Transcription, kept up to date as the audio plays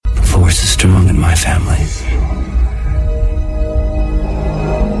Force is strong in my family.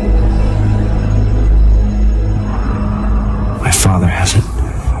 My father has it.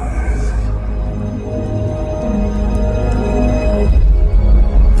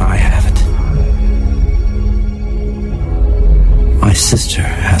 I have it. My sister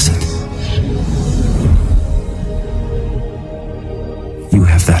has it. You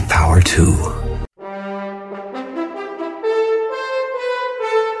have that power too.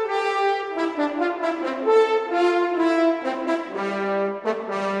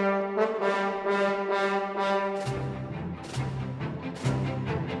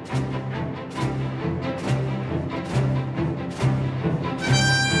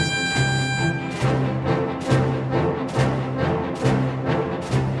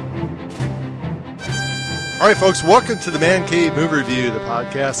 All right, folks, welcome to the Man Cave Movie Review, the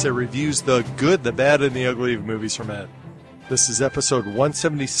podcast that reviews the good, the bad, and the ugly of movies from it. This is episode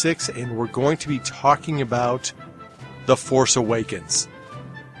 176, and we're going to be talking about The Force Awakens.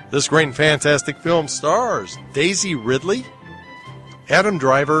 This great and fantastic film stars Daisy Ridley, Adam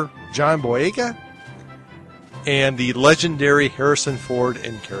Driver, John Boyega, and the legendary Harrison Ford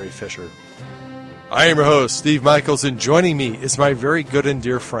and Carrie Fisher. I am your host, Steve Michaels, and joining me is my very good and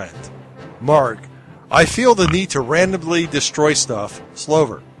dear friend, Mark. I feel the need to randomly destroy stuff.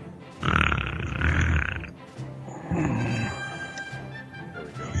 Slover.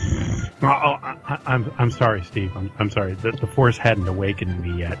 I'm sorry, Steve. I'm sorry. The Force hadn't awakened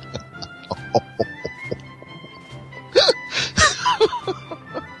me yet.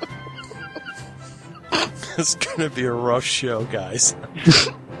 It's going to be a rough show, guys.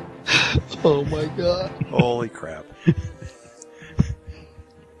 Oh, my God. Holy crap.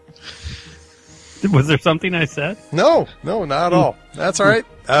 Was there something I said? No, not at all. That's all right.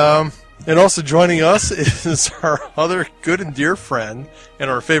 And also joining us is our other good and dear friend and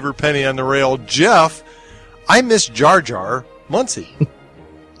our favorite penny on the rail, Jeff. I miss Jar Jar Muncie.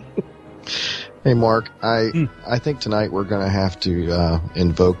 Hey, Mark, I think tonight we're going to have to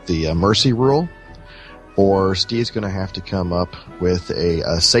invoke the mercy rule, or Steve's going to have to come up with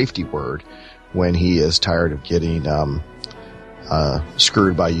a safety word when he is tired of getting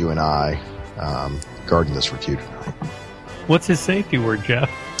screwed by you and I guarding this review tonight. What's his safety word, Jeff?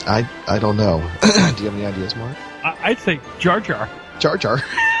 I don't know. Do you have any ideas, Mark? I'd say Jar Jar. Jar Jar.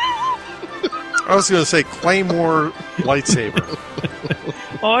 I was going to say Claymore lightsaber.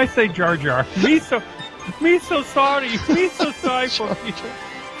 Oh, I say Jar Jar. Me so sorry. Me so sorry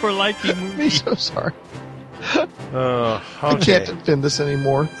for liking movies. Me so sorry. Okay. I can't defend this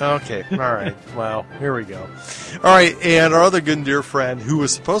anymore. Okay, all right. Well, here we go. All right, and our other good and dear friend, who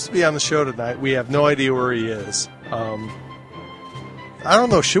was supposed to be on the show tonight, we have no idea where he is. I don't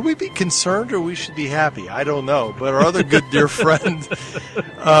know. Should we be concerned or we should be happy? I don't know. But our other good dear friend,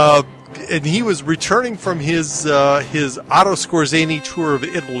 and he was returning from his Otto Scorzani tour of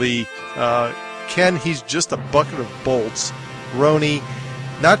Italy. Ken, he's just a bucket of bolts. Roni.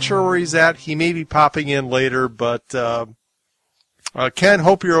 Not sure where he's at. He may be popping in later, but Ken,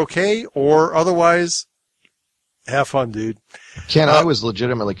 hope you're okay, or otherwise, have fun, dude. Ken, I was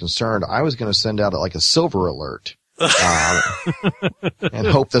legitimately concerned. I was going to send out like a silver alert and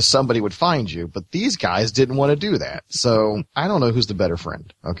hope that somebody would find you, but these guys didn't want to do that. So I don't know who's the better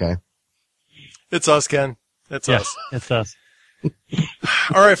friend, okay? It's us, Ken. It's us. It's us.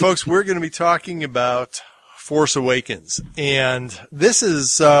 All right, folks, we're going to be talking about Force Awakens, and this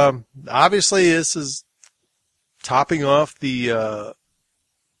is obviously topping off the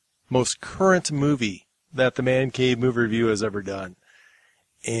most current movie that the Man Cave Movie Review has ever done.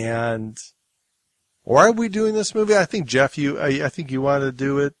 And why are we doing this movie? I think Jeff, I think you wanted to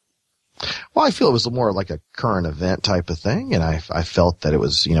do it. Well, I feel it was more like a current event type of thing, and I felt that it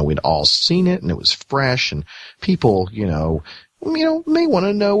was, we'd all seen it, and it was fresh, and people, may want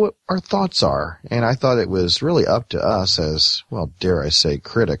to know what our thoughts are. And I thought it was really up to us as, well, dare I say,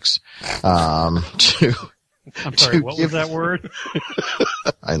 critics, to... I'm sorry, what was that word?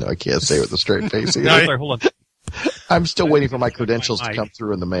 I know, I can't say it with a straight face either. No, sorry, hold on. I'm still waiting for my credentials to come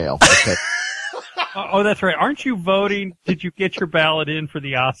through in the mail. Okay. Oh, that's right. Aren't you voting? Did you get your ballot in for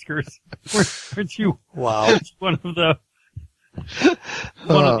the Oscars? Aren't you? Wow. One of the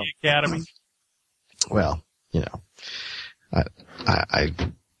Academy? Well, I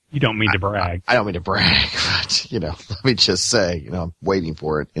you don't mean to brag. I don't mean to brag, but, let me just say, I'm waiting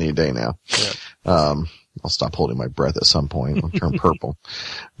for it any day now. Yeah. I'll stop holding my breath at some point. I'll turn purple.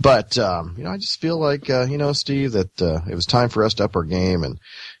 But, I just feel like, Steve, that, it was time for us to up our game and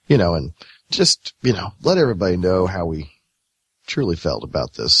just, let everybody know how we truly felt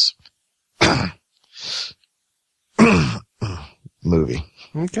about this movie.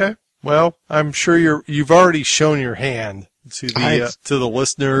 Okay. Well, I'm sure you've already shown your hand to the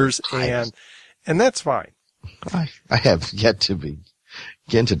listeners, and that's fine. I have yet to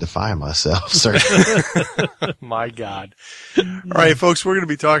begin to defy myself, sir. My God. All right, folks, we're going to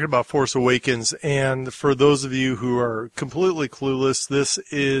be talking about Force Awakens, and for those of you who are completely clueless, this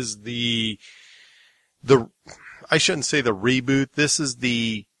is the I shouldn't say the reboot. This is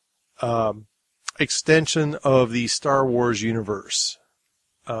the extension of the Star Wars universe.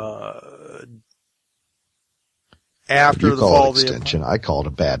 After you the call fall it of the extension. I call it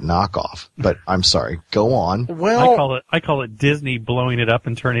a bad knockoff, but I'm sorry. Go on. Well, I call it Disney blowing it up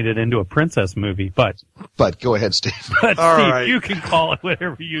and turning it into a princess movie. But go ahead, Steve. But all Steve, right. You can call it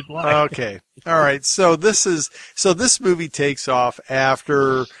whatever you'd like. Okay. All right. So this movie takes off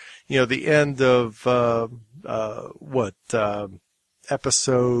after, the end of,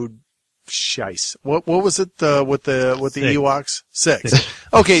 episode Shice. What was it, with the Ewoks? 6.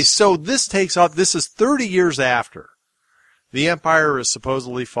 Okay. So this takes off. This is 30 years after the Empire is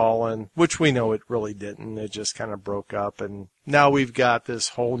supposedly fallen, which we know it really didn't. It just kind of broke up, and now we've got this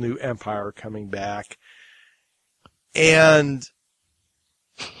whole new empire coming back. And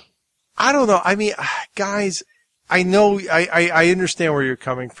I don't know. I mean, guys, I know, I understand where you're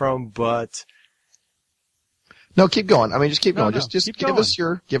coming from, but no, keep going. I mean, just keep going. Just keep give going. us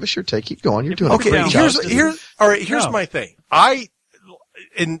your take. Keep going. You're doing a okay. great job. Here's my thing.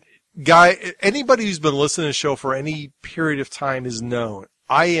 Anybody who's been listening to the show for any period of time is known.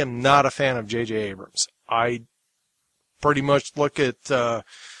 I am not a fan of J.J. Abrams. I pretty much look at,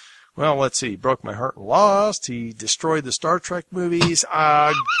 let's see, Broke My Heart and Lost. He destroyed the Star Trek movies.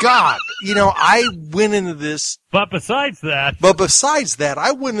 God, I went into this. But besides that,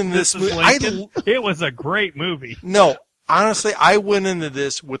 I went into this movie. It was a great movie. No, honestly, I went into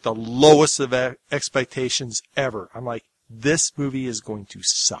this with the lowest of expectations ever. I'm like, this movie is going to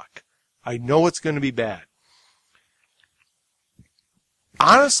suck. I know it's going to be bad.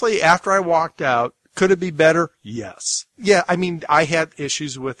 Honestly, after I walked out, could it be better? Yes. Yeah, I mean, I had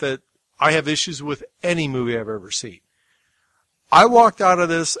issues with it. I have issues with any movie I've ever seen. I walked out of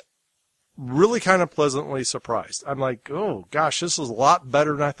this really kind of pleasantly surprised. I'm like, oh, gosh, this is a lot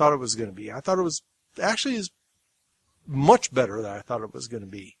better than I thought it was going to be. I thought it was actually is much better than I thought it was going to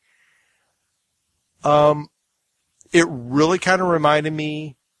be. It really kind of reminded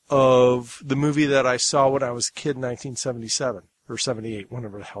me of the movie that I saw when I was a kid in 1977 or 78,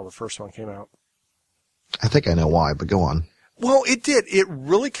 whenever the hell the first one came out. I think I know why, but go on. Well, it did. It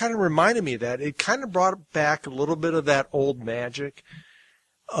really kind of reminded me of that. It kind of brought back a little bit of that old magic.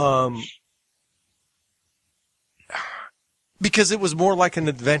 Because it was more like an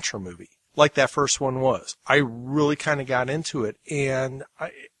adventure movie, like that first one was. I really kind of got into it, and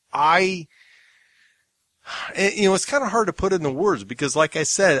it's kind of hard to put into words because, like I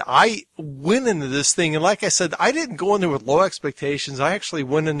said, I went into this thing, and like I said, I didn't go in there with low expectations. I actually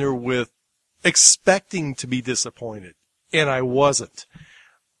went in there with expecting to be disappointed, and I wasn't.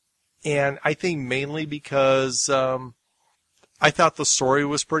 And I think mainly because I thought the story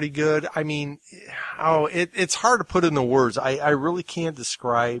was pretty good. I mean, it's hard to put into words. I really can't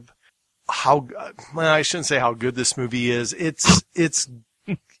describe I shouldn't say how good this movie is. It's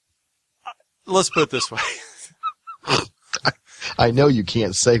let's put it this way. I know you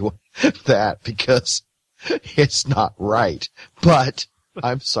can't say that because it's not right, but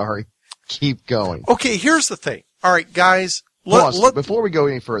I'm sorry. Keep going. Okay, here's the thing. All right, guys. Before we go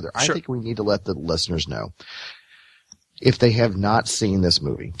any further, Sure. I think we need to let the listeners know if they have not seen this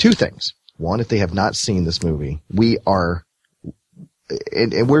movie. Two things. One, if they have not seen this movie, we try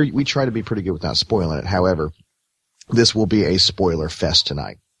to be pretty good with not spoiling it. However, this will be a spoiler fest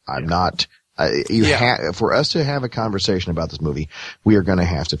tonight. I'm not. For us to have a conversation about this movie, we are going to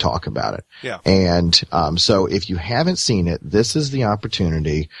have to talk about it. Yeah. And so if you haven't seen it, this is the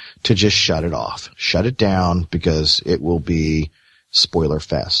opportunity to just shut it off, shut it down, because it will be spoiler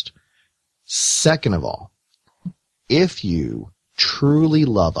fest. Second of all, if you truly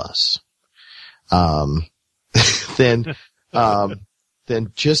love us, then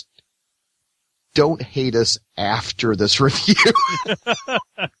just don't hate us after this review.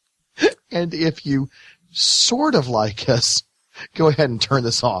 And if you sort of like us, go ahead and turn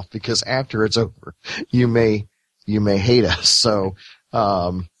this off, because after it's over, you may hate us. So,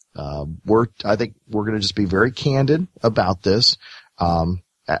 I think we're going to just be very candid about this.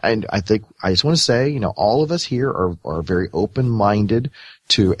 And I think I just want to say, all of us here are very open-minded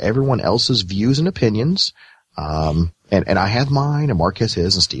to everyone else's views and opinions. And I have mine, and Mark has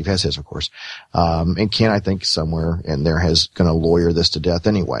his, and Steve has his, of course. And Ken, I think, somewhere in there is going to lawyer this to death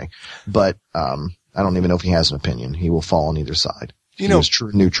anyway. But I don't even know if he has an opinion. He will fall on either side. He was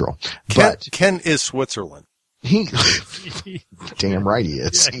true neutral. Ken is Switzerland. He, damn right he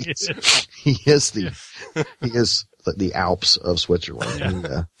is. Yeah, He is the Alps of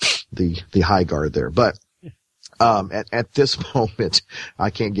Switzerland, the high guard there. But at this moment, I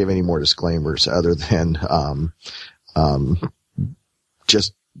can't give any more disclaimers other than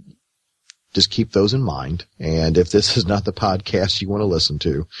just keep those in mind. And if this is not the podcast you want to listen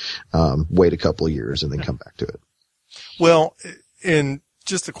to, wait a couple of years and then come back to it. Well, and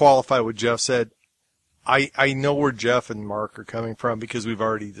just to qualify what Jeff said, I know where Jeff and Mark are coming from because we've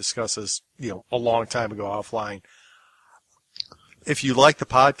already discussed this, a long time ago offline. If you like the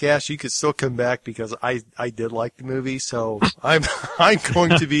podcast, you could still come back because I did like the movie. So I'm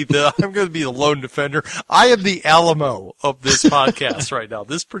going to be the lone defender. I am the Alamo of this podcast right now.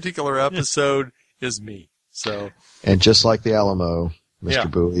 This particular episode is me. So, and just like the Alamo,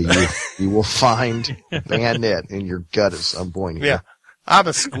 Mr. Bowie, you will find bayonet in your gut at some point here. Yeah. I'm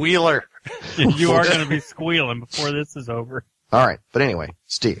a squealer. You are going to be squealing before this is over. All right. But anyway,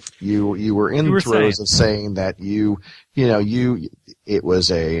 Steve, you were in the throes of saying that it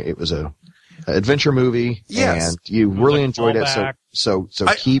was a adventure movie. Yes. And you really enjoyed it. So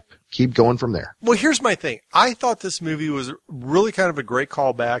keep going from there. Well, here's my thing. I thought this movie was really kind of a great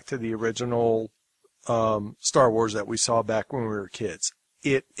callback to the original, Star Wars that we saw back when we were kids.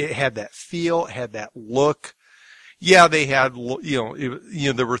 It had that feel, it had that look. Yeah, they had,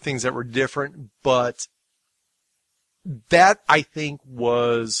 there were things that were different, but that I think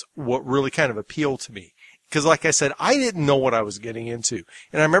was what really kind of appealed to me. Because like I said, I didn't know what I was getting into.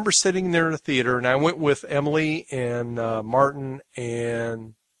 And I remember sitting there in the theater and I went with Emily and Martin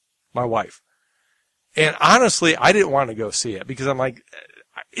and my wife. And honestly, I didn't want to go see it because I'm like,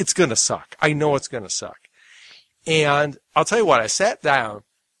 it's going to suck. I know it's going to suck. And I'll tell you what, I sat down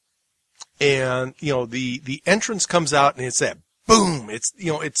and, the entrance comes out and it's that boom. It's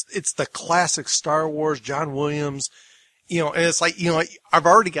the classic Star Wars, John Williams, and it's like, I've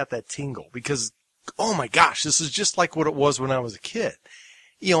already got that tingle because, oh my gosh, this is just like what it was when I was a kid,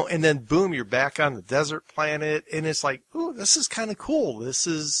 and then boom, you're back on the desert planet and it's like, ooh, this is kind of cool.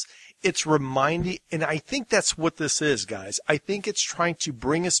 It's reminding, and I think that's what this is, guys. I think it's trying to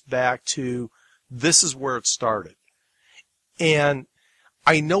bring us back to this is where it started. And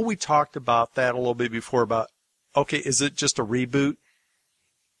I know we talked about that a little bit before about, okay, is it just a reboot?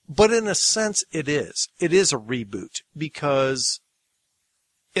 But in a sense, it is. It is a reboot because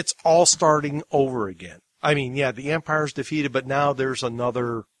it's all starting over again. I mean, yeah, the Empire's defeated, but now there's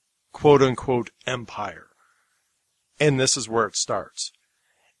another quote unquote empire. And this is where it starts.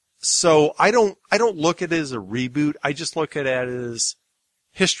 So I don't look at it as a reboot. I just look at it as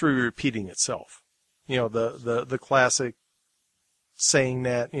history repeating itself. The classic saying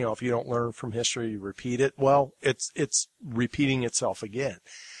that, if you don't learn from history, you repeat it. Well, it's repeating itself again.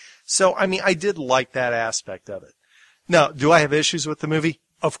 So, I mean, I did like that aspect of it. Now, do I have issues with the movie?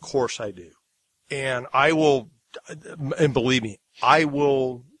 Of course I do. And and believe me, I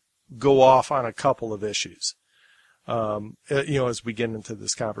will go off on a couple of issues, as we get into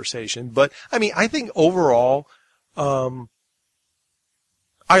this conversation. But, I mean, I think overall, I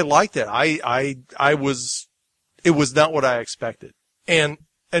liked it. It was not what I expected. And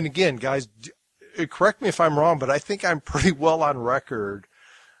again, guys, correct me if I'm wrong, but I think I'm pretty well on record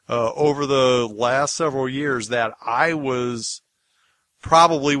over the last several years that I was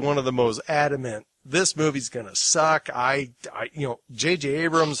probably one of the most adamant. This movie's gonna suck. J.J.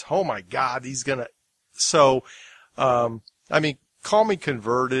 Abrams, oh my God, he's gonna. So, I mean, call me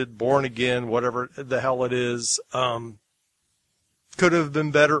converted, born again, whatever the hell it is. Could have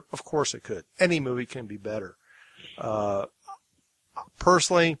been better. Of course it could. Any movie can be better.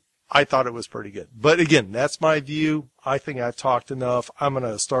 Personally, I thought it was pretty good. But again, that's my view. I think I've talked enough. I'm going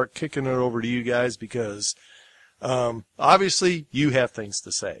to start kicking it over to you guys because, obviously you have things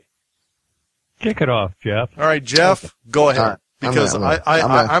to say. Kick it off, Jeff. All right, Jeff, go ahead. Right. Because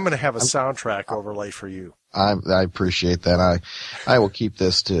I'm going to have a soundtrack overlay for you. I appreciate that. I will keep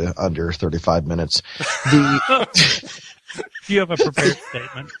this to under 35 minutes. Do you have a prepared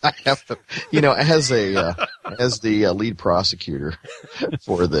statement? I have to, as the lead prosecutor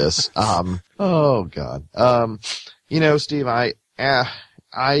for this. Oh God. Steve,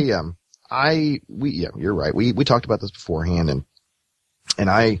 you're right. We talked about this beforehand and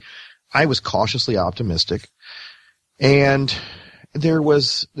I was cautiously optimistic. And there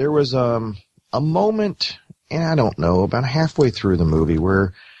was a moment, and I don't know, about halfway through the movie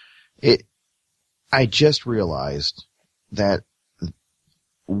where I just realized that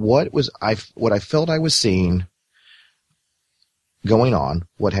what I felt I was seeing going on,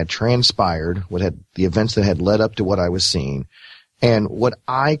 what had transpired, the events that had led up to what I was seeing, And what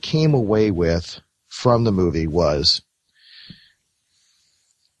I came away with from the movie was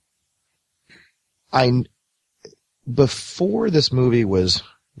before this movie was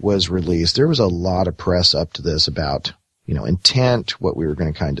released, there was a lot of press up to this about, intent, what we were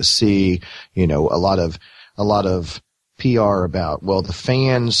going to kind of see, a lot of PR about, well, the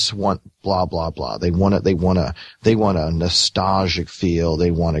fans want blah, blah, blah. They want a nostalgic feel. They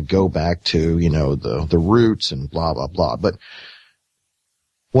want to go back to, the roots and blah, blah, blah. But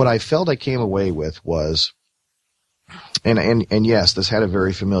what I felt I came away with was, and yes, this had a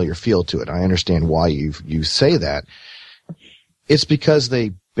very familiar feel to it. I understand why you say that. It's because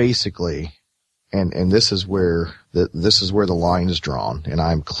they basically, and this is where the line is drawn, and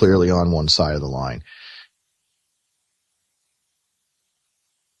I'm clearly on one side of the line.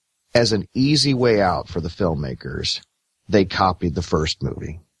 As an easy way out for the filmmakers, they copied the first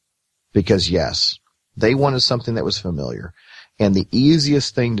movie. Because yes, they wanted something that was familiar. And the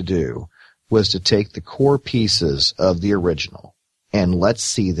easiest thing to do was to take the core pieces of the original and let's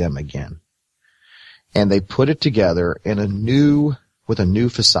see them again. And they put it together with a new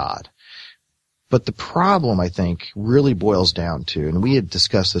facade. But the problem, I think, really boils down to, and we had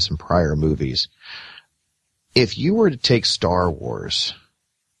discussed this in prior movies, if you were to take Star Wars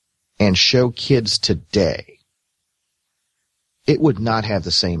and show kids today, it would not have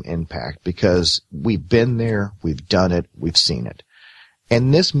the same impact because we've been there, we've done it, we've seen it.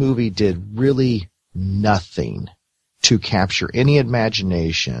 And this movie did really nothing to capture any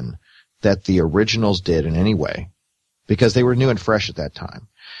imagination that the originals did in any way because they were new and fresh at that time.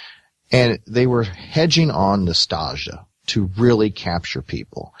 And they were hedging on nostalgia to really capture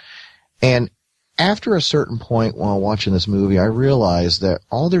people. And after a certain point while watching this movie, I realized that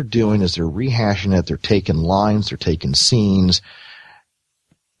all they're doing is they're rehashing it. They're taking lines, they're taking scenes.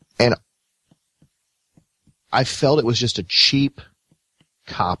 And I felt it was just a cheap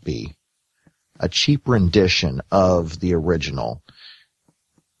copy, a cheap rendition of the original.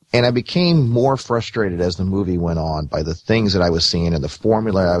 And I became more frustrated as the movie went on by the things that I was seeing and the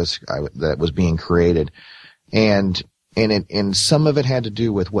formula that was being created. And some of it had to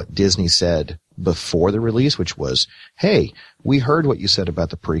do with what Disney said before the release, which was, hey, we heard what you said about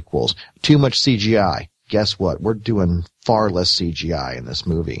the prequels. Too much CGI. Guess what? We're doing far less CGI in this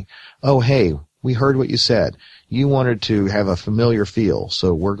movie. Oh, hey, we heard what you said. You wanted to have a familiar feel,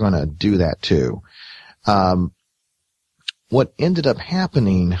 so we're going to do that too. What ended up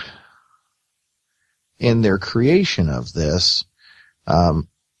happening in their creation of this, and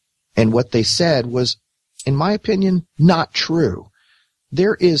what they said was, in my opinion, not true.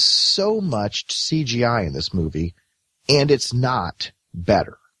 There is so much CGI in this movie, and it's not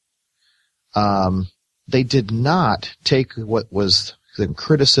better. They did not take what was the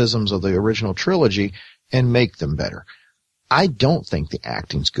criticisms of the original trilogy and make them better. I don't think the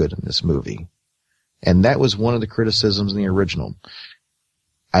acting's good in this movie. And that was one of the criticisms in the original.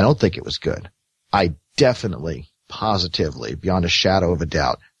 I don't think it was good. I definitely, positively, beyond a shadow of a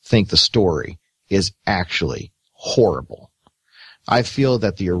doubt, think the story is actually horrible. I feel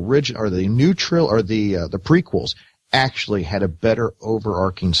that the original or the new the prequels actually had a better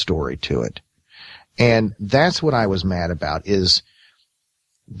overarching story to it. And that's what I was mad about is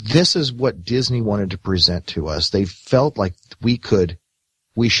this is what Disney wanted to present to us. They felt like we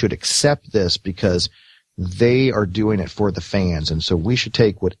should accept this because they are doing it for the fans. And so we should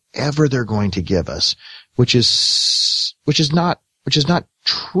take whatever they're going to give us, which is not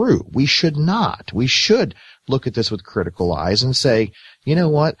true. We should not. We should look at this with critical eyes and say, you know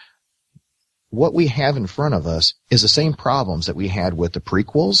what? What we have in front of us is the same problems that we had with the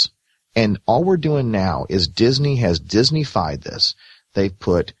prequels. And all we're doing now is Disney has Disney-fied this. They've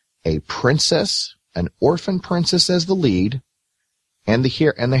put a princess, an orphan princess as the lead, and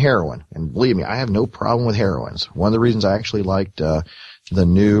the heroine. And believe me, I have no problem with heroines. One of the reasons I actually liked the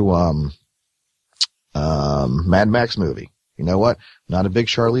new Mad Max movie. You know what? Not a big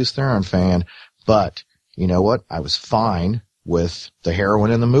Charlize Theron fan, but you know what? I was fine with the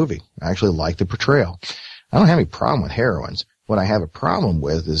heroine in the movie. I actually liked the portrayal. I don't have any problem with heroines. What I have a problem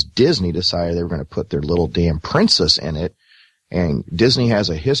with is Disney decided they were going to put their little damn princess in it. And Disney has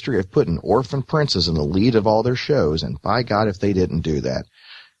a history of putting orphan princes in the lead of all their shows. And by God, if they didn't do that.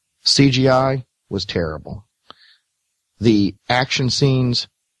 CGI was terrible. The action scenes,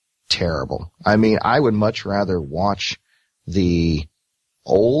 terrible. I mean, I would much rather watch the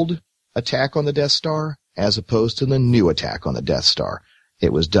old attack on the Death Star as opposed to the new attack on the Death Star.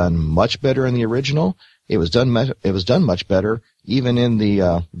 It was done much better in the original. It was done much better even in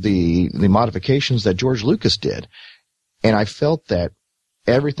the modifications that George Lucas did. And I felt that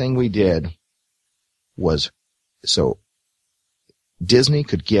everything we did was so Disney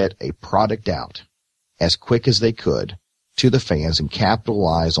could get a product out as quick as they could to the fans and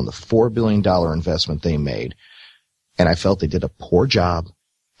capitalize on the $4 billion investment they made. And I felt they did a poor job.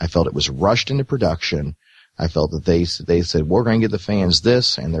 I felt it was rushed into production. I felt that they said, we're going to give the fans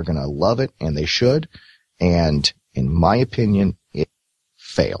this and they're going to love it, and they should. And in my opinion, it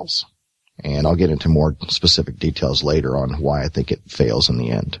fails. And I'll get into more specific details later on why I think it fails in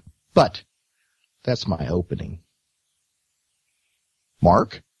the end. But that's my opening.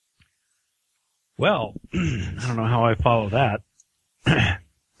 Mark? Well, I don't know how I follow that.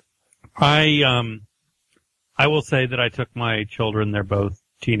 I will say that I took my children, they're both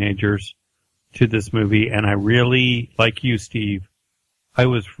teenagers, to this movie, and I really, like you, Steve, I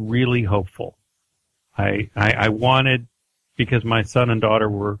was really hopeful. I wanted, because my son and daughter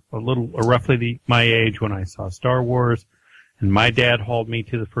were roughly my age when I saw Star Wars, and my dad hauled me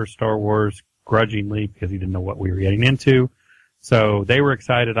to the first Star Wars grudgingly because he didn't know what we were getting into. So they were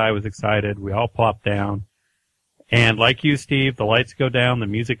excited, I was excited, we all plopped down. And like you, Steve, the lights go down, the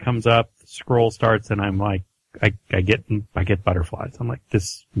music comes up, the scroll starts, and I'm like, I get butterflies. I'm like,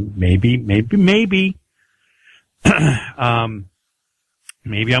 this, maybe. Maybe I'm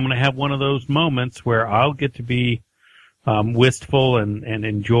going to have one of those moments where I'll get to be wistful and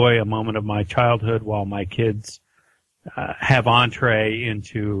enjoy a moment of my childhood while my kids have entree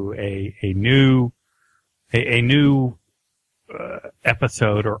into a new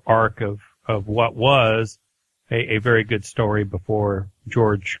episode or arc of what was a very good story before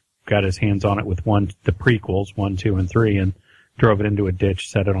George got his hands on it with the prequels, 1, 2, and 3, and drove it into a ditch,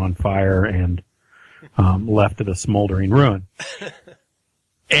 set it on fire, and left it a smoldering ruin.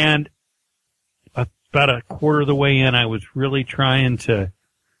 And about a quarter of the way in, I was really trying to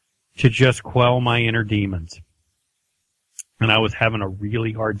just quell my inner demons. And I was having a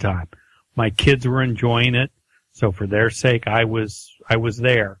really hard time. My kids were enjoying it, so for their sake, I was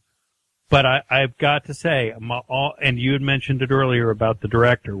there. But I've got to say, and you had mentioned it earlier about the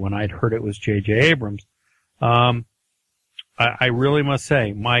director when I'd heard it was J.J. Abrams. I really must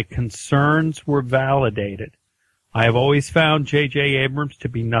say, my concerns were validated. I have always found J.J. Abrams to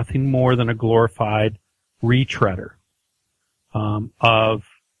be nothing more than a glorified retreader of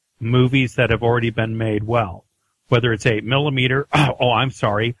movies that have already been made well. Whether it's 8mm, I'm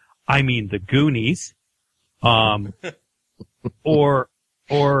sorry, I mean the Goonies, or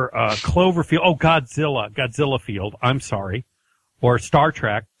Cloverfield, Godzilla Field, I'm sorry, or Star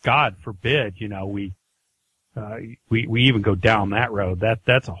Trek, God forbid, we even go down that road.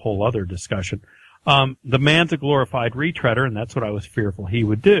 That's a whole other discussion. The man's a glorified retreader, and that's what I was fearful he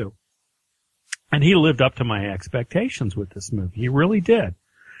would do. And he lived up to my expectations with this movie. He really did.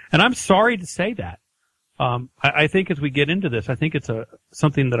 And I'm sorry to say that. I think as we get into this, I think it's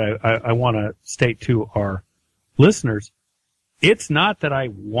something that I want to state to our listeners. It's not that I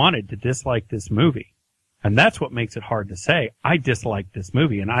wanted to dislike this movie. And that's what makes it hard to say. I dislike this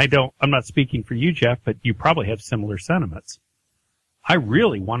movie. And I'm not speaking for you, Jeff, but you probably have similar sentiments. I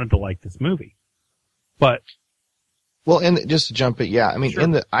really wanted to like this movie. But. Well, and just to jump in, yeah, I mean,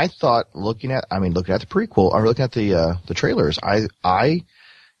 sure. I thought looking at the prequel, or looking at the trailers, I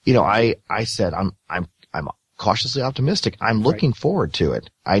said, I'm cautiously optimistic. I'm looking forward to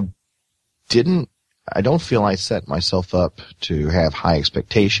it. I don't feel I set myself up to have high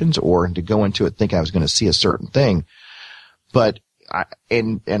expectations or to go into it thinking I was going to see a certain thing. But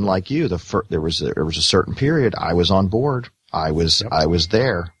and like you, there was a certain period I was on board. I was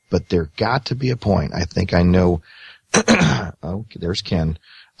there, but there got to be a point. I think I know. Oh, there's Ken.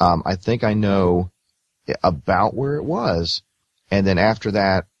 I think I know about where it was, and then after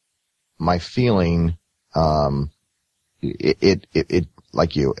that, my feeling, it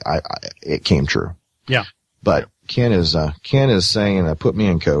like you, it came true. Yeah. But Ken is saying, put me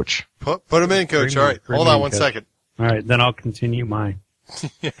in, coach. Put him in, coach. All right. Hold on 1 second. All right. Then I'll continue my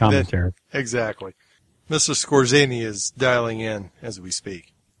commentary. Exactly. Mr. Scorzini is dialing in as we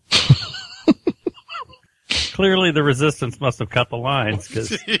speak. Clearly the resistance must have cut the lines because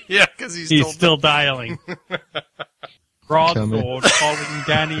he's still dialing. Broadsword calling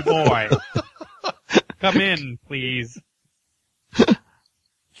Danny Boy. Come in, please.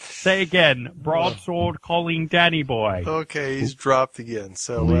 Say again, broadsword calling Danny Boy. Okay, he's dropped again,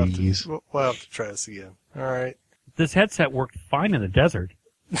 so we'll have to try this again. All right. This headset worked fine in the desert.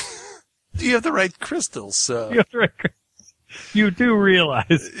 You have the right crystals. You do realize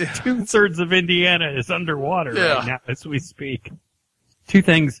 2/3 of Indiana is underwater right now as we speak. Two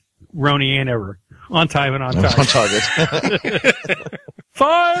things Roni ain't ever on time and on target. On target.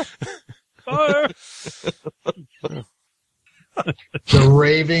 Fire! Fire! The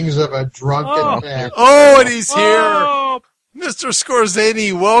ravings of a drunken man. Oh, and he's here. Oh, Mr.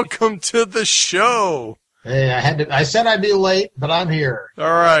 Scorzani, welcome to the show. Hey, I said I'd be late, but I'm here. All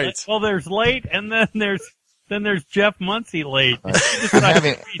right. Well, there's late, and then there's Jeff Muncie late.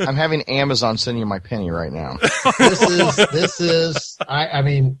 I'm having Amazon send you my penny right now.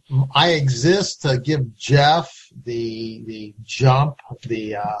 I exist to give Jeff the jump,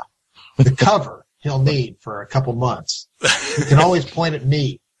 the cover he'll need for a couple months. You can always point at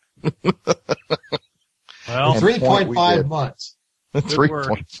me. Well, 3.5 months.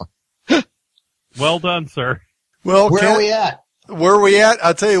 3.5. Well done, sir. Well, Where are we at? Where are we at?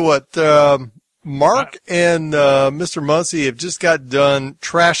 I'll tell you what, Mark and Mr. Muncie have just got done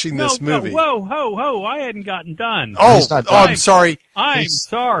trashing this movie. Whoa, I hadn't gotten done. Oh, I'm sorry. I'm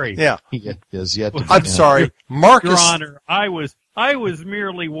sorry. Yeah. He is yet to be I'm done. sorry. Mark Your is... Honor, I was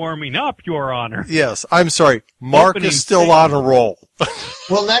merely warming up, Your Honor. Yes, I'm sorry. Mark Opening is still statement. on a roll.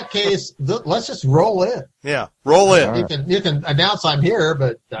 Well, in that case, let's just roll in. Yeah, roll in. You can announce I'm here,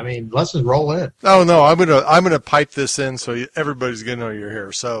 but I mean, let's just roll in. Oh no, I'm gonna pipe this in so everybody's gonna know you're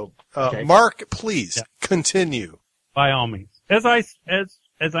here. So, Okay. Mark, please continue. By all means. As I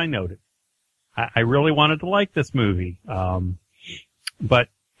noted, I really wanted to like this movie. But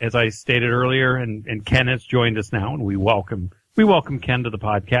as I stated earlier, and Ken has joined us now, and we welcome Ken to the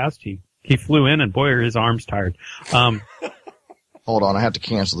podcast. He flew in, and boy, are his arms tired. Hold on, I have to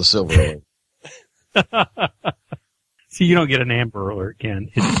cancel the silver alert. See, you don't get an Amber Alert, Ken.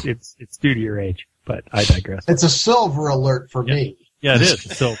 It's due to your age, but I digress. It's a silver alert for me. Yeah, it is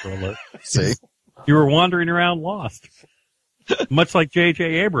a silver alert. See? You were wandering around lost, much like J.J.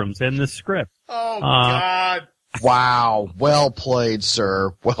 Abrams in this script. Oh God! Wow. Well played,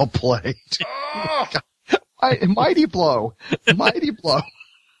 sir. Well played. Oh. Mighty blow. Mighty blow.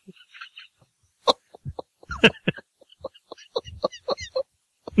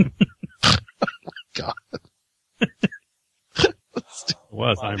 God. It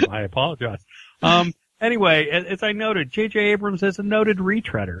was. I apologize. Anyway, as I noted, J.J. Abrams is a noted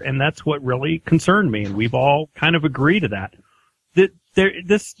retreader, and that's what really concerned me, and we've all kind of agreed to that.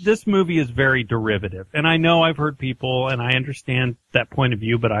 This movie is very derivative, and I know I've heard people, and I understand that point of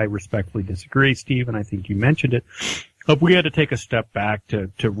view, but I respectfully disagree, Steve, and I think you mentioned it. We had to take a step back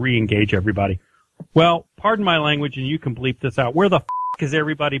to re-engage everybody. Well, pardon my language, and you can bleep this out. Where the f*** has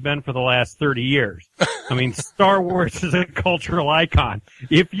everybody been for the last 30 years? I mean, Star Wars is a cultural icon.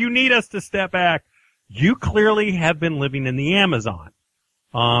 If you need us to step back, you clearly have been living in the Amazon,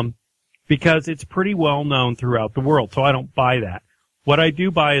 because it's pretty well known throughout the world, so I don't buy that. What I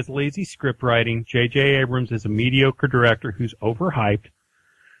do buy is lazy script writing. J.J. Abrams is a mediocre director who's overhyped,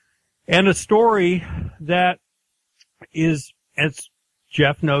 and a story that is, as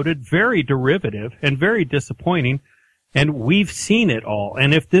Jeff noted, very derivative and very disappointing, and we've seen it all.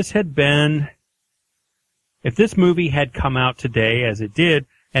 And if this movie had come out today as it did,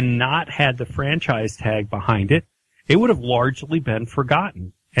 and not had the franchise tag behind it, it would have largely been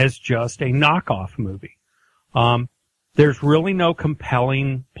forgotten as just a knockoff movie. There's really no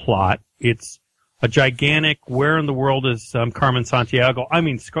compelling plot. It's a gigantic, where in the world is Carmen Sandiego? I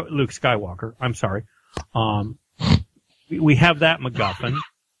mean, Luke Skywalker. I'm sorry. We have that MacGuffin.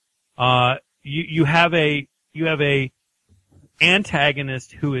 You have a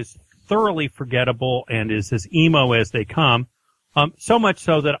antagonist who is thoroughly forgettable and is as emo as they come. So much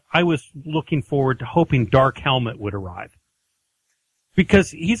so that I was looking forward to hoping Dark Helmet would arrive.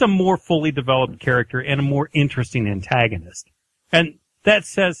 Because he's a more fully developed character and a more interesting antagonist. And that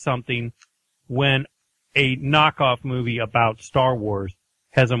says something when a knockoff movie about Star Wars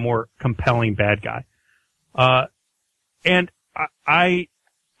has a more compelling bad guy. And I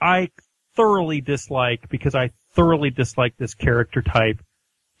thoroughly dislike this character type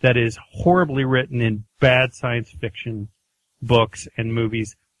that is horribly written in bad science fiction books and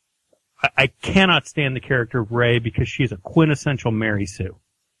movies. I cannot stand the character of Rey because she's a quintessential Mary Sue.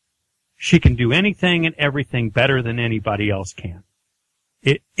 She can do anything and everything better than anybody else can.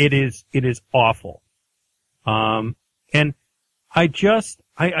 It is awful. And I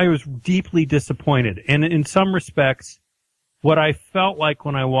was deeply disappointed. And in some respects, what I felt like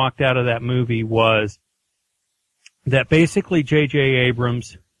when I walked out of that movie was that basically J.J.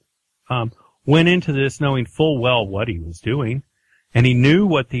 Abrams, went into this knowing full well what he was doing. And he knew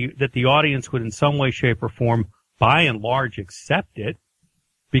that the audience would in some way, shape, or form, by and large, accept it,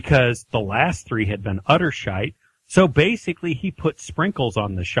 because the last three had been utter shite. So basically, he put sprinkles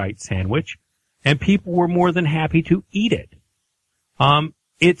on the shite sandwich, and people were more than happy to eat it. And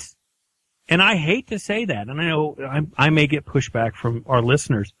I hate to say that, and I know I may get pushback from our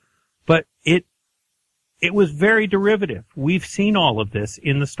listeners, but it was very derivative. We've seen all of this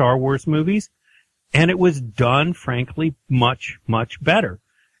in the Star Wars movies. And it was done, frankly, much, much better.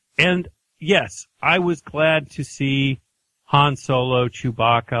 And yes, I was glad to see Han Solo,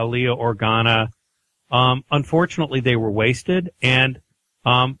 Chewbacca, Leia Organa. Unfortunately, they were wasted. And,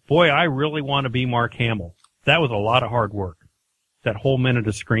 boy, I really want to be Mark Hamill. That was a lot of hard work. That whole minute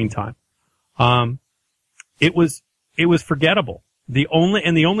of screen time. It was forgettable. The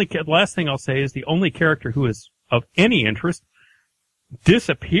last thing I'll say is the only character who is of any interest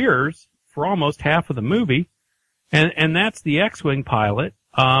disappears for almost half of the movie, and that's the X-Wing pilot,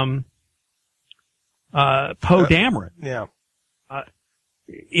 Poe Dameron. Yeah.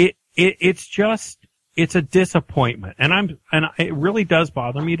 It's a disappointment, and it really does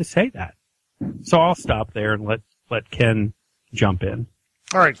bother me to say that. So I'll stop there and let Ken jump in.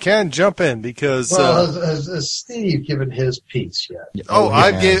 All right, Ken, jump in because. Has Steve given his piece yet?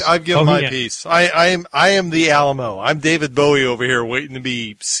 I've given my piece. I am the Alamo. I'm David Bowie over here, waiting to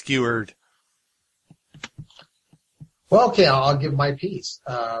be skewered. Well, okay, I'll give my piece.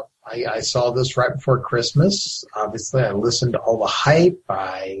 I saw this right before Christmas. Obviously, I listened to all the hype.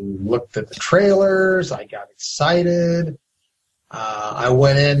 I looked at the trailers. I got excited. I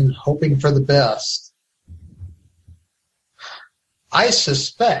went in hoping for the best. I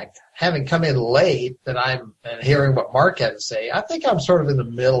suspect, having come in late, and hearing what Mark had to say, I think I'm sort of in the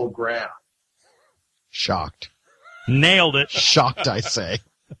middle ground. Shocked. Nailed it. Shocked, I say.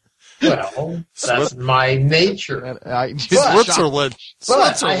 Well, that's my nature. Switzerland.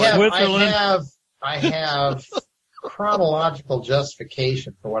 But I have chronological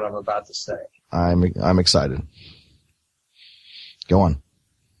justification for what I'm about to say. I'm excited. Go on.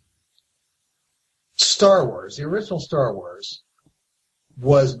 Star Wars, the original Star Wars,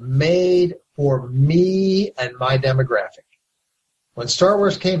 was made for me and my demographic. When Star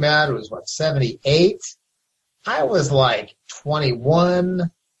Wars came out, it was 78. I was like 21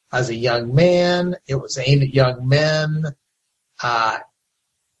 as a young man. It was aimed at young men.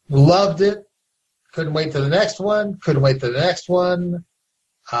 Loved it. Couldn't wait to the next one.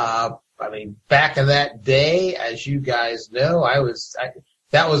 Back in that day, as you guys know,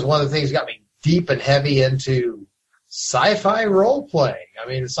 that was one of the things that got me deep and heavy into sci-fi role-playing.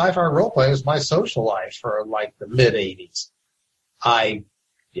 Sci-fi role-playing was my social life for like the mid-'80s. I,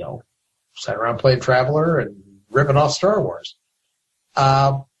 sat around playing Traveler and ripping off Star Wars.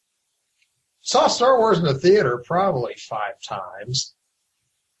 Saw Star Wars in the theater probably 5 times.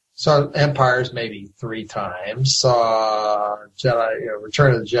 Saw Empires maybe 3 times. Saw Jedi,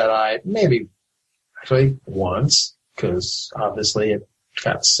 Return of the Jedi maybe actually once, because obviously it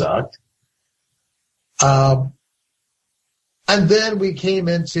kind of sucked. And then we came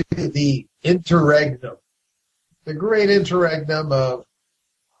into the interregnum, the great interregnum of,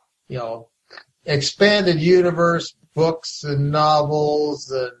 expanded universe, books and novels,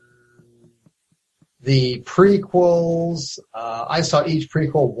 and the prequels. I saw each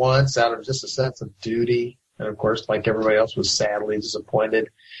prequel once out of just a sense of duty. And of course, like everybody else, was sadly disappointed.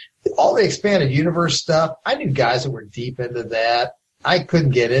 All the expanded universe stuff, I knew guys that were deep into that. I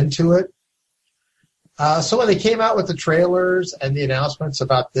couldn't get into it. So when they came out with the trailers and the announcements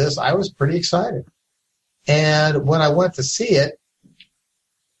about this, I was pretty excited. And when I went to see it,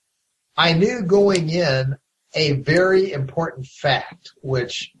 I knew going in a very important fact,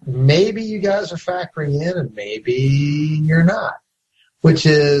 which maybe you guys are factoring in and maybe you're not, which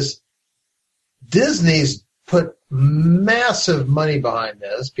is Disney's put massive money behind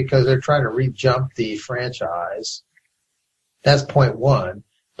this because they're trying to re-jump the franchise. That's point one.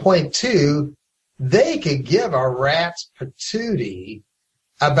 Point two, they could give a rat's patootie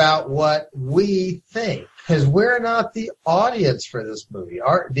about what we think, because we're not the audience for this movie.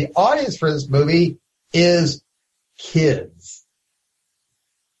 The audience for this movie is kids.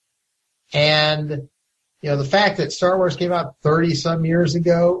 And, the fact that Star Wars came out 30-some years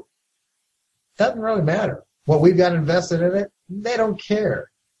ago doesn't really matter. What we've got invested in it, they don't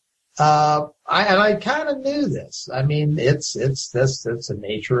care. I kind of knew this. It's the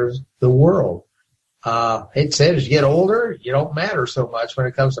nature of the world. Hate to say it, as you get older, you don't matter so much when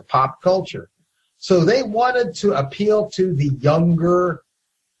it comes to pop culture. So they wanted to appeal to the younger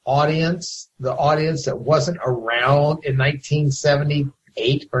audience, the audience that wasn't around in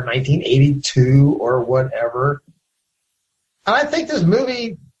 1978 or 1982 or whatever. And I think this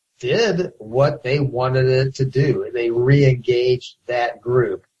movie did what they wanted it to do. They re-engaged that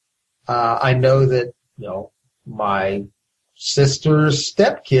group. I know that, my sister's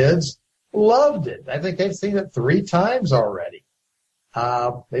stepkids loved it. I think they've seen it 3 times already.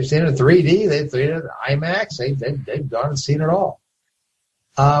 They've seen it in 3D. They've seen it in IMAX. They've gone and seen it all.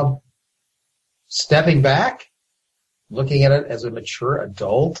 Stepping back, looking at it as a mature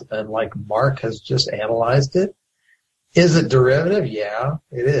adult and like Mark has just analyzed it. Is it derivative? Yeah,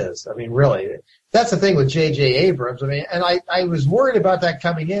 it is. I mean, really, that's the thing with J.J. Abrams. I mean, and I was worried about that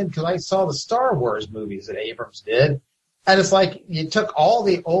coming in because I saw the Star Wars movies that Abrams did. And it's like you took all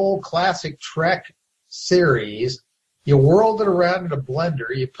the old classic Trek series, you whirled it around in a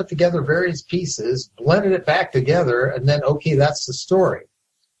blender, you put together various pieces, blended it back together, and then, okay, that's the story.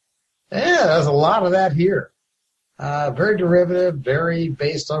 Yeah, there's a lot of that here. Very derivative, very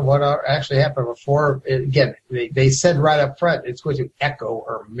based on what actually happened before. Again, they said right up front it's going to echo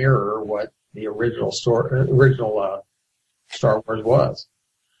or mirror what the original Star Wars was.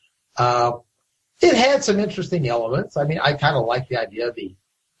 It had some interesting elements. I mean, I kind of like the idea of the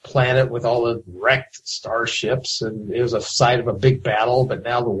planet with all the wrecked starships, and it was a site of a big battle, but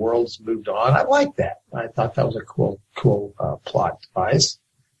now the world's moved on. I like that. I thought that was a cool plot device.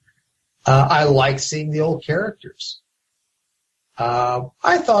 I like seeing the old characters.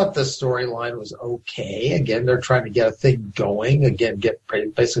 I thought the storyline was okay. Again, they're trying to get a thing going. Again, get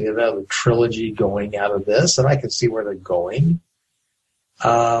basically another trilogy going out of this, and I can see where they're going.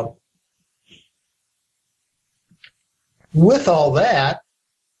 With all that,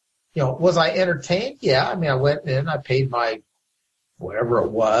 was I entertained? Yeah. I mean, I went in, I paid my whatever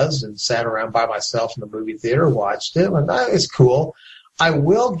it was and sat around by myself in the movie theater, watched it, and it's cool. I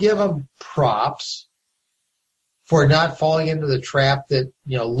will give them props for not falling into the trap that,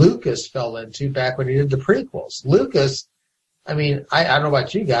 Lucas fell into back when he did the prequels. Lucas, I mean, I don't know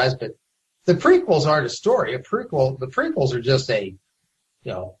about you guys, but the prequels aren't a story. The prequels are just a,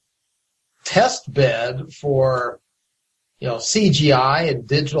 test bed for, CGI and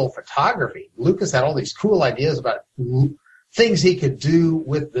digital photography. Lucas had all these cool ideas about things he could do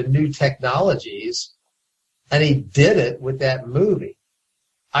with the new technologies, and he did it with that movie.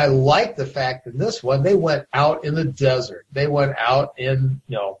 I like the fact in this one, they went out in the desert. They went out in,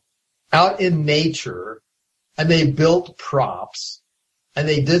 out in nature, and they built props, and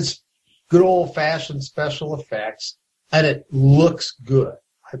they did good old-fashioned special effects, and it looks good.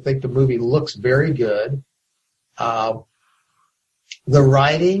 I think the movie looks very good. The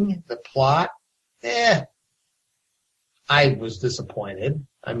writing, the plot, I was disappointed.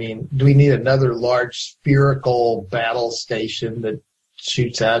 I mean, do we need another large spherical battle station that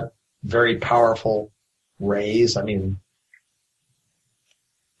shoots out very powerful rays? I mean,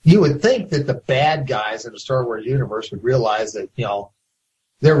 you would think that the bad guys in the Star Wars universe would realize that,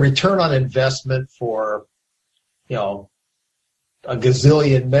 their return on investment for, a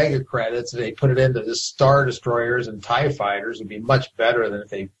gazillion mega credits, and they put it into the Star Destroyers and TIE Fighters would be much better than if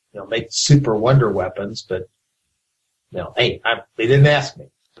they, make super wonder weapons. But, hey, they didn't ask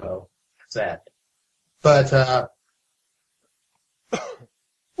me, so that's that. But,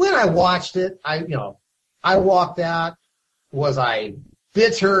 when I watched it, I walked out. Was I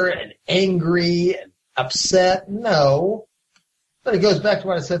bitter and angry and upset? No. But it goes back to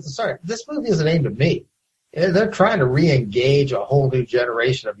what I said at the start. This movie isn't aimed at me. They're trying to re-engage a whole new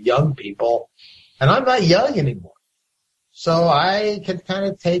generation of young people, and I'm not young anymore. So I can kind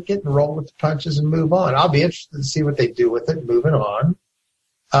of take it and roll with the punches and move on. I'll be interested to see what they do with it moving on.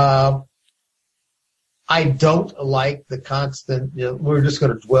 I don't like the constant, we're just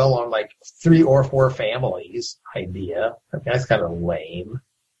going to dwell on like 3 or 4 families idea. That's kind of lame.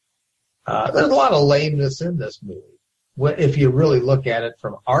 There's a lot of lameness in this movie. If you really look at it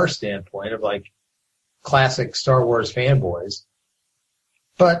from our standpoint of like classic Star Wars fanboys.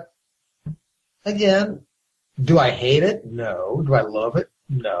 But again, do I hate it? No. Do I love it?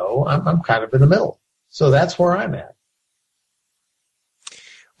 No. I'm kind of in the middle. So that's where I'm at.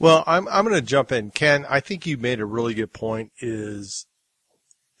 Well, I'm going to jump in. Ken, I think you made a really good point is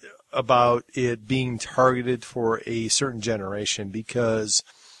about it being targeted for a certain generation because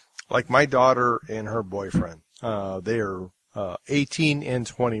like my daughter and her boyfriend, they are 18 and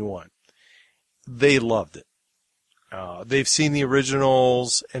 21. They loved it. They've seen the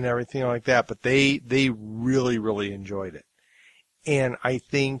originals and everything like that, but they really, really enjoyed it. And I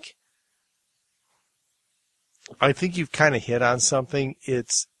think you've kind of hit on something.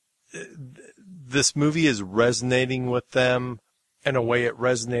 This movie is resonating with them in a way it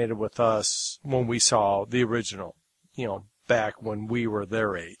resonated with us when we saw the original, back when we were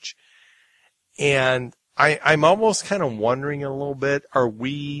their age. And I'm almost kind of wondering a little bit, are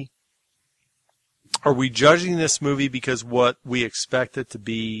we judging this movie because what we expect it to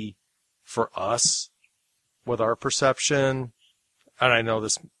be for us with our perception? And I know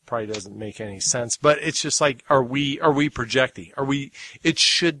this probably doesn't make any sense, but it's just like, are we projecting? It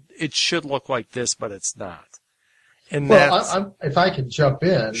should look like this, but it's not. And well, if I can jump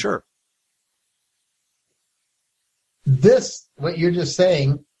in. Sure. this, what you're just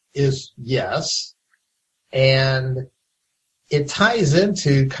saying is yes. And it ties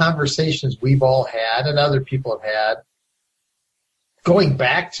into conversations we've all had and other people have had going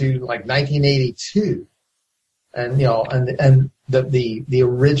back to like 1982 and, you know, and the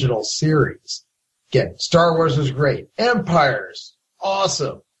original series. Again, Star Wars was great. Empire's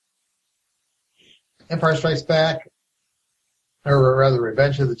awesome. Empire Strikes Back, or rather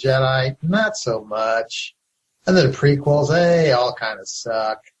Revenge of the Jedi, not so much. And then the prequels, they all kind of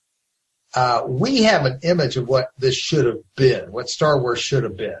suck. We have an image of what this should have been, what Star Wars should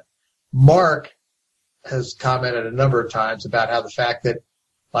have been. Mark has commented a number of times about how the fact that,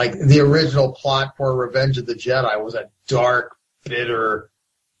 like, the original plot for Revenge of the Jedi was a dark, bitter,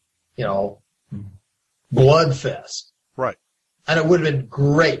 you know, bloodfest. Right. And it would have been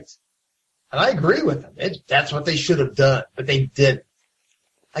great. And I agree with them. That's what they should have done, but they didn't.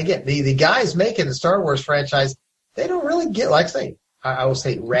 Again, the guys making the Star Wars franchise, they don't really get, like, say, I will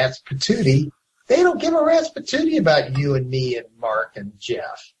say rat's patootie. They don't give a rat's patootie about you and me and Mark and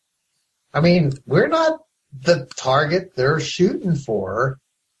Jeff. I mean, we're not the target they're shooting for.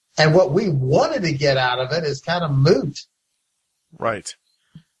 And what we wanted to get out of it is kind of moot. Right.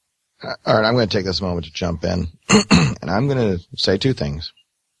 All right, I'm going to take this moment to jump in. And I'm going to say two things.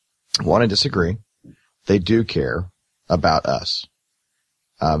 One, I disagree. They do care about us.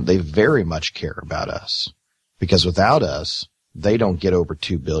 They very much care about us. Because without us, they don't get over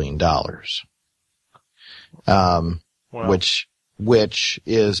 $2 billion. Which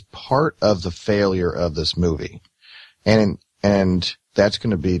is part of the failure of this movie. And that's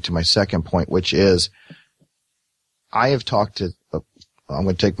going to be to my second point, which is I have talked to, I'm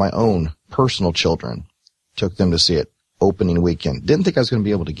going to take my own personal children, took them to see it opening weekend. Didn't think I was going to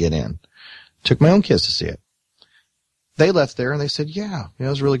be able to get in. Took my own kids to see it. They left there and they said, yeah, it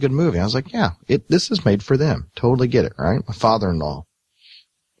was a really good movie. I was like, yeah, this is made for them. Totally get it, right? My father-in-law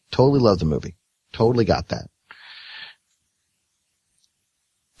totally loved the movie. Totally got that.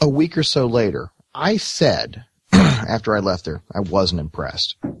 A week or so later, I said, after I left there, I wasn't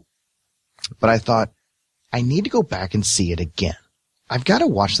impressed. But I thought, I need to go back and see it again. I've got to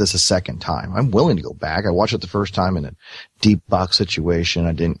watch this a second time. I'm willing to go back. I watched it the first time in a deep box situation.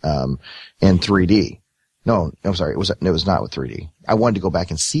 I didn't, in 3D. No, I'm sorry. It was not with 3D. I wanted to go back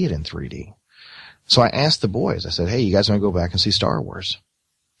and see it in 3D. So I asked the boys, I said, hey, you guys want to go back and see Star Wars?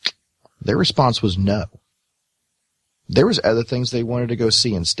 Their response was no. There was other things they wanted to go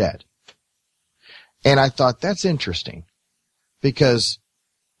see instead. And I thought that's interesting because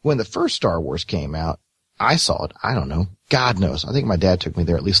when the first Star Wars came out, I saw it. I don't know. God knows. I think my dad took me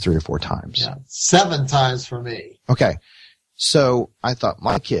there at least 3 or 4 times. Yeah, 7 times for me. Okay. So I thought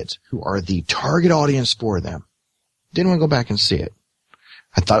my kids, who are the target audience for them, didn't want to go back and see it.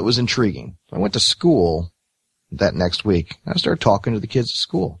 I thought it was intriguing. I went to school that next week. And I started talking to the kids at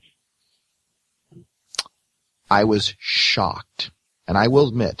school. I was shocked. And I will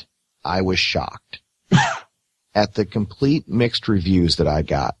admit, I was shocked at the complete mixed reviews that I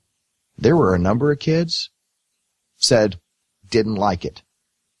got. There were a number of kids said didn't like it.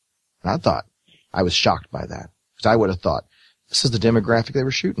 And I thought, I was shocked by that. Because I would have thought, this is the demographic they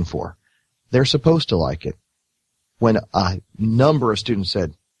were shooting for. They're supposed to like it. When a number of students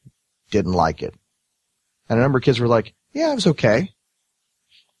said didn't like it. And a number of kids were like, yeah, it was okay.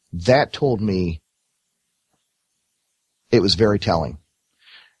 That told me it was very telling.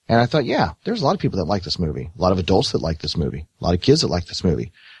 And I thought, yeah, there's a lot of people that like this movie. A lot of adults that like this movie. A lot of kids that like this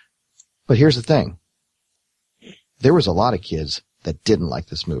movie. But here's the thing. There was a lot of kids that didn't like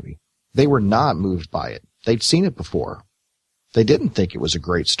this movie. They were not moved by it. They'd seen it before. They didn't think it was a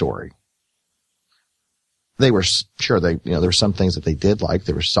great story. They were sure there were some things that they did like.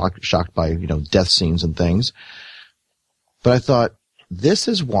 They were shocked by, death scenes and things. But I thought, this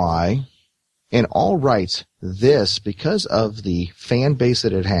is why, in all rights, because of the fan base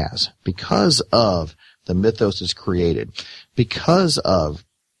that it has, because of the mythos it's created, because of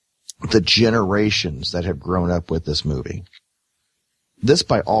the generations that have grown up with this movie, this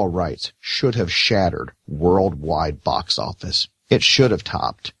by all rights should have shattered worldwide box office. It should have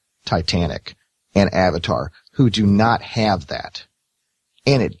topped Titanic and Avatar, who do not have that.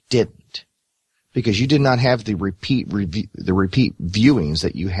 And it didn't. Because you did not have the repeat viewings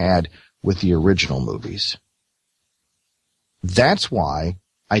that you had with the original movies. That's why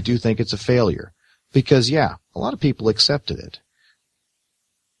I do think it's a failure. Because, yeah, a lot of people accepted it.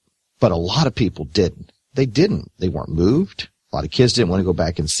 But a lot of people didn't. They didn't. They weren't moved. A lot of kids didn't want to go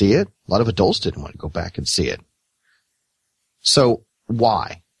back and see it. A lot of adults didn't want to go back and see it. So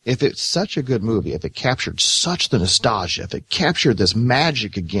why? If it's such a good movie, if it captured such the nostalgia, if it captured this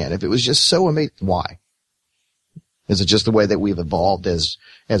magic again, if it was just so amazing, why? Is it just the way that we've evolved as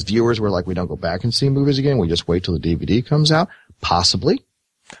viewers? We're like, we don't go back and see movies again. We just wait till the DVD comes out. Possibly.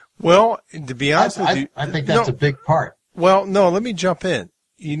 Well, to be honest with you, I think that's a big part. Well, no, let me jump in.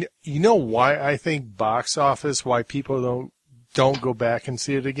 You know why I think box office, why people don't go back and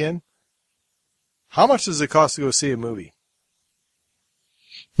see it again? How much does it cost to go see a movie?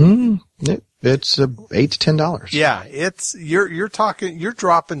 It's $8 to $10. Yeah, you're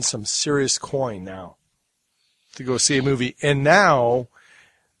dropping some serious coin now to go see a movie. And now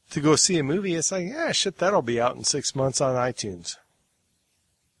to go see a movie, it's like, shit, that'll be out in 6 months on iTunes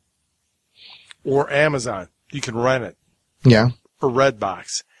or Amazon. You can rent it. Yeah. Or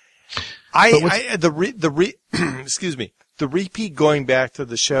Redbox. Excuse me, the repeat going back to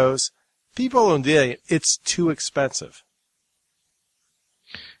the shows, people don't do it. It's too expensive.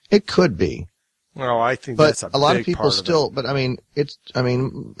 It could be. Well, I think but that's a lot of big people part still, of it. but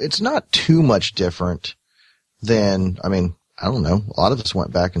it's not too much different than, I don't know. A lot of us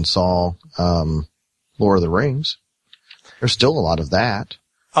went back and saw, Lord of the Rings. There's still a lot of that.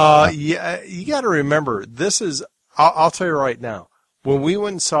 Yeah, you got to remember, I'll tell you right now, when we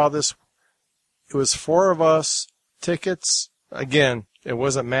went and saw this, it was 4 of us, tickets. Again, it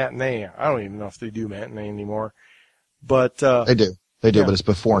wasn't matinee. I don't even know if they do matinee anymore, but, They do, yeah. But it's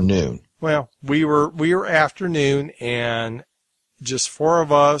before noon. Well, we were afternoon, and just 4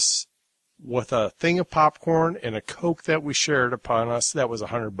 of us with a thing of popcorn and a Coke that we shared upon us. That was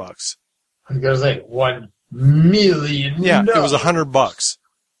 $100. I was going to say $1 million. Yeah, it was $100.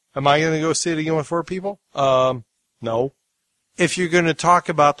 Am I going to go see it again with 4 people? No. If you're going to talk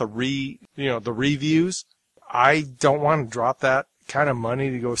about the reviews, I don't want to drop that kind of money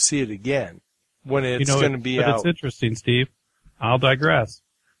to go see it again when it's going to be but out. It's interesting, Steve. I'll digress.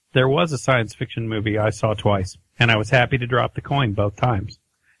 There was a science fiction movie I saw twice, and I was happy to drop the coin both times.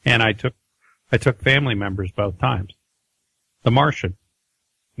 And I took family members both times. The Martian.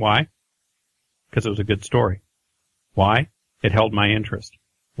 Why? Because it was a good story. Why? It held my interest.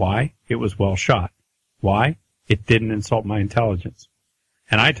 Why? It was well shot. Why? It didn't insult my intelligence.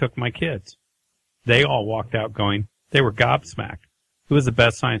 And I took my kids. They all walked out they were gobsmacked. It was the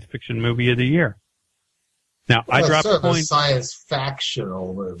best science fiction movie of the year. Now, I dropped the coin. Science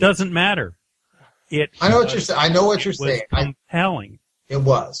factional movie. Doesn't matter. I know what you're saying. I know what you're saying. Compelling. It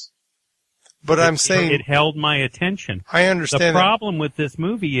was. But I'm saying it held my attention. I understand. The problem with this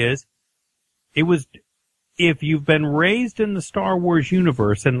movie is, if you've been raised in the Star Wars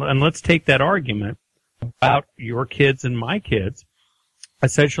universe, and let's take that argument about your kids and my kids,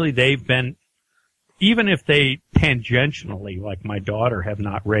 essentially they've been, even if they tangentially, like my daughter, have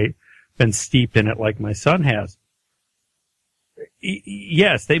not been steeped in it like my son has.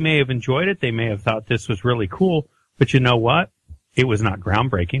 Yes, they may have enjoyed it. They may have thought this was really cool, but you know what? It was not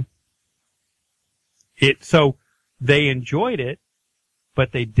groundbreaking. So they enjoyed it,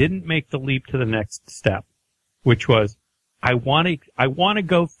 but they didn't make the leap to the next step, which was, I want to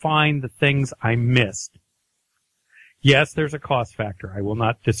go find the things I missed. Yes, there's a cost factor. I will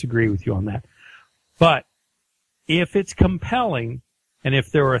not disagree with you on that. But if it's compelling, and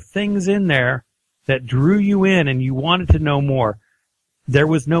if there are things in there that drew you in and you wanted to know more, there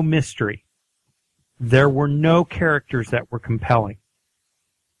was no mystery. There were no characters that were compelling.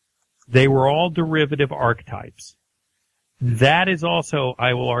 They were all derivative archetypes. That is also,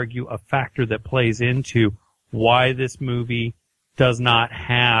 I will argue, a factor that plays into why this movie does not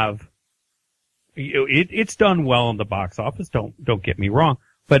have, it's done well in the box office, don't get me wrong,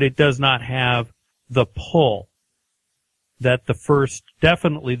 but it does not have the pull that the first and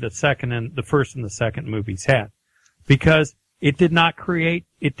the second movies had, because it did not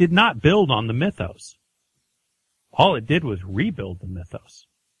build on the mythos. All it did was rebuild the mythos.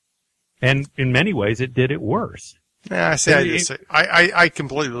 And in many ways it did it worse. Yeah, I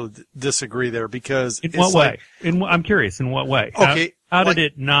completely disagree there, because in what way? I'm curious, in what way? Okay. How did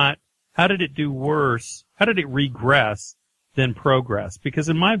it do worse? How did it regress than progress? Because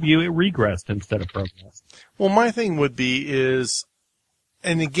in my view, it regressed instead of progressed. Well, my thing would be is,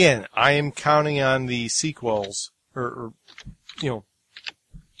 and again, I am counting on the sequels or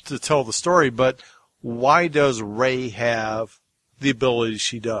to tell the story, but why does Rey have the ability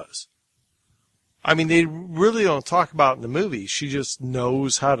she does? I mean, they really don't talk about it in the movie. She just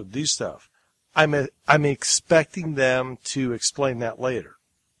knows how to do stuff. I'm expecting them to explain that later.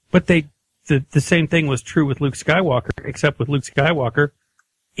 But the same thing was true with Luke Skywalker, except with Luke Skywalker,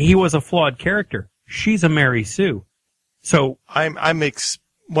 he was a flawed character. She's a Mary Sue. So all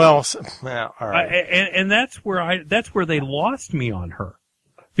right. And that's where they lost me on her.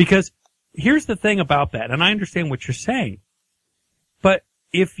 Because here's the thing about that, and I understand what you're saying, but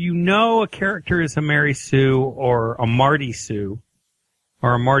if you know a character is a Mary Sue or a Marty Sue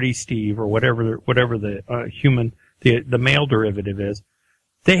or a Marty Steve or whatever the human, the male derivative is,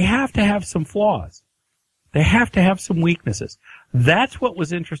 they have to have some flaws. They have to have some weaknesses. That's what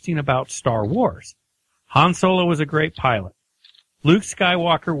was interesting about Star Wars. Han Solo was a great pilot. Luke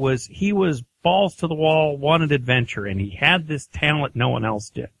Skywalker was balls to the wall, wanted adventure, and he had this talent no one else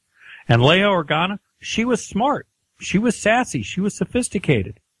did. And Leia Organa, she was smart. She was sassy. She was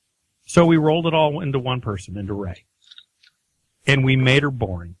sophisticated. So we rolled it all into one person, into Rey. And we made her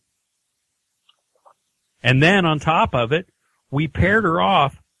boring. And then on top of it, we paired her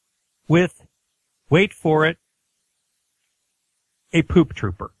off with, wait for it, a poop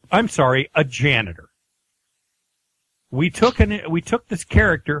trooper. I'm sorry, a janitor. We took this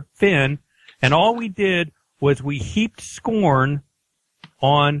character, Finn, and all we did was we heaped scorn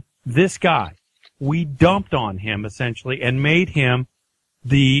on this guy. We dumped on him, essentially, and made him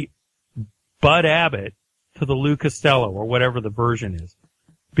the Bud Abbott to the Lou Costello, or whatever the version is.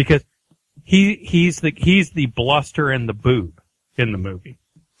 Because he's the bluster and the boob in the movie.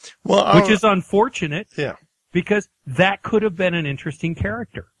 Well, which is unfortunate. Yeah. Because that could have been an interesting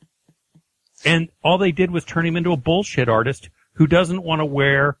character. And all they did was turn him into a bullshit artist who doesn't want to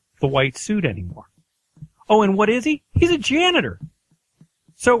wear the white suit anymore. Oh, and what is he? He's a janitor.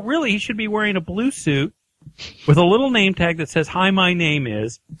 So really, he should be wearing a blue suit with a little name tag that says, "Hi, my name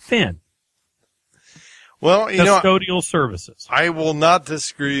is Finn." Well, custodial services. I will not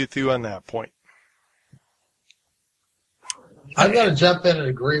disagree with you on that point. I've got to jump in and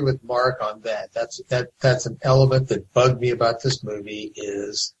agree with Mark on that. That's an element that bugged me about this movie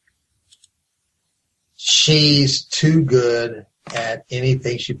is she's too good at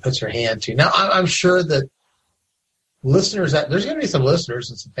anything she puts her hand to. Now, I'm sure that there's going to be some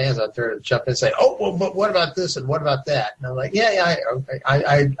listeners and some fans out there that jump in and say, "Oh, well, but what about this and what about that?" And I'm like, yeah,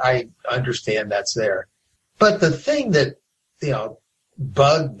 I understand that's there. But the thing that,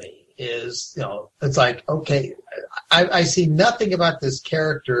 bugged me is, it's like, okay, I see nothing about this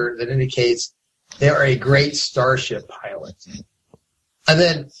character that indicates they're a great starship pilot. And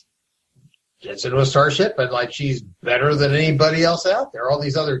then gets into a starship and like she's better than anybody else out there. All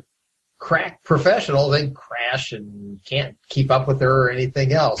these other crack professionals, they crash and can't keep up with her or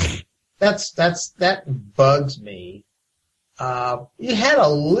anything else. That bugs me. You had a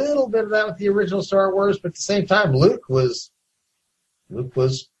little bit of that with the original Star Wars, but at the same time, Luke was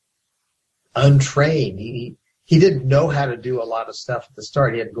untrained. He didn't know how to do a lot of stuff at the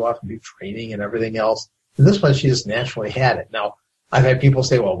start. He had to go off and do training and everything else. And this one, she just naturally had it. Now, I've had people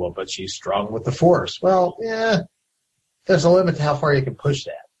say, well, but she's strong with the Force. Well, yeah, there's a limit to how far you can push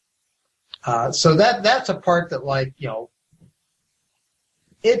that. So that's a part that, like,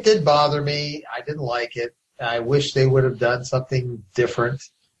 it did bother me. I didn't like it. I wish they would have done something different.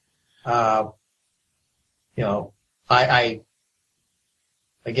 I'm gonna,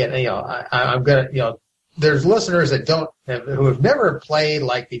 there's listeners that who have never played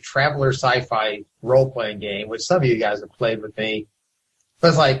like the Traveler Sci-Fi role-playing game, which some of you guys have played with me. But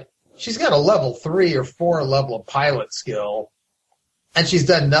it's like, she's got a level 3 or 4 level of pilot skill, and she's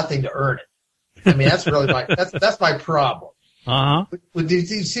done nothing to earn it. I mean, that's really that's my problem. Uh-huh. Do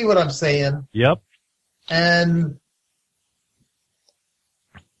you see what I'm saying? Yep. And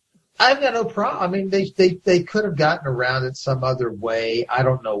I've got no problem. I mean, they could have gotten around it some other way. I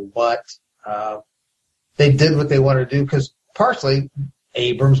don't know what. They did what they wanted to do because partially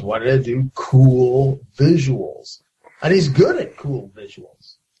Abrams wanted to do cool visuals. And he's good at cool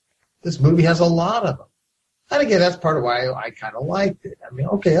visuals. This movie has a lot of them. And again, that's part of why I kind of liked it. I mean,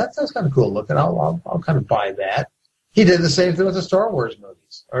 okay, that's kind of cool looking. I'll kind of buy that. He did the same thing with the Star Wars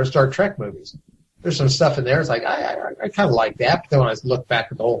movies or Star Trek movies. There's some stuff in there. It's like, I kind of like that. But then when I look back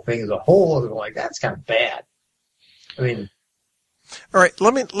at the whole thing as a whole, I'm like, that's kind of bad. I mean. All right.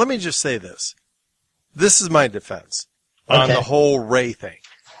 Let me just say this. This is my defense on the whole Rey thing.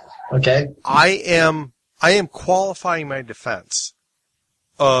 Okay. I am qualifying my defense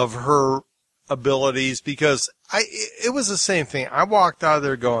of her abilities because it was the same thing. I walked out of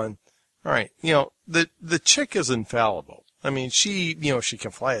there going, all right, the chick is infallible. I mean, she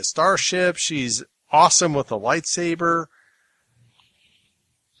can fly a starship. She's awesome with a lightsaber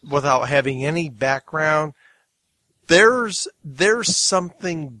without having any background. There's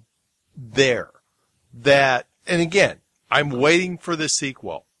something there that, and again, I'm waiting for the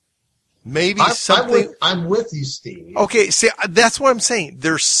sequel. Maybe something. I'm with you, Steve. Okay, see, that's what I'm saying.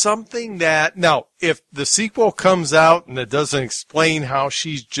 There's something that, now, if the sequel comes out and it doesn't explain how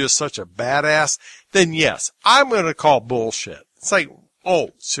she's just such a badass, then yes, I'm going to call bullshit. It's like,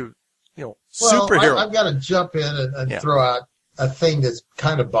 superhero. I've got to jump in and throw out a thing that's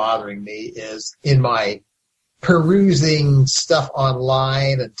kind of bothering me is in my perusing stuff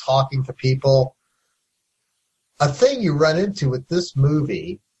online and talking to people, a thing you run into with this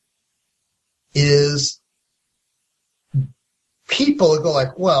movie is people go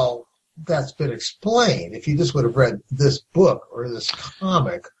like, well, that's been explained. If you just would have read this book or this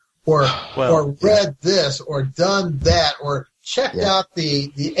comic or read this or done that or checked out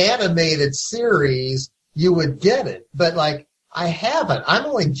the animated series, you would get it. But like, I haven't. I'm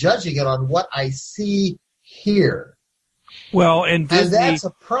only judging it on what I see here. Well, and that's a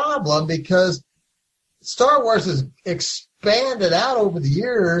problem because Star Wars has expanded out over the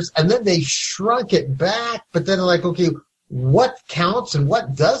years and then they shrunk it back, but then like, okay, what counts and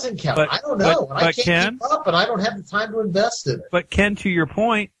what doesn't count? I don't know. And I can't keep up and I don't have the time to invest in it. But Ken, to your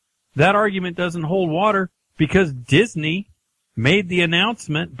point, that argument doesn't hold water because Disney made the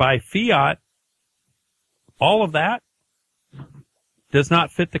announcement by fiat. All of that does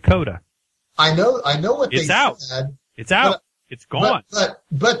not fit the coda. I know what it's they out. said. It's out. It's gone.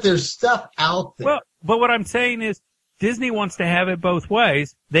 But there's stuff out there. Well, but what I'm saying is Disney wants to have it both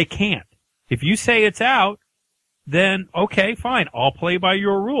ways. They can't. If you say it's out, then okay, fine. I'll play by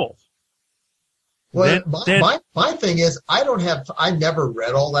your rules. Well, my thing is, I never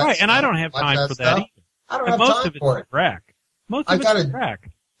read all that. Right, stuff, and I don't have time for that either. I don't have time for it. Crack. Most of it's crack.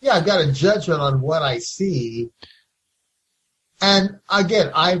 Yeah, I've got a judgment on what I see. And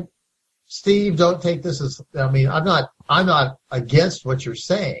again, Steve, don't take this as, I'm not against what you're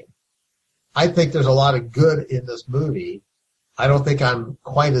saying. I think there's a lot of good in this movie. I don't think I'm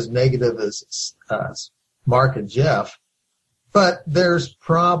quite as negative as Mark and Jeff, but there's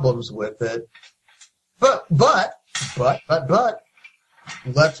problems with it. But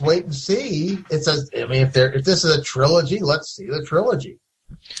let's wait and see. It says, if this is a trilogy, let's see the trilogy.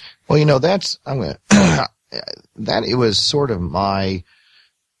 Well, it was sort of my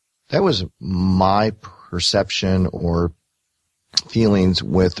perception or feelings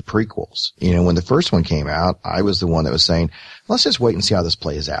with the prequels. When the first one came out, I was the one that was saying, let's just wait and see how this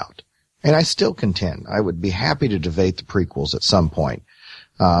plays out. And I still contend I would be happy to debate the prequels at some point.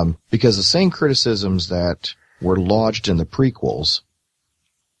 Because the same criticisms that were lodged in the prequels,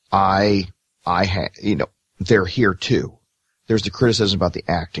 they're here too. There's the criticism about the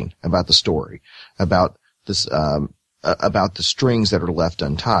acting, about the story, about this, about the strings that are left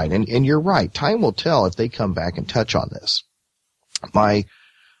untied. And you're right. Time will tell if they come back and touch on this. I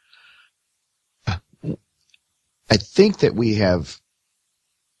think that we have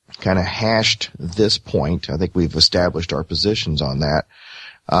kind of hashed this point. I think we've established our positions on that.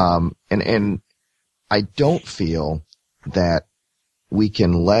 And I don't feel that we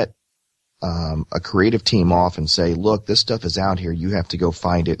can let a creative team off and say, look, this stuff is out here. You have to go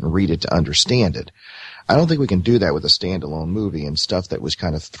find it and read it to understand it. I don't think we can do that with a standalone movie and stuff that was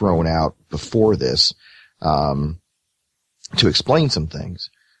kind of thrown out before this, to explain some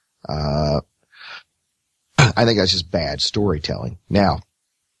things. I think that's just bad storytelling. Now,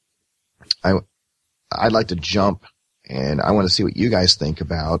 I'd like to jump and I want to see what you guys think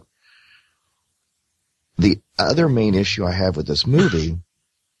about the other main issue I have with this movie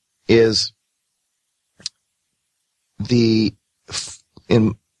is the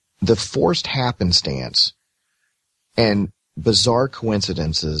forced happenstance and bizarre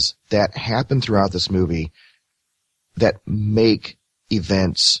coincidences that happen throughout this movie that make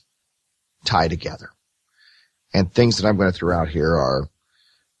events tie together. And things that I'm going to throw out here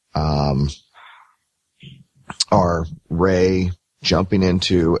are Rey jumping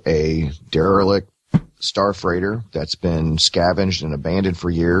into a derelict star freighter that's been scavenged and abandoned for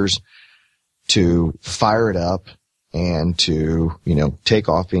years to fire it up and to, take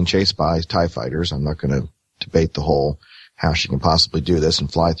off being chased by TIE fighters. I'm not going to debate the whole how she can possibly do this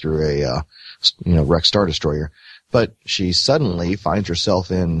and fly through a, wrecked Star Destroyer. But she suddenly finds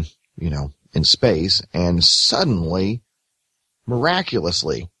herself in space, and suddenly,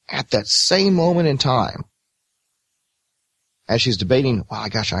 miraculously, at that same moment in time, as she's debating, I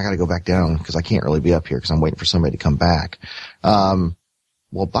gotta go back down because I can't really be up here because I'm waiting for somebody to come back.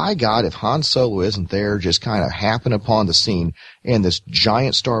 Well, by God, if Han Solo isn't there, just kind of happen upon the scene in this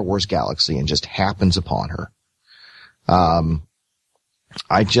giant Star Wars galaxy and just happens upon her.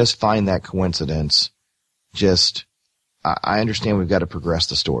 I just find that coincidence I understand we've got to progress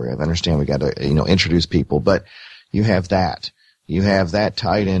the story. I understand we've got to, introduce people, but you have that. You have that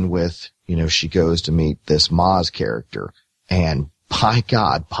tied in with, she goes to meet this Maz character, and by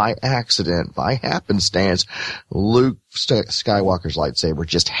God, by accident, by happenstance, Luke Skywalker's lightsaber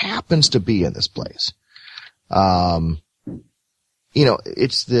just happens to be in this place.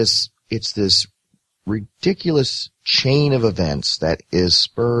 It's this ridiculous chain of events that is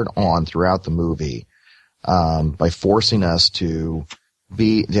spurred on throughout the movie by forcing us to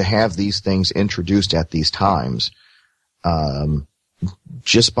have these things introduced at these times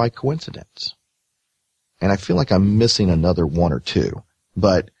just by coincidence. And I feel like I'm missing another one or two.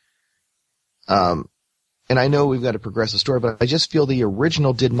 But and I know we've got to progress the story, but I just feel the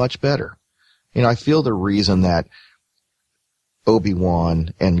original did much better. I feel the reason that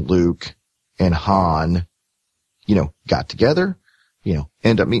Obi-Wan and Luke and Han, got together,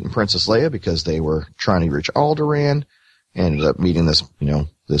 ended up meeting Princess Leia because they were trying to reach Alderaan, ended up meeting this,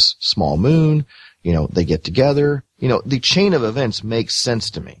 this small moon, they get together, the chain of events makes sense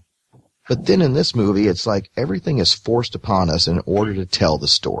to me. But then in this movie, it's like everything is forced upon us in order to tell the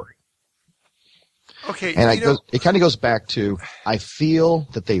story. Okay. And it kind of goes back to, I feel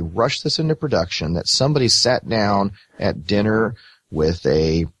that they rushed this into production, that somebody sat down at dinner with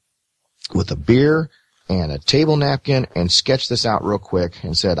a beer and a table napkin and sketched this out real quick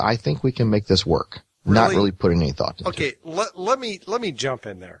and said, I think we can make this work. Really? Not really putting any thought into it. Okay. Let me jump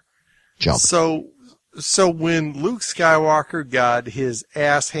in there. Jump. So when Luke Skywalker got his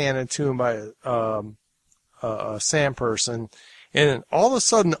ass handed to him by a sand person, and then all of a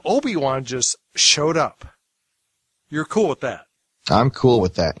sudden Obi-Wan just showed up. You're cool with that? I'm cool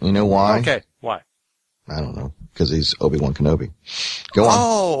with that. You know why? Okay. Why? I don't know. Because he's Obi-Wan Kenobi. Go on.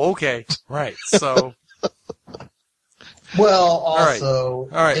 Oh, okay. Right. So. Well, also,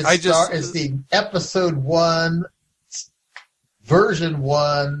 all right. It's the episode 1, version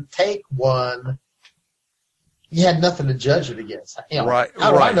 1, take 1. You had nothing to judge it against. Right.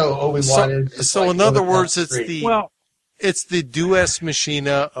 How do I know Obi-Wan is so like in other words, it's the Deus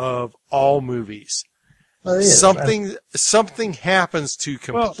Machina of all movies. Well, it is, something happens to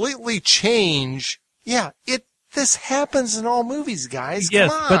completely change. Yeah, this happens in all movies, guys.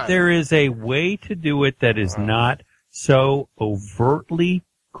 Yes, Come on. but there is a way to do it that is not so overtly,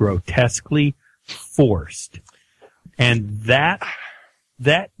 grotesquely forced. And that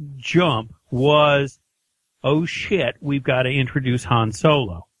jump was, oh shit, we've got to introduce Han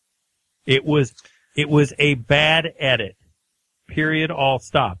Solo. It was a bad edit. Period, all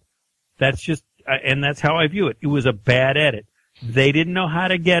stop. That's just, and that's how I view it. It was a bad edit. They didn't know how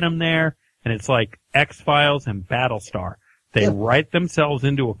to get him there, and it's like X-Files and Battlestar. They write themselves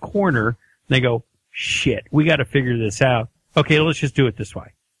into a corner, and they go, shit, we got to figure this out. Okay, let's just do it this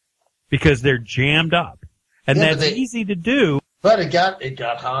way. Because they're jammed up. And that's easy to do. But it got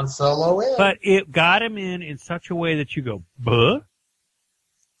Han Solo in. But it got him in such a way that you go, buh?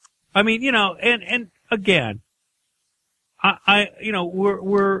 I mean, and again,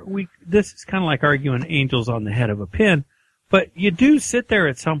 this is kind of like arguing angels on the head of a pin, but you do sit there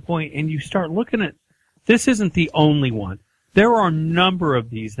at some point and you start looking at, this isn't the only one. There are a number of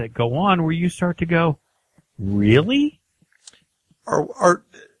these that go on where you start to go, really? Are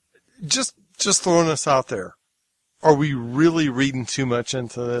just throwing this out there. Are we really reading too much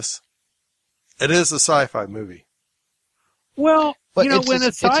into this? It is a sci-fi movie. Well, when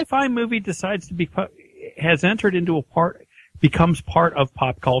a sci-fi movie decides to has entered into becomes part of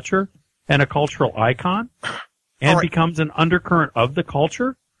pop culture and a cultural icon and becomes an undercurrent of the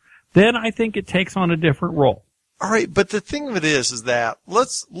culture, then I think it takes on a different role. All right, but the thing of it is that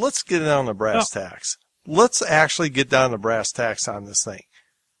let's get down to brass tacks. Let's actually get down to brass tacks on this thing.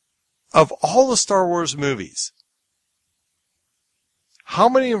 Of all the Star Wars movies, how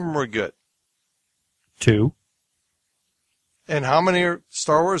many of them were good? 2. And how many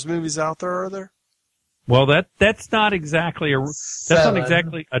Star Wars movies out there are there? Well, that's not exactly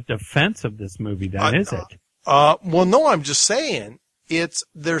a defense of this movie, then, is it? Well, no, I'm just saying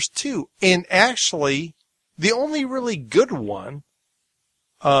there's 2, and actually, the only really good one,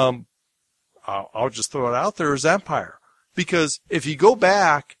 I'll just throw it out there, is Empire, because if you go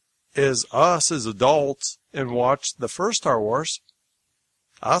back as us as adults and watch the first Star Wars,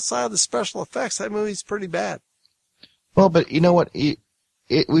 outside of the special effects, that movie's pretty bad. Well, but you know what?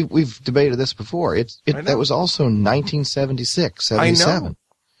 We've debated this before. That was also 1976, 77. I know.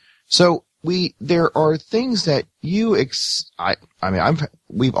 So there are things that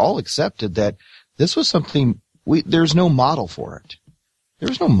we've all accepted that this was something there's no model for it.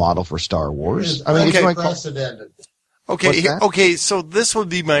 There's no model for Star Wars. It's unprecedented. Okay, so this would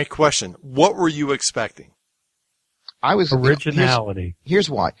be my question. What were you expecting? Originality. Here's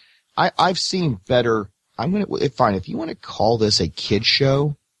why. I've seen better. Fine. If you want to call this a kid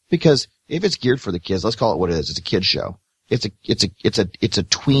show, because if it's geared for the kids, let's call it what it is. It's a kid show. It's a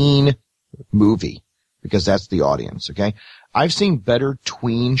tween movie because that's the audience. Okay. I've seen better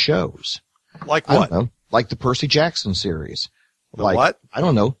tween shows. Like what? I don't know, like the Percy Jackson series. What? I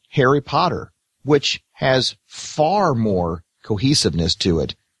don't know. Harry Potter. which has far more cohesiveness to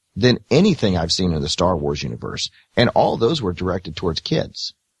it than anything I've seen in the Star Wars universe. And all those were directed towards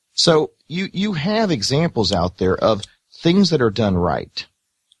kids. So you have examples out there of things that are done right.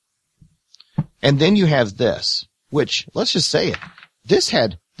 And then you have this, which, let's just say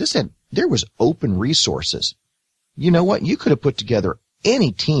it, there was open resources. You know what? You could have put together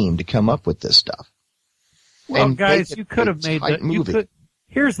any team to come up with this stuff. Well, and guys, you could have made that.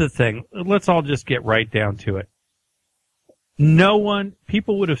 Here's the thing. Let's all just get right down to it.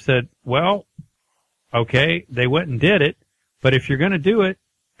 People would have said, well, okay, they went and did it, but if you're going to do it,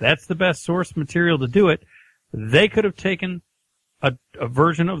 that's the best source material to do it. They could have taken a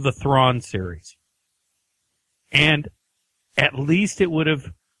version of the Thrawn series. And at least it would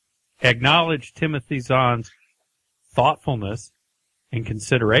have acknowledged Timothy Zahn's thoughtfulness and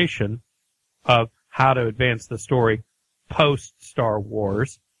consideration of how to advance the story post-Star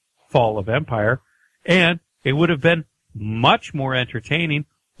Wars, Fall of Empire, and it would have been much more entertaining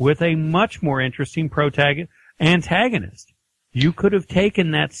with a much more interesting antagonist. You could have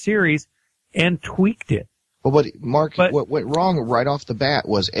taken that series and tweaked it. Well, what went wrong right off the bat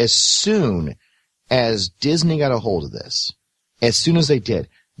was as soon as Disney got a hold of this, as soon as they did,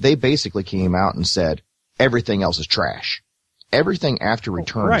 they basically came out and said, everything else is trash. Everything after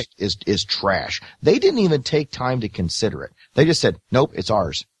Returns is trash. They didn't even take time to consider it. They just said, nope, it's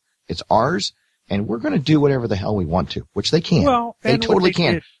ours. It's ours, and we're going to do whatever the hell we want to, which they can. Well, they totally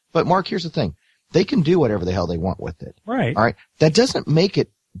can. But, Mark, here's the thing. They can do whatever the hell they want with it. Right. All right? That doesn't make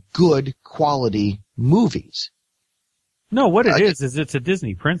it good quality movies. No, what it is it's a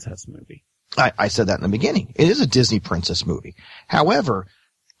Disney princess movie. I said that in the beginning. It is a Disney princess movie. However,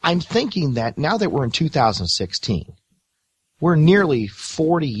 I'm thinking that now that we're in 2016, we're nearly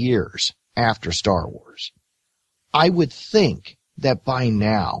 40 years after Star Wars. I would think that by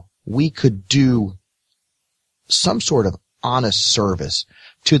now we could do some sort of honest service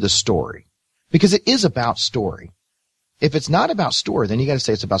to the story, because it is about story. If it's not about story, then you got to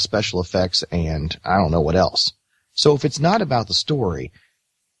say it's about special effects and I don't know what else. So if it's not about the story,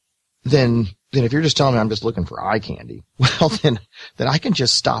 then if you're just telling me I'm just looking for eye candy, well, then I can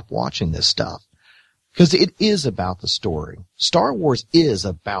just stop watching this stuff. Because it is about the story. Star Wars is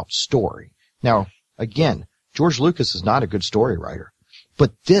about story. Now, again, George Lucas is not a good story writer,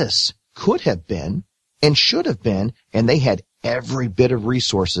 but this could have been and should have been, and they had every bit of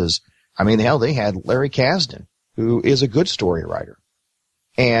resources. I mean, hell, they had Larry Kasdan, who is a good story writer.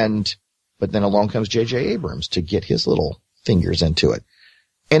 But then along comes J.J. Abrams to get his little fingers into it.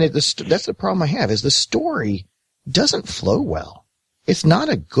 And that's the problem I have, is the story doesn't flow well. It's not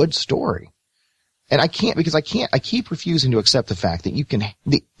a good story. And I keep refusing to accept the fact that you can,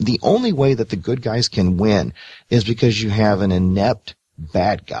 the only way that the good guys can win is because you have an inept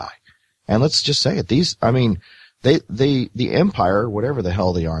bad guy. And let's just say it, the Empire, whatever the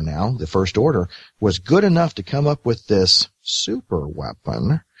hell they are now, the First Order, was good enough to come up with this super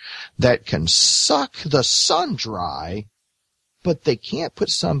weapon that can suck the sun dry, but they can't put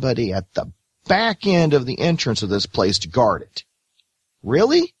somebody at the back end of the entrance of this place to guard it.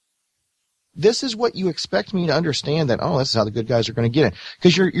 Really? This is what you expect me to understand, that, oh, that's how the good guys are going to get in.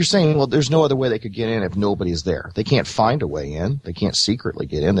 Because you're saying, well, there's no other way they could get in if nobody's there. They can't find a way in. They can't secretly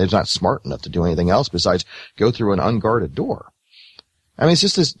get in. They're not smart enough to do anything else besides go through an unguarded door. I mean, it's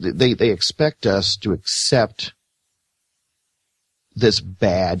just this, they expect us to accept this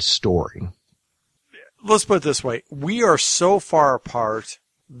bad story. Let's put it this way. We are so far apart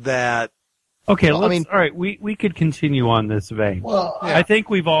that... Okay, all right, we could continue on this vein. Well, yeah. I think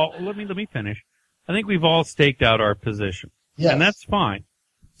we've all, let me finish. I think we've all staked out our position. Yes. And that's fine.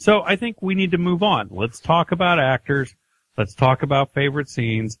 So I think we need to move on. Let's talk about actors. Let's talk about favorite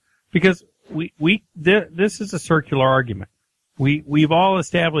scenes, because this is a circular argument. We've all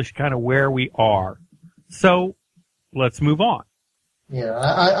established kind of where we are. So let's move on. Yeah,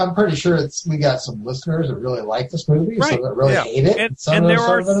 I'm pretty sure we got some listeners that really like this movie, right. some that really hate it, and some that are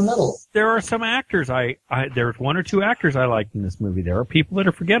sort of in the middle. There are some actors there's one or two actors I liked in this movie. There are people that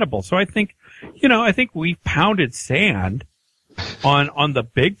are forgettable. So I think we pounded sand on the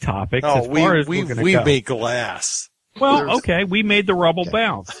big topics as far as we're going to go. We made glass. Well, okay, we made the rubble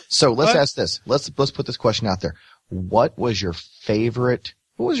bounce. So let's ask this. Let's put this question out there. What was your favorite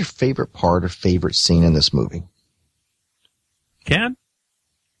part or favorite scene in this movie? Ken?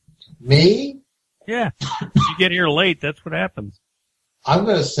 Me? Yeah. You get here late, that's what happens. I'm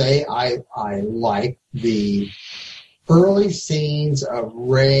going to say I like the early scenes of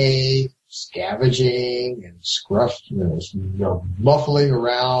Rey scavenging and muffling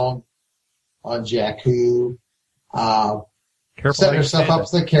around on Jakku, Careful setting herself up as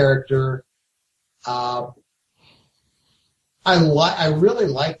the character. I really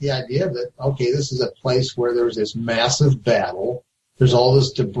like the idea that, okay, this is a place where there's this massive battle. There's all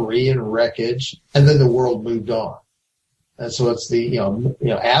this debris and wreckage, and then the world moved on. And so it's the,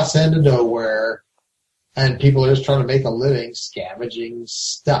 ass end of nowhere, and people are just trying to make a living scavenging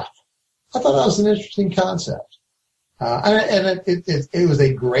stuff. I thought that was an interesting concept. And it was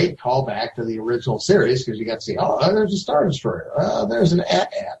a great callback to the original series, because you got to see, there's a Star Destroyer. There's an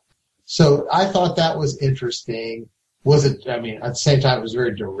AT-AT. So I thought that was interesting. At the same time, it was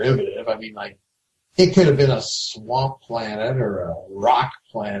very derivative. It could have been a swamp planet or a rock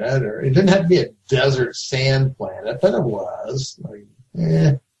planet, or it didn't have to be a desert sand planet, but it was.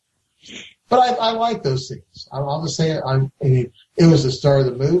 But I like those things. I'll just say it was the star of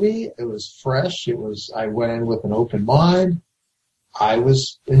the movie. It was fresh. I went in with an open mind. I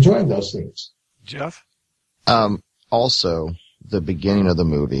was enjoying those things. Jeff? Also, the beginning of the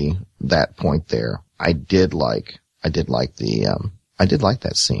movie, that point there, I did like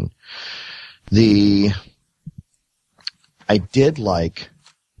that scene. I did like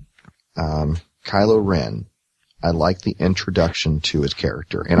Kylo Ren. I liked the introduction to his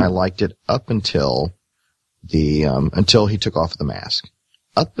character, and I liked it up until until he took off the mask.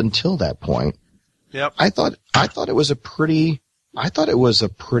 Up until that point, yep. I thought it was a pretty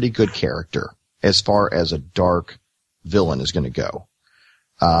good character as far as a dark villain is going to go.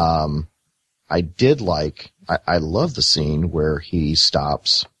 I love the scene where he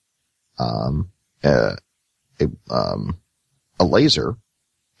stops a laser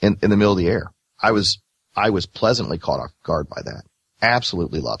in the middle of the air. I was pleasantly caught off guard by that.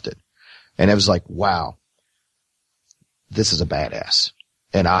 Absolutely loved it. And I was like, wow, this is a badass.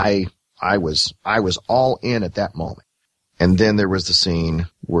 And I was all in at that moment. And then there was the scene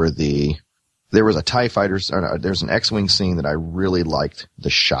where there was a TIE fighter, there's an X-Wing scene that I really liked the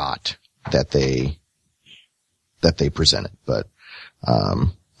shot that they presented. But,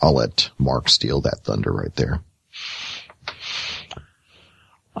 I'll let Mark steal that thunder right there.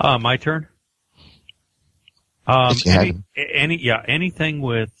 My turn. Anything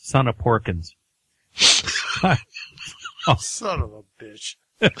with Son of Porkins. Son of a bitch.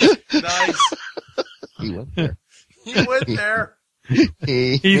 Nice. He went there. He went there.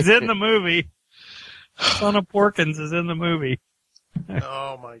 He's in the movie. Son of Porkins is in the movie.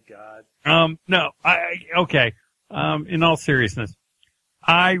 Oh my God. No, okay. In all seriousness,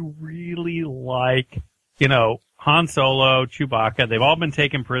 I really like, Han Solo, Chewbacca. They've all been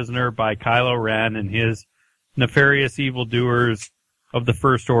taken prisoner by Kylo Ren and his nefarious evildoers of the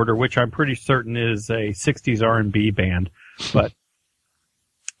First Order, which I'm pretty certain is a 60s R&B band. But,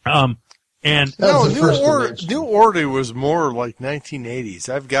 and no, New Order was more like 1980s.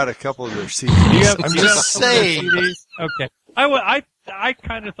 I've got a couple of their CDs. I'm just saying. Okay. I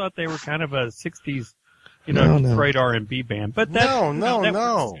kind of thought they were kind of a 60s, Detroit R&B band. But that's,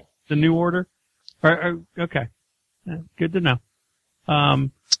 no. The New Order? Okay. Good to know.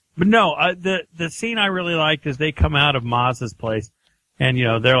 But no, the scene I really liked is they come out of Maz's place and,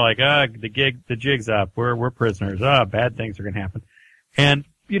 they're like, the jig's up. We're prisoners. Bad things are going to happen. And,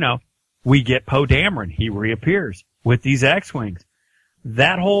 we get Poe Dameron. He reappears with these X-Wings.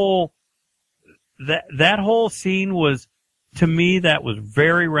 That whole scene was, to me, that was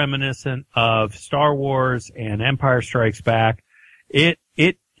very reminiscent of Star Wars and Empire Strikes Back. It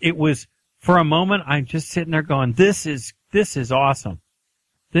was, for a moment, I'm just sitting there going, this is awesome.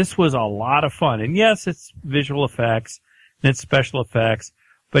 This was a lot of fun. And yes, it's visual effects and it's special effects,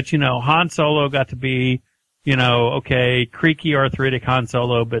 but Han Solo got to be, creaky arthritic Han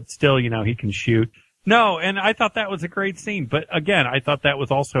Solo, but still, he can shoot. No, and I thought that was a great scene. But again, I thought that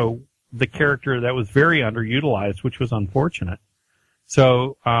was also the character that was very underutilized, which was unfortunate.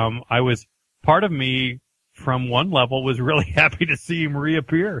 So, part of me from one level was really happy to see him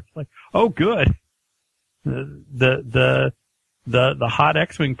reappear. Like, oh, good. The hot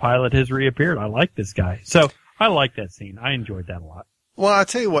X-Wing pilot has reappeared. I like this guy. So I like that scene. I enjoyed that a lot. Well, I'll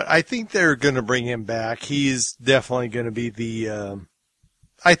tell you what, I think they're going to bring him back. He's definitely going to be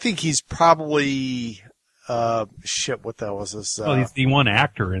I think he's probably, what the hell was this? He's the one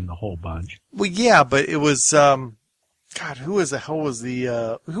actor in the whole bunch. Well, yeah, but it was, who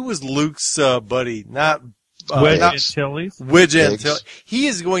was Luke's, buddy? Not, Wedge Antilles? Wedge Antilles. He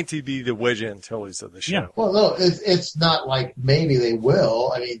is going to be the Wedge Antilles of the show. Yeah. Well, no, it's not like maybe they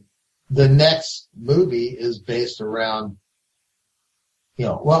will. I mean, the next movie is based around,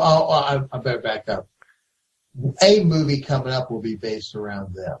 I better back up. A movie coming up will be based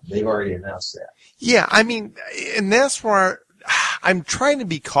around them. They've already announced that. Yeah, I mean, and that's where I'm trying to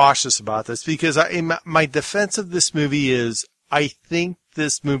be cautious about this because my defense of this movie is I think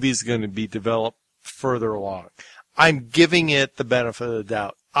this movie is going to be developed further along. I'm giving it the benefit of the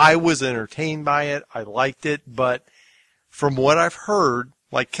doubt. I was entertained by it. I liked it, but from what I've heard,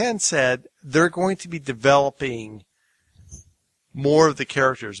 like Ken said, they're going to be developing more of the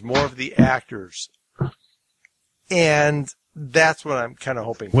characters, more of the actors. And that's what I'm kind of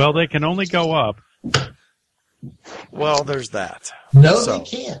hoping for. Well, they can only go up. Well, there's that. No, they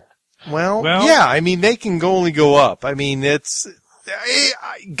can't. Well, yeah, I mean, they can only go up. I mean,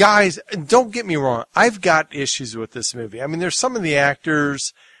 guys, don't get me wrong. I've got issues with this movie. I mean, there's some of the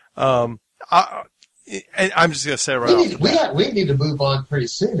actors, and I'm just going to say it right we need to move on pretty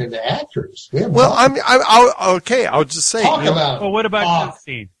soon into actors. I'll just say. Talk about Well, what about this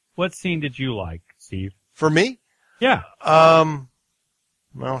scene? What scene did you like, Steve? For me? Yeah.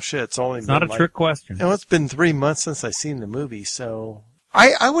 Well, shit, it's only It's not a trick question. It's been 3 months since I've seen the movie, so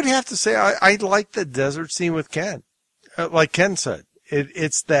I would have to say I like the desert scene with Ken. Like Ken said,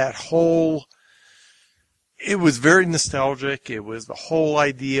 it's that whole, it was very nostalgic. It was the whole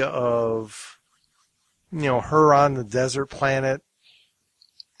idea of, her on the desert planet.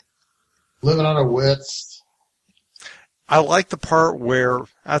 Living on her wits. I like the part where,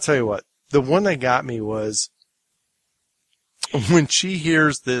 I'll tell you what, the one that got me was when she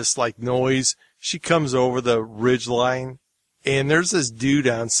hears this like noise, she comes over the ridge line and there's this dude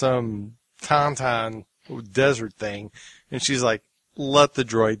on some tauntaun desert thing, and she's like, let the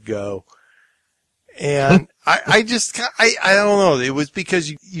droid go. And I don't know. It was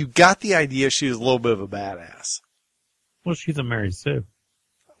because you got the idea she was a little bit of a badass. Well, she's a Mary Sue.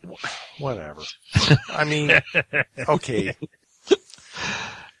 Whatever. I mean, okay.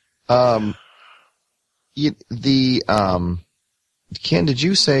 Ken,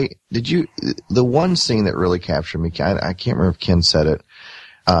 the one scene that really captured me, I can't remember if Ken said it,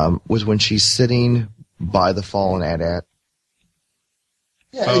 was when she's sitting by the fallen AT-AT.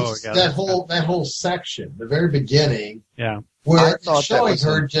 Yeah, that whole section, the very beginning, where it's showing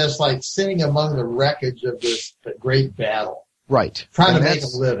her just like sitting among the wreckage of this great battle. Right. Trying to make a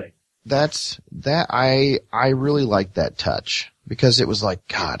living. I really liked that touch because it was like,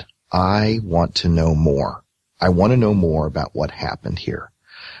 God, I want to know more. I want to know more about what happened here.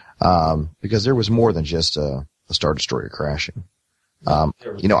 Because there was more than just a Star Destroyer crashing.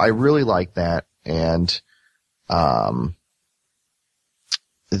 I really like that. And,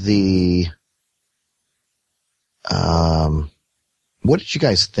 what did you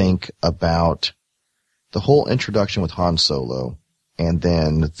guys think about the whole introduction with Han Solo and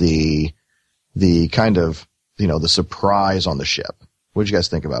then the kind of, the surprise on the ship? What did you guys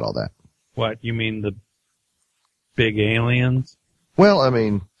think about all that? What, you mean the big aliens? Well, I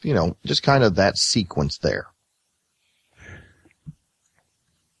mean, just kind of that sequence there.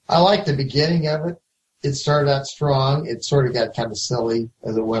 I like the beginning of it. It started out strong. It sort of got kind of silly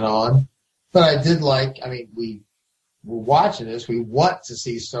as it went on. But I did we were watching this. We want to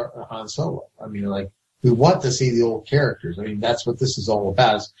see Han Solo. I mean, we want to see the old characters. I mean, that's what this is all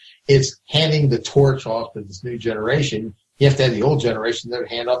about. It's handing the torch off to this new generation. You have to have the old generation there to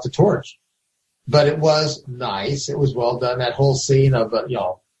hand off the torch. But it was nice. It was well done. That whole scene of,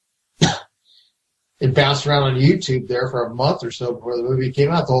 it bounced around on YouTube there for a month or so before the movie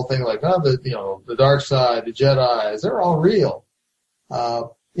came out. The whole thing the dark side, the Jedis, they're all real.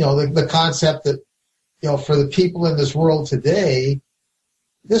 The concept that, for the people in this world today,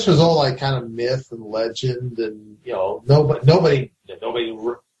 this was all like kind of myth and legend and, nobody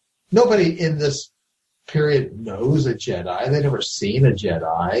in this period knows a Jedi. They've never seen a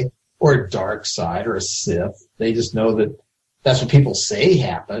Jedi or a dark side or a Sith. They just know that that's what people say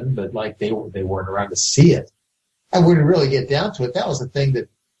happened, but they weren't around to see it. And when you really get down to it, that was the thing that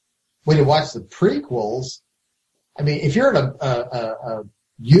when you watch the prequels, I mean, if you're in a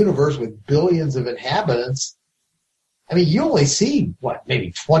universe with billions of inhabitants, I mean, you only see,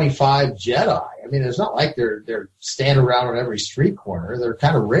 maybe 25 Jedi. I mean, it's not like they're standing around on every street corner. They're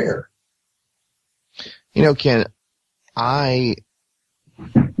kind of rare. Ken,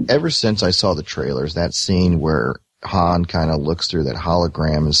 ever since I saw the trailers, that scene where Han kind of looks through that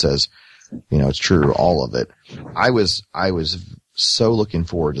hologram and says, it's true, all of it. I was so looking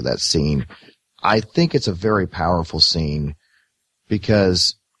forward to that scene. I think it's a very powerful scene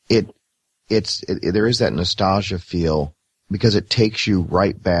because there is that nostalgia feel because it takes you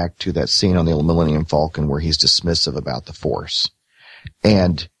right back to that scene on the Millennium Falcon where he's dismissive about the Force.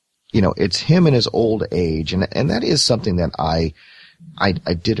 And, it's him in his old age. And that is something that I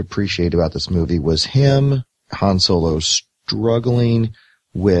did appreciate about this movie was him, Han Solo, struggling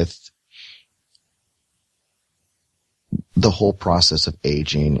with the whole process of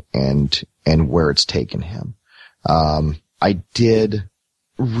aging and where it's taken him. I did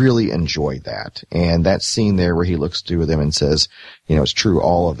really enjoyed that. And that scene there where he looks through them and says, it's true,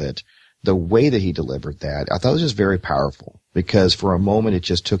 all of it. The way that he delivered that, I thought it was just very powerful, because for a moment it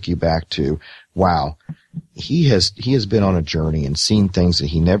just took you back to, wow, he has been on a journey and seen things that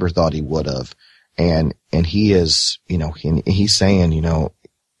he never thought he would have. And he is, he's saying,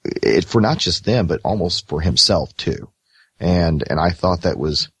 it for not just them, but almost for himself too. And I thought that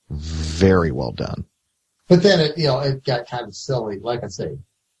was very well done. But then it got kind of silly. Like I say,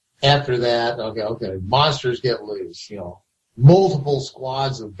 after that, okay, monsters get loose, multiple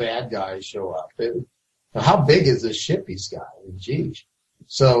squads of bad guys show up. How big is this ship he's got? Geez.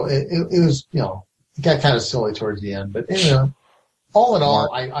 So it was, it got kind of silly towards the end, but all in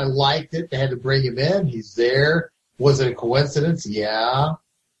all, I liked it. They had to bring him in. He's there. Was it a coincidence? Yeah.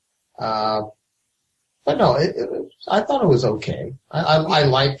 But no, I thought it was okay. I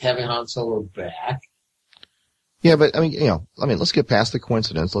liked having Han Solo back. Yeah, but let's get past the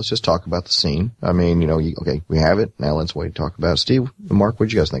coincidence. Let's just talk about the scene. Okay, we have it. Now let's wait and talk about it. Steve, Mark, what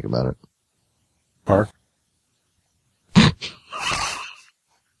did you guys think about it? Mark?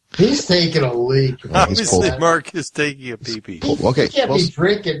 He's taking a leak. Obviously, Mark is taking a pee-pee. Okay.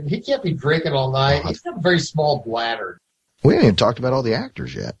 He can't be drinking all night. He's got a very small bladder. We haven't even talked about all the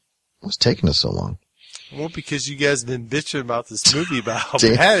actors yet. What's taking us so long? Well, because you guys have been bitching about this movie about how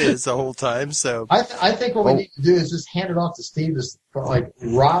bad it is the whole time. So I think what we need to do is just hand it off to Steve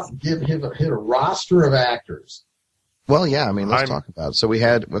to give him a roster of actors. Well, yeah. Let's talk about it. So we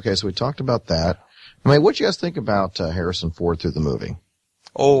talked about that. What do you guys think about Harrison Ford through the movie?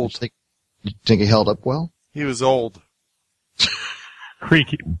 Old. You think he held up well? He was old.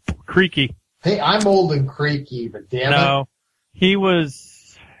 Creaky. Hey, I'm old and creaky, but damn it. No, he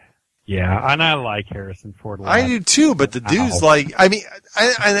was. Yeah, and I like Harrison Ford a lot. I do too, but the dude's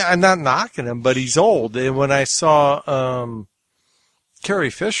I'm not knocking him, but he's old. And when I saw Carrie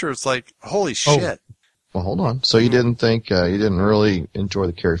Fisher, it's like, holy shit. Well, hold on. So you didn't think, you didn't really enjoy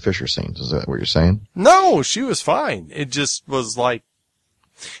the Carrie Fisher scenes? Is that what you're saying? No, she was fine. It just was like,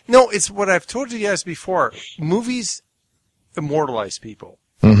 no, it's what I've told you guys before. Movies immortalize people.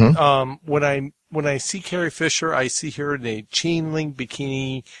 Mm-hmm. When I see Carrie Fisher, I see her in a chain link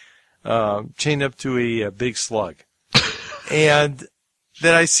bikini, chained up to a big slug. And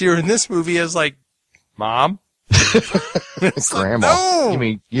then I see her in this movie as like, Mom? Grandma. Like, no, you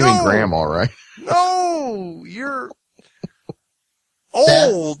mean Grandma, right? No, you're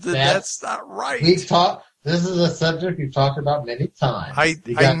old. That's not right. This is a subject we've talked about many times. I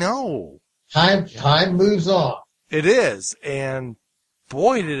know. Time moves on. It is. And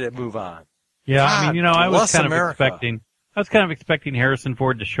boy, did it move on. Yeah, God, I was kind America. of expecting Harrison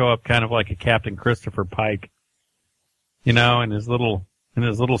Ford to show up kind of like a Captain Christopher Pike, in his little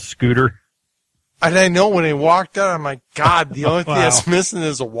scooter. And I know when he walked out, I'm like, God, the only thing that's missing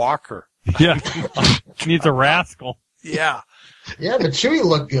is a walker. Yeah, needs a rascal. Yeah. Yeah, but Chewie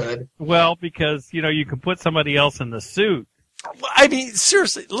looked good. Well, because you can put somebody else in the suit.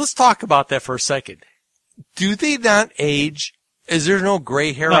 Seriously, let's talk about that for a second. Do they not age? Is there no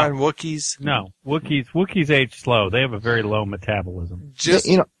gray hair on Wookiees? No, Wookiees age slow. They have a very low metabolism.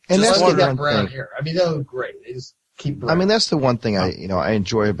 And that's the one brown thing. hair. They look great. They just keep brown. That's the one thing I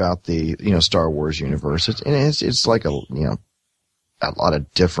enjoy about the Star Wars universe. It's like a lot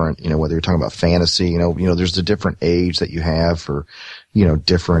of different, whether you're talking about fantasy, there's the different age that you have for,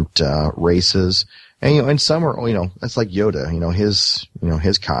 different races. And, and some are, that's like Yoda,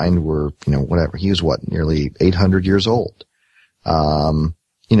 his kind were, whatever. He was nearly 800 years old. Not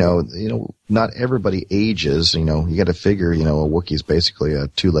everybody ages, you got to figure, a Wookiee's basically a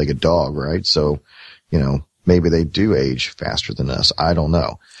two-legged dog, right? So, maybe they do age faster than us. I don't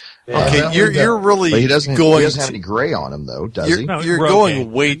know. Yeah, okay, you're really he doesn't going. He doesn't have any gray on him, though, does he? No, you're Rogaine.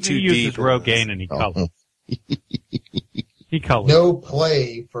 going way too he deep. He uses Rogaine and he colors. He colors. No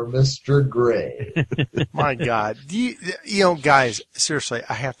play for Mr. Gray. My God, guys, seriously,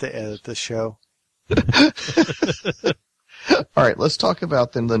 I have to edit the show. All right, let's talk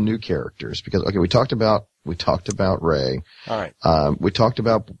about then the new characters because we talked about Rey. All right. We talked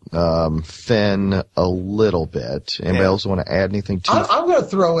about Finn a little bit. Anybody else want to add anything to? I'm going to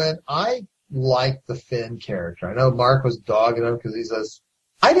throw in. I like the Finn character. I know Mark was dogging him because he says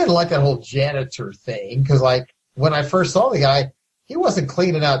I didn't like that whole janitor thing because when I first saw the guy, he wasn't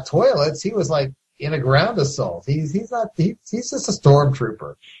cleaning out toilets. He was like in a ground assault. He's just a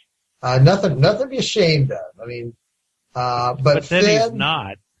stormtrooper. Nothing to be ashamed of. But then Finn, he's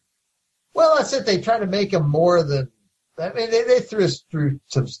not. Well, that's it. They try to make him more than. They threw us through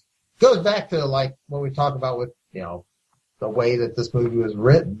some. Goes back to like what we talked about with the way that this movie was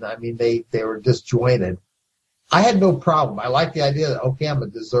written. They were disjointed. I had no problem. I like the idea that, okay, I'm a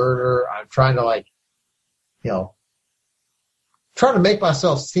deserter. I'm trying to trying to make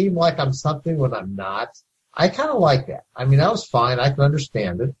myself seem like I'm something when I'm not. I kind of like that. I mean, that was fine. I can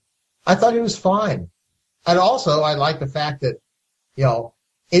understand it. I thought he was fine. And also, I like the fact that,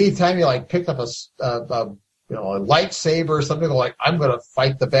 anytime you picked up a lightsaber or something, like, I'm going to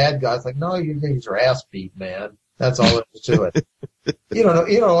fight the bad guys. Like, no, you get your ass beat, man. That's all there is to it. You don't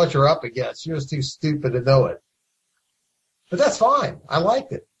know what you're up against. You're just too stupid to know it. But that's fine. I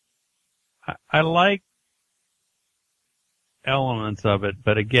liked it. I like elements of it,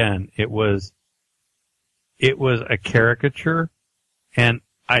 but again, it was a caricature, and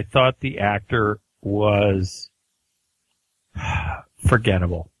I thought the actor was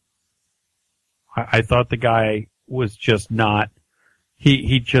forgettable. I thought the guy was just not,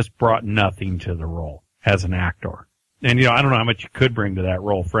 he just brought nothing to the role as an actor. And, I don't know how much you could bring to that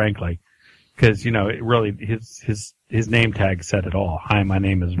role, frankly, because, it really, his name tag said it all. Hi, my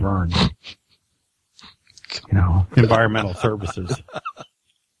name is Vern. Environmental Services.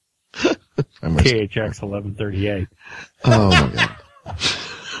 KHX 1138. Oh,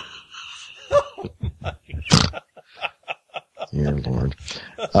 my God. Dear Lord.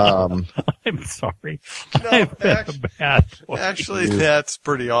 I'm sorry. No, I've been a bad boy. Actually, that's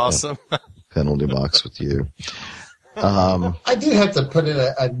pretty awesome. Penalty box with you. I do have to put in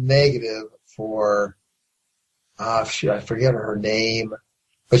a negative for, I forget her name,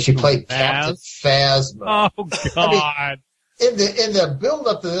 but she played Captain Phasma. Oh, God. In the build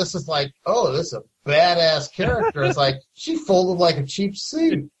up to this, it's like, oh, this is a badass character. It's like, she folded like a cheap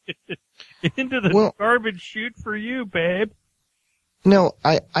suit. Into the garbage chute for you, babe. No,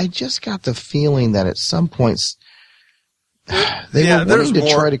 I just got the feeling that at some points they were wanting to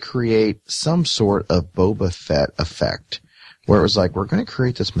try to create some sort of Boba Fett effect, where it was like, we're going to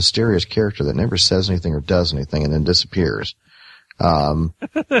create this mysterious character that never says anything or does anything and then disappears.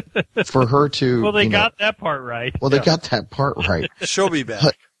 For her to, well, they got that part right. Well, they got that part right. She'll be back.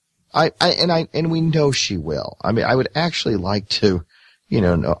 But and we know she will. I mean, I would actually like to,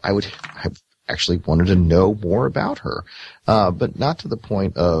 I would have actually wanted to know more about her, but not to the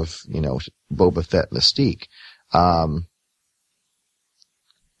point of, Boba Fett mystique.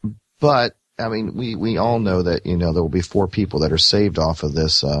 But I mean, we all know that, there will be 4 people that are saved off of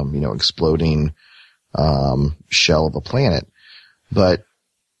this, exploding, shell of a planet. But,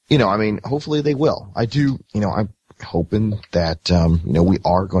 hopefully they will. I do, I'm hoping that, we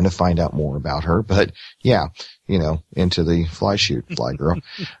are going to find out more about her, but yeah, into the fly chute, fly girl.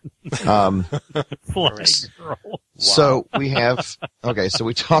 Fly girl. Wow. So we have, so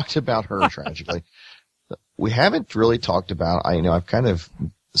we talked about her tragically. We haven't really talked about, I've kind of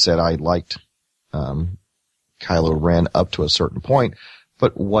said I liked, Kylo Ren up to a certain point,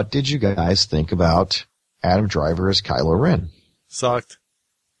 but what did you guys think about Adam Driver as Kylo Ren? Sucked.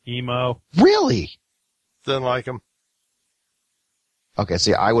 Emo. Really? Didn't like him. Okay,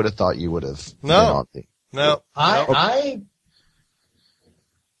 see, I would have thought you would have. No. I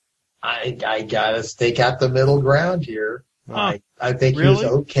gotta stake out the middle ground here. Huh. I think Really? he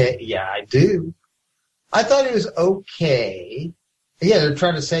was okay. Yeah, I do. I thought he was okay. Yeah, they're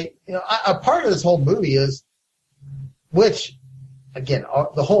trying to say, a part of this whole movie is, which, again,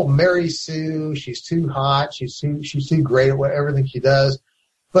 the whole Mary Sue, she's too hot, she's too great at everything she does.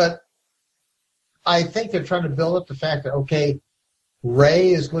 But I think they're trying to build up the fact that, okay, Rey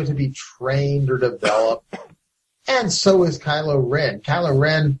is going to be trained or developed, and so is Kylo Ren. Kylo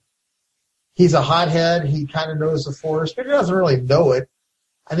Ren, he's a hothead, he kind of knows the Force, but he doesn't really know it.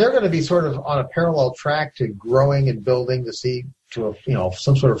 And they're going to be sort of on a parallel track to growing and building to see to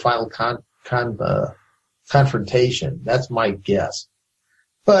some sort of final confrontation. That's my guess.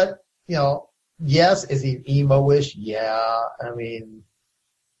 But yes, is he emo-ish? Yeah. I mean,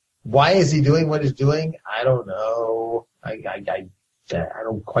 why is he doing what he's doing? I don't know. I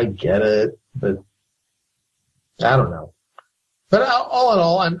don't quite get it, but I don't know. But all in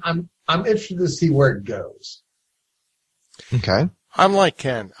all, I'm interested to see where it goes. Okay. I'm like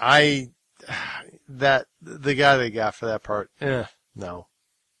Ken. The guy they got for that part, no.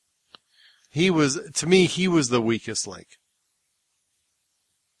 To me, he was the weakest link.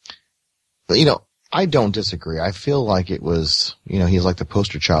 I don't disagree. I feel like it was, he's like the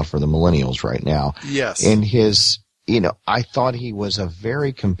poster child for the millennials right now. Yes. And I thought he was a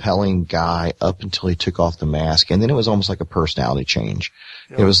very compelling guy up until he took off the mask, and then it was almost like a personality change.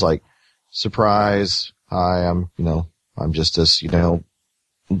 Yep. It was like, surprise, hi, I'm just this,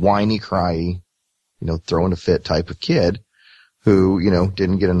 whiny, cryy, throwing a fit type of kid who,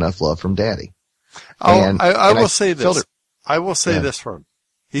 didn't get enough love from daddy. I will say this. I will say this for him.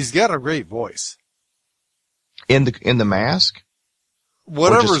 He's got a great voice. In the mask?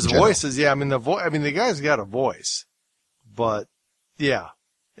 Whatever his voice is, yeah. I mean, the guy's got a voice, but yeah,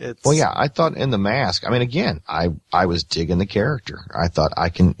 it's. Well, yeah, I thought in the mask. I mean, again, I was digging the character. I thought I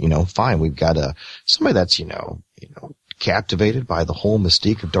can, fine. We've got somebody that's, captivated by the whole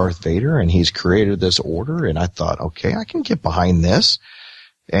mystique of Darth Vader, and he's created this order. And I thought, okay, I can get behind this.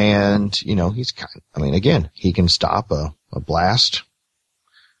 And he's again, he can stop a blast,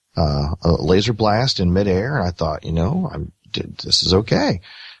 a laser blast in midair. And I thought, this is okay.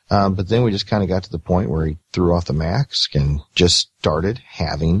 But then we just kind of got to the point where he threw off the mask and just started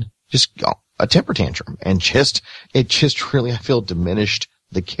having a temper tantrum, and it just really, I feel, diminished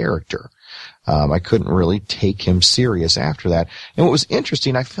the character. I couldn't really take him serious after that. And what was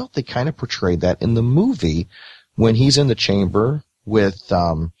interesting, I felt they kind of portrayed that in the movie when he's in the chamber with,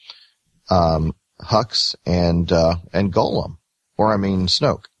 Hux and Gollum,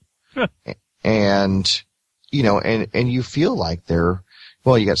 Snoke. And, and you feel like you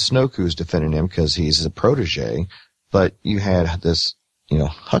got Snoke who's defending him because he's a protege, but you had this,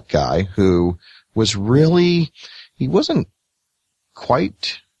 Hux guy who was really, he wasn't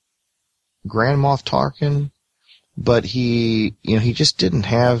quite Grand Moff Tarkin, but he just didn't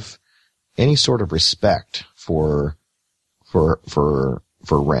have any sort of respect for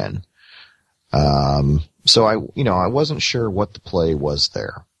Ren. So I wasn't sure what the play was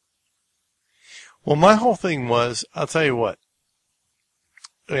there. Well, my whole thing was, I'll tell you what,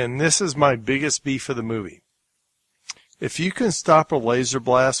 and this is my biggest beef of the movie. If you can stop a laser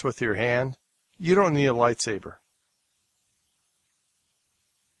blast with your hand, you don't need a lightsaber.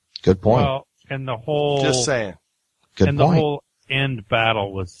 Good point. Well, and the whole... Just saying. Good and point. The whole end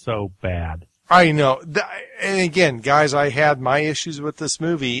battle was so bad. I know. And again, guys, I had my issues with this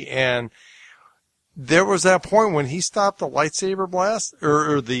movie, and there was that point when he stopped the lightsaber blast,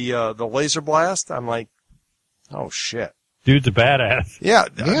 or the laser blast. I'm like, oh, shit. Dude's a badass. Yeah.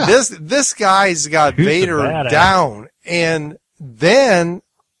 This guy's got Dude's Vader down, and then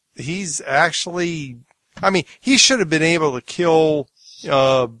he's actually... I mean, he should have been able to kill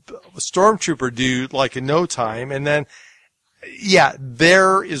Stormtrooper dude like in no time, and then, yeah,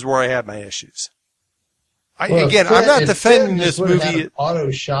 there is where I had my issues. I'm not defending this movie. Had an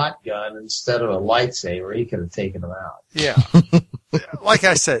auto shotgun instead of a lightsaber. He could have taken him out. Yeah, like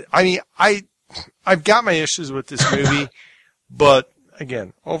I said, I mean, I've got my issues with this movie, but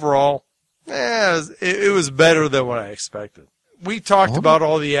again, overall, it was better than what I expected. We talked about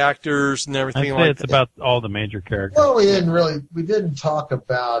all the actors and everything like that. It's about all the major characters. Well, we didn't talk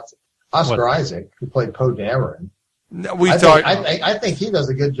about Oscar Isaac, who played Poe Dameron. No, I think he does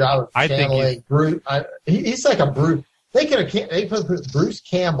a good job of channeling Bruce. He's like a Bruce. They put Bruce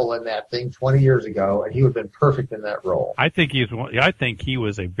Campbell in that thing 20 years ago, and he would have been perfect in that role. I think he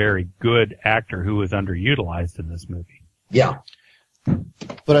was a very good actor who was underutilized in this movie. Yeah.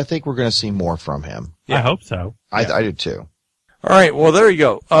 But I think we're going to see more from him. Yeah. I hope so. I do too. All right, well, there you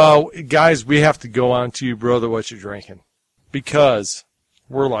go. Guys, we have to go on to Brother What You Drinking, because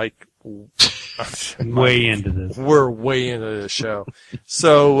we're like way into this. We're way into this show.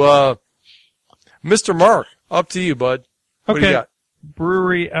 So, Mr. Mark, up to you, bud. What do you got?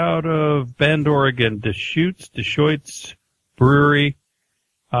 Brewery out of Bend, Oregon, Deschutes Brewery,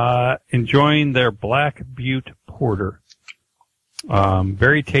 enjoying their Black Butte Porter.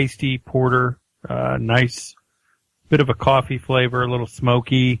 Very tasty porter, nice bit of a coffee flavor, a little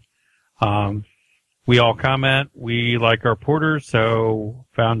smoky. We all comment. We like our porters, so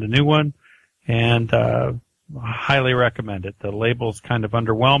found a new one, and highly recommend it. The label's kind of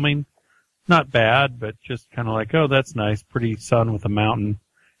underwhelming. Not bad, but just kind of like, oh, that's nice. Pretty sun with a mountain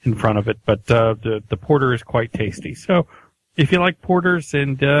in front of it. But the porter is quite tasty. So if you like porters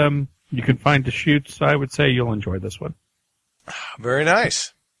and you can find Deschutes, I would say you'll enjoy this one. Very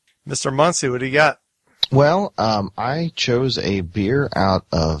nice. Mr. Muncie, what do you got? Well, I chose a beer out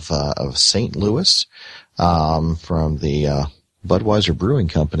of St. Louis, from the Budweiser Brewing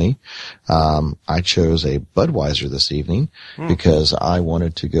Company. I chose a Budweiser this evening because I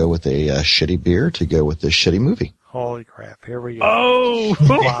wanted to go with a shitty beer to go with this shitty movie. Holy crap. Here we go. Oh!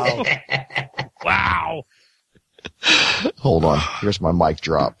 Wow. Wow. Hold on. Here's my mic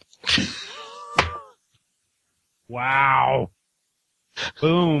drop. Wow.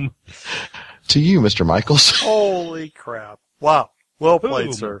 Boom. To you, Mr. Michaels. Holy crap. Wow. Well played,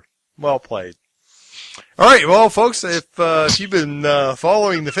 Boom. sir. Well played. All right. Well, folks, if you've been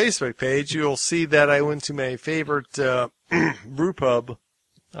following the Facebook page, you'll see that I went to my favorite brew pub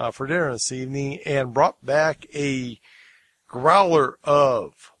for dinner this evening and brought back a growler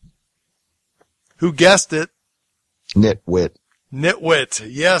of, who guessed it? Nitwit. Nitwit.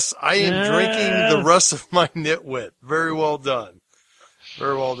 Yes, I am drinking the rest of my Nitwit. Very well done.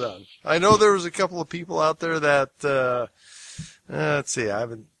 Very well done. I know there was a couple of people out there that, let's see, I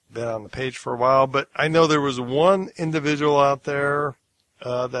haven't been on the page for a while, but I know there was one individual out there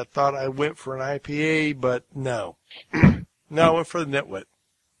that thought I went for an IPA, but no. No, I went for the Nitwit.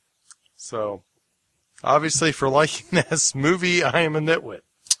 So, obviously, for liking this movie, I am a Nitwit.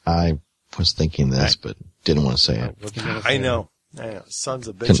 I was thinking this, but didn't want to say it. I know. Sons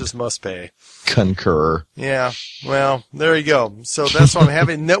of bitches must pay. Concur. Yeah. Well, there you go. So that's what I'm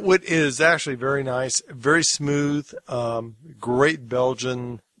having. Nitwit is actually very nice, very smooth, great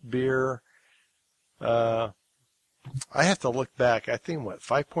Belgian beer. I have to look back. I think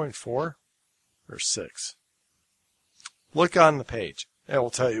 5.4 or 6. Look on the page. It will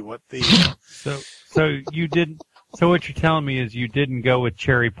tell you what the. So you didn't. So what you're telling me is you didn't go with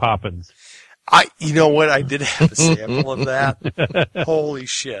Cherry Poppins. You know what? I did have a sample of that. Holy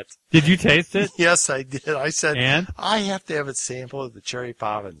shit. Did you taste it? Yes, I did. I said, and? I have to have a sample of the Cherry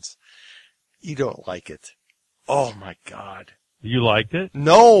Poppins. You don't like it. Oh my God. You liked it?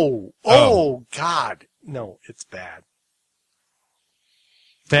 No. Oh God. No, it's bad.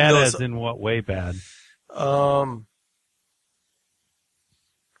 Bad as in what way bad?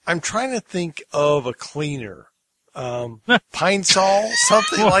 I'm trying to think of a cleaner. Pine Sol,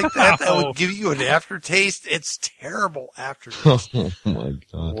 something like that would give you an aftertaste. It's terrible aftertaste. Oh my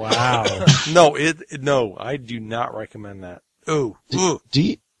God. Wow. No, I do not recommend that. Ooh.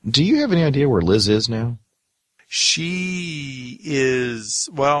 Do you have any idea where Liz is now? She is,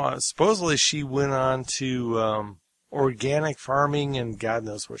 supposedly she went on to, organic farming and God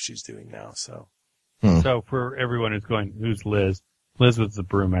knows what she's doing now, so. So for everyone who's Liz? Liz was the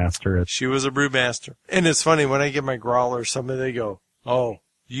brewmaster. She was a brewmaster. And it's funny, when I get my growler, somebody, they go, "Oh,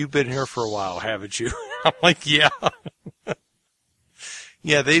 you've been here for a while, haven't you?" I'm like, yeah.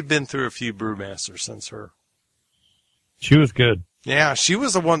 Yeah, they've been through a few brewmasters since her. She was good. Yeah, she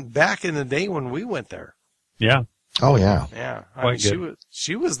was the one back in the day when we went there. Yeah. Oh, yeah. Yeah. Quite good.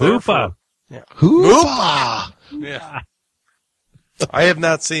 She was there Hoopa. Yeah. Hoopa! Yeah. I have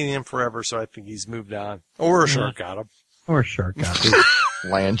not seen him forever, so I think he's moved on. Or a shark got him. Or shark got it.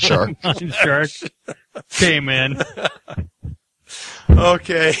 Land shark. Shark came in.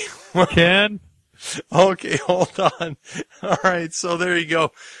 Okay. Ken? Okay, hold on. All right, so there you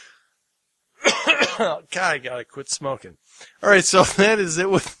go. God, I gotta quit smoking. All right, so that is it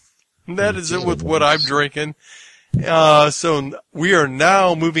with what I'm drinking. So we are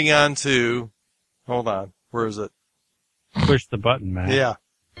now moving on to. Hold on, where is it? Push the button, man. Yeah.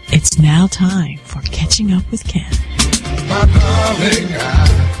 It's now time for Catching Up with Ken. My darling, I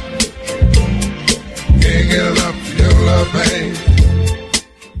can't get enough of your love, babe.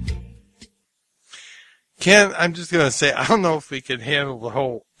 Ken, I'm just going to say, I don't know if we can handle the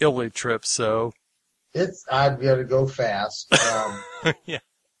whole Italy trip, so. I've got to go fast. Yeah.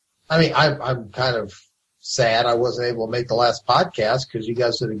 I mean, I'm kind of sad I wasn't able to make the last podcast because you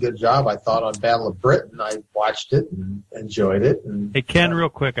guys did a good job, I thought, on Battle of Britain. I watched it and enjoyed it. And, Hey, Ken, real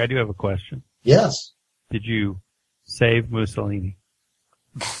quick, I do have a question. Yes. Did you save Mussolini?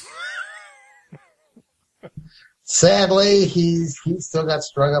 Sadly, he's still got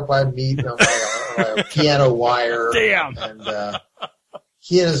strung up by meat on a piano wire. Damn. And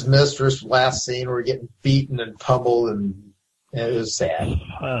he and his mistress, last scene, were getting beaten and pummeled, and it was sad.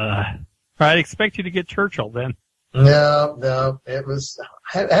 I'd expect you to get Churchill then. No, it was.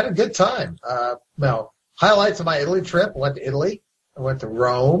 I had a good time. Now, highlights of my Italy trip: went to Italy. I went to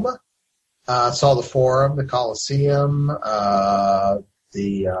Rome. Saw the Forum, the Colosseum, the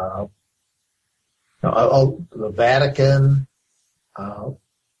Vatican,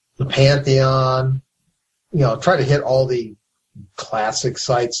 the Pantheon. Try to hit all the classic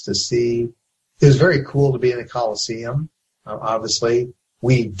sites to see. It was very cool to be in the Colosseum. Obviously,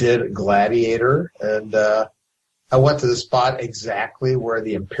 we did Gladiator, and I went to the spot exactly where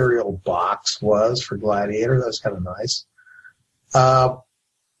the Imperial box was for Gladiator. That was kind of nice.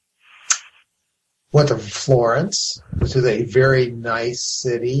 Went to Florence, which is a very nice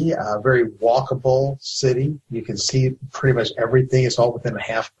city, a very walkable city. You can see pretty much everything. It's all within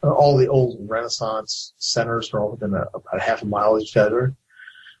all the old Renaissance centers are all within about a half a mile of each other.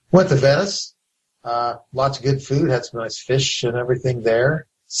 Went to Venice. Lots of good food, had some nice fish and everything there.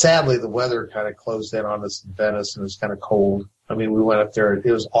 Sadly, the weather kind of closed in on us in Venice, and it was kind of cold. I mean, we went up there,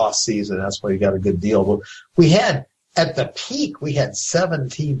 it was off season, that's why you got a good deal. But at the peak, we had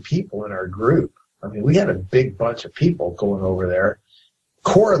 17 people in our group. I mean, we had a big bunch of people going over there.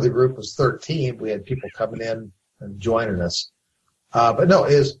 Core of the group was 13. We had people coming in and joining us. But no,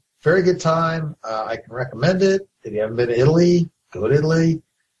 it was a very good time. I can recommend it. If you haven't been to Italy, go to Italy.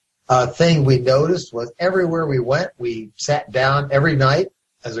 Thing we noticed was everywhere we went, we sat down every night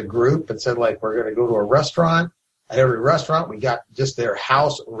as a group and said, like, we're going to go to a restaurant. At every restaurant, we got just their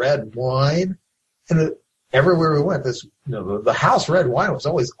house red wine. And everywhere we went, the house red wine was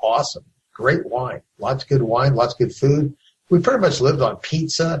always awesome. Great wine. Lots of good wine, lots of good food. We pretty much lived on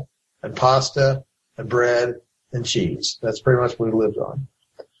pizza and pasta and bread and cheese. That's pretty much what we lived on.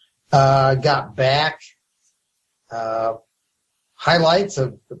 Got back. Highlights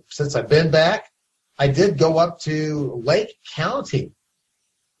of since I've been back, I did go up to Lake County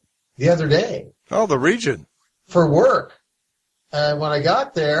the other day. Oh, the region. For work. And when I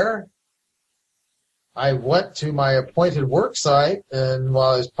got there, I went to my appointed work site, and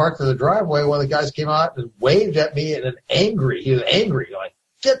while I was parked in the driveway, one of the guys came out and waved at me in he was angry, like,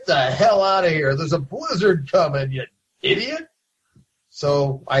 get the hell out of here. There's a blizzard coming, you idiot.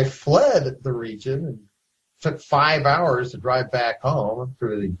 So I fled the region and took 5 hours to drive back home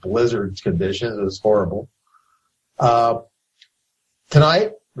through the blizzard conditions. It was horrible.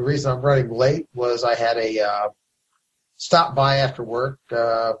 Tonight, the reason I'm running late was I had a stop by after work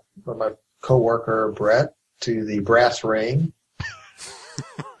with my coworker Brett to the Brass Ring,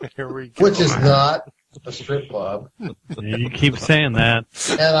 Here we go. which is not a strip club. You keep saying that.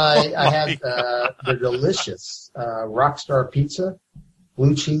 And I had the delicious Rockstar Pizza,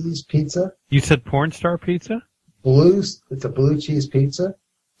 blue cheese pizza. You said porn star pizza? It's a blue cheese pizza.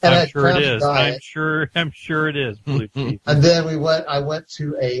 And I'm sure it is. Diet. I'm sure it is blue cheese. And then I went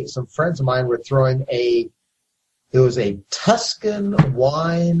to some friends of mine were throwing it was a Tuscan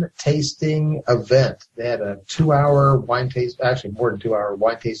wine tasting event. They had a 2-hour wine taste, actually more than 2-hour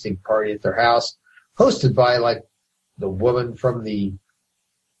wine tasting party at their house, hosted by like the woman from the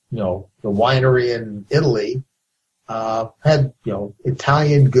winery in Italy. Had,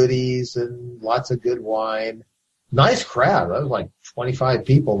 Italian goodies and lots of good wine. Nice crowd. There was like 25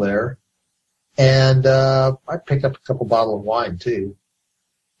 people there. And I picked up a couple bottles of wine too.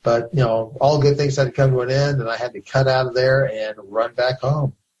 But, all good things had to come to an end, and I had to cut out of there and run back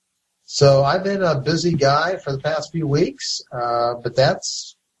home. So I've been a busy guy for the past few weeks, but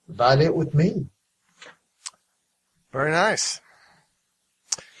that's about it with me. Very nice.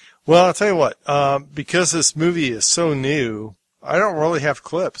 Well, I'll tell you what, because this movie is so new, I don't really have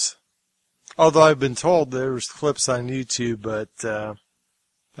clips. Although I've been told there's clips on YouTube, but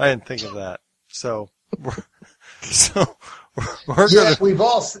I didn't think of that. So we're yes,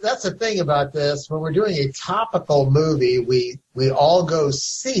 that's the thing about this. When we're doing a topical movie, we all go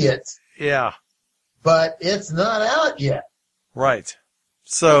see it. Yeah. But it's not out yet. Right.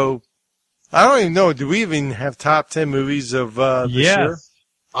 So I don't even know. Do we even have top 10 movies of this year?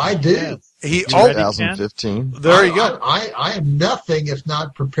 I do. He 2015. There you go. I am nothing if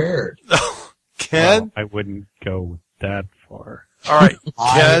not prepared. Ken? I wouldn't go that far. All right.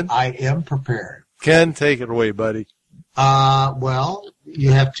 Ken? I am prepared. Ken, take it away, buddy. Well,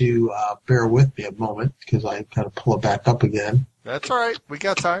 you have to bear with me a moment because I kind of pull it back up again. That's all right. We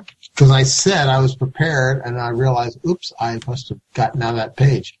got time. Because I said I was prepared, and I realized, oops, I must have gotten out of that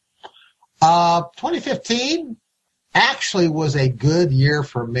page. 2015 actually was a good year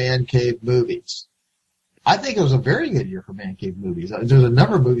for man cave movies. I think it was a very good year for man cave movies. There's a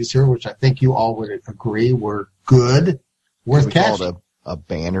number of movies here which I think you all would agree were good, worth catching. Call it a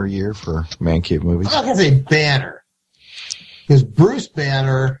banner year for man cave movies. I'm not going to say banner. Because Bruce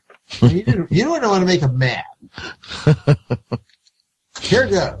Banner, you don't want to make him mad. Here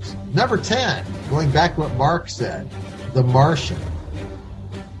goes. Number 10, going back to what Mark said, The Martian.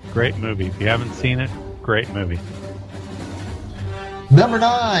 Great movie. If you haven't seen it, great movie. Number 9,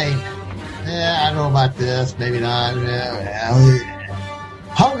 I don't know about this, maybe not.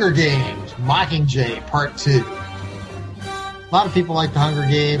 Hunger Games, Mockingjay, Part 2. A lot of people like the Hunger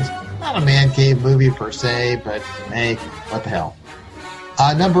Games. Not a man cave movie per se, but hey, what the hell.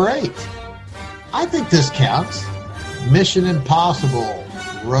 Number 8, I think this counts. Mission Impossible,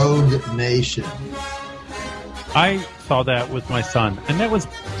 Rogue Nation. I saw that with my son, and it was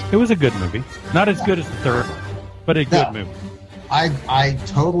a good movie. Not as good as the third, but a good movie. I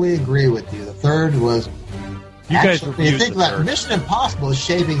totally agree with you. The third was. You guys reviewed you think the about third. Mission Impossible is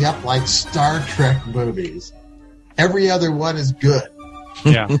shaping up like Star Trek movies. Every other one is good.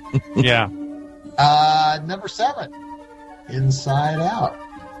 Yeah, yeah. Number 7, Inside Out.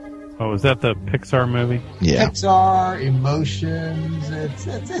 Oh, is that the Pixar movie? Yeah. Pixar, emotions.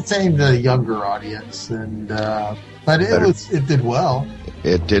 It's aimed at a younger audience, and but it did well.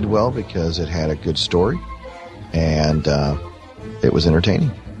 It did well because it had a good story, and it was entertaining.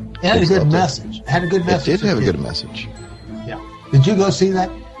 It had a good message. It had a good message. It did have a good message. Yeah. Did you go see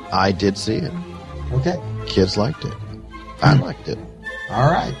that? I did see it. Okay. Kids liked it. I liked it.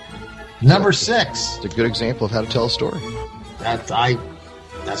 All right. Number 6. It's a good example of how to tell a story. That's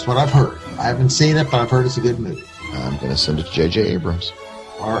what I've heard. I haven't seen it, but I've heard it's a good movie. I'm going to send it to J.J. Abrams.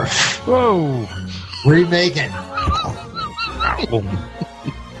 All right. Whoa. Remake it.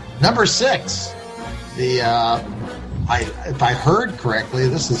 Number 6. If I heard correctly,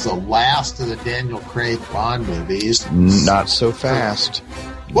 this is the last of the Daniel Craig Bond movies. Not so fast.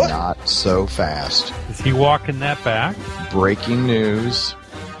 What? Not so fast. Is he walking that back? Breaking news.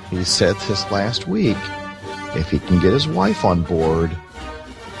 He said this last week. If he can get his wife on board,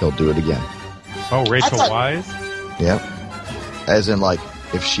 he'll do it again. Oh, Rachel Wise? Yep. As in, like,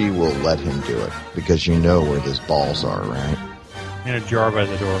 if she will let him do it. Because you know where his balls are, right? In a jar by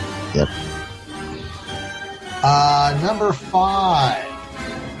the door. Yep. Number 5.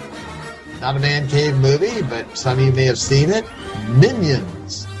 Not a man cave movie, but some of you may have seen it.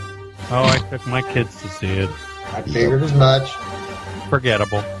 Minions. Oh, I took my kids to see it. I figured as much.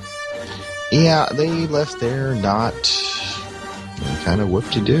 Forgettable. Yeah, they left there not kind of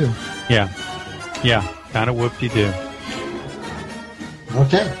whoop-de-doo. Yeah, kind of whoop-de-doo.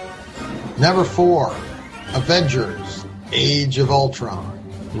 Okay. Number 4. Avengers. Age of Ultron.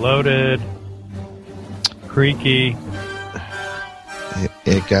 Loaded. Creaky.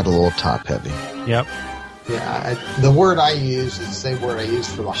 It got a little top-heavy. Yep. Yeah, the word I use is the same word I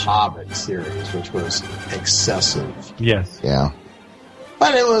used for the Hobbit series, which was excessive. Yes. Yeah.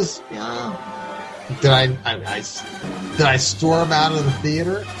 But it was, did I storm out of the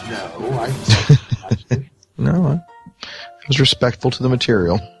theater? No, No, I was respectful to the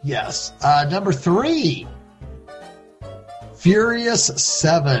material. Yes. Number 3, Furious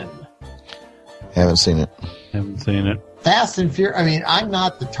 7. Haven't seen it. Haven't seen it. Fast and Furious. I mean, I'm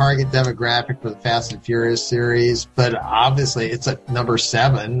not the target demographic for the Fast and Furious series, but obviously it's at number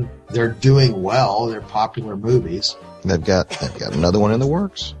 7. They're doing well. They're popular movies. They've got another one in the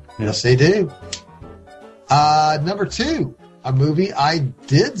works. Yes, they do. Number 2, a movie I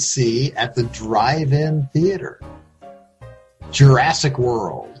did see at the drive-in theater. Jurassic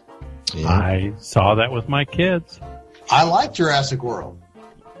World. Yeah. I saw that with my kids. I like Jurassic World.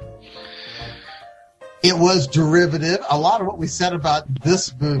 It was derivative. A lot of what we said about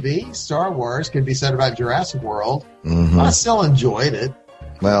this movie, Star Wars, could be said about Jurassic World. Mm-hmm. I still enjoyed it.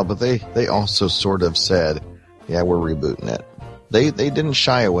 Well, but they also sort of said, yeah, we're rebooting it. They didn't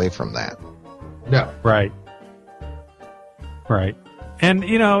shy away from that. No. Right. And,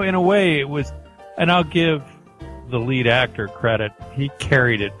 in a way it was, and I'll give the lead actor credit, he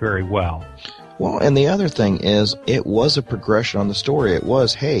carried it very well. Well, and the other thing is, it was a progression on the story. It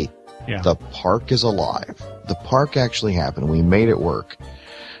was, hey, the park is alive. The park actually happened. We made it work.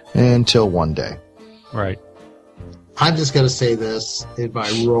 Until one day. Right. I'm just going to say this in my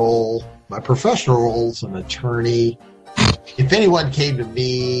role, my professional role as an attorney. If anyone came to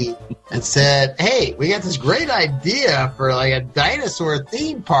me and said, hey, we got this great idea for like a dinosaur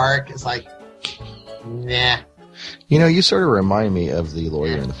theme park, it's like, nah. You sort of remind me of the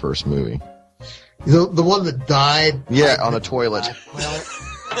lawyer in the first movie. The one that died? Yeah, on the toilet.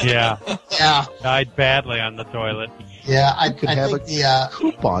 Yeah. Yeah. Died badly on the toilet. Yeah, I think a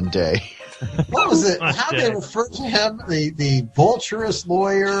coupon day. What was it? How they refer to him? The vulturous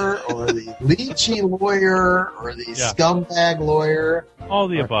lawyer, or the leechy lawyer, or the scumbag lawyer? All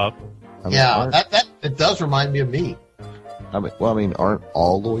the above. That it does remind me of me. Aren't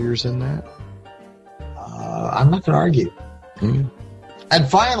all lawyers in that? I'm not going to argue. Mm. And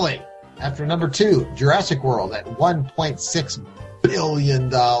finally, after number 2, Jurassic World at $1.6 billion,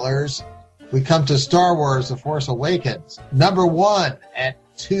 we come to Star Wars: The Force Awakens, number 1 at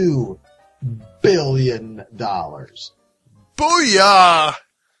 $2 billion. Booyah!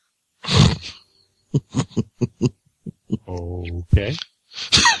 Okay.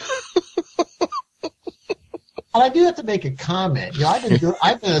 And I do have to make a comment.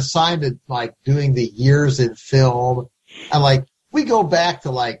 I've been assigned to doing the years in film, and we go back to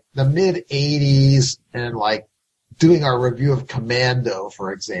the mid '80s and doing our review of Commando,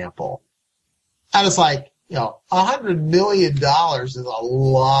 for example. And it's $100 million is a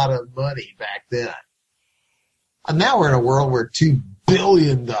lot of money back then. And now we're in a world where $2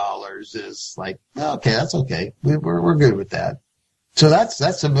 billion is okay, that's okay. We're good with that. So that's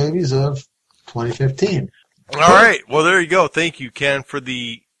the movies of 2015. All right. Well, there you go. Thank you, Ken, for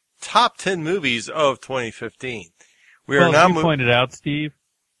the top 10 movies of 2015. We are now pointed out, Steve,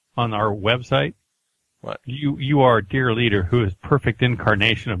 on our website. What? You are a dear leader who is perfect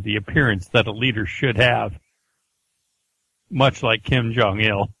incarnation of the appearance that a leader should have, much like Kim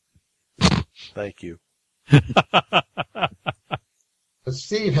Jong-il. Thank you. But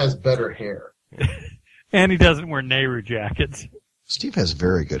Steve has better hair. And he doesn't wear Nehru jackets. Steve has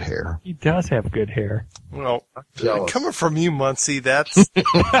very good hair. He does have good hair. Well, Jealous. coming from you, Muncie, that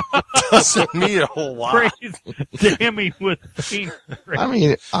doesn't mean a whole lot. Praise damning with paint. I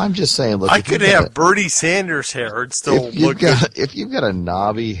mean, I'm just saying, look. I if you've could got have Bernie Sanders hair and still if you've look good. got if you've got a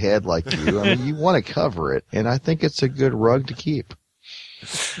knobby head like you, I mean, you want to cover it, and I think it's a good rug to keep.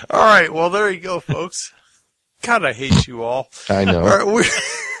 All right, well, there you go, folks. God, I hate you all. I know. All right,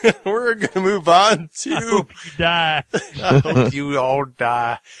 we're going to move on I to... hope you die. I hope you all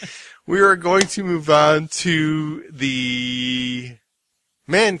die. We are going to move on to the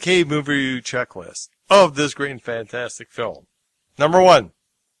Man Cave movie review checklist of this great and fantastic film. Number 1.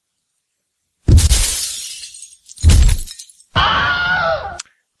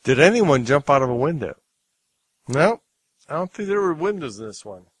 Did anyone jump out of a window? No. I don't think there were windows in this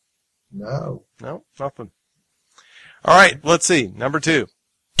one. No. No, nothing. All right, let's see. Number 2.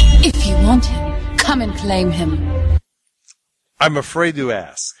 If you want him, come and claim him. I'm afraid to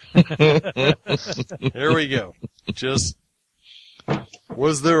ask. Here we go. Just,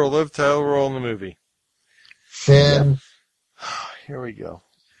 was there a live title role in the movie? Finn. Here we go.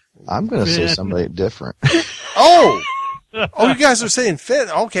 I'm going to say somebody different. Oh, you guys are saying Finn.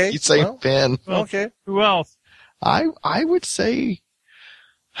 Okay. You'd say well, Finn. Okay. Who else? I would say,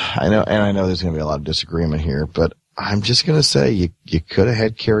 I know there's going to be a lot of disagreement here, but I'm just going to say you could have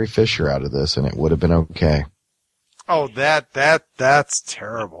had Carrie Fisher out of this and it would have been okay. Oh, that's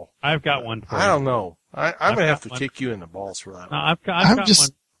terrible. I've got one for you. I don't know. I'm I've going to have got to one. kick you in the balls for that No, one. I've got one.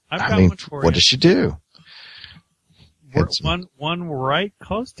 I've got one for what you. does she do? One right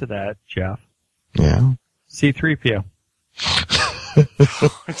close to that, Jeff. Yeah. C-3PO.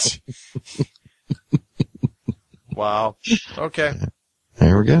 Wow. Okay.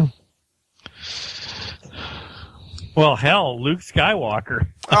 There we go. Well, hell, Luke Skywalker.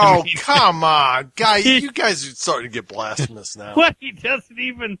 Oh, come on. You guys are starting to get blasphemous now. What? He doesn't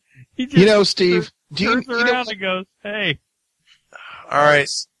even... He just Steve, turns around and goes, hey. All right.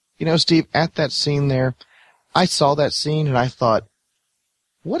 Steve, at that scene there, I saw that scene and I thought,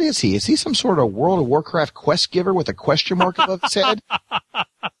 what is he? Is he some sort of World of Warcraft quest giver with a question mark above his head?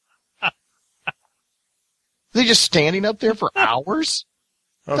 Is he just standing up there for hours?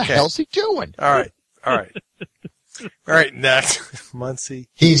 What the Okay. hell's he doing? All right. All right, next. Muncie.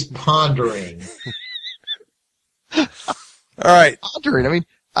 He's pondering. All right. Pondering.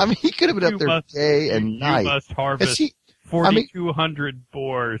 I mean, he could have been up there day and night. You must harvest 4,200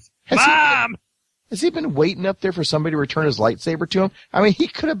 boars. Mom! Has he been waiting up there for somebody to return his lightsaber to him? I mean, he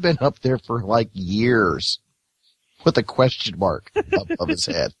could have been up there for like years with a question mark above his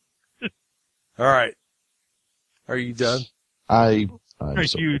head. All right. Are you done? Are you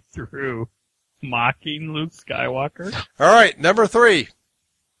through mocking Luke Skywalker? All right, number 3.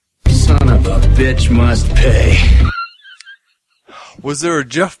 Son of a bitch must pay. Was there a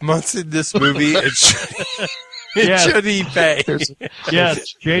Jeff Muncie in this movie? Should he pay?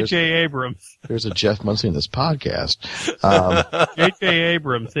 Yes, J.J. Abrams. There's a Jeff Muncie in this podcast. J.J.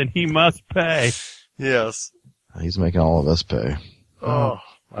 Abrams, and he must pay. Yes. He's making all of us pay. Oh,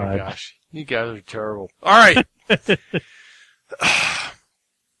 my gosh. You guys are terrible. All right.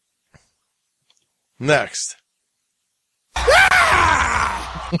 Next.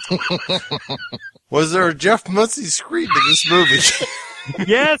 Was there a Jeff Muncie scream in this movie?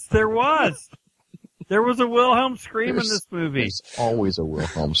 Yes, there was. There was a Wilhelm scream in this movie. There's always a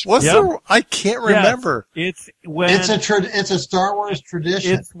Wilhelm scream. Was there? I can't remember. Yes, it's a Star Wars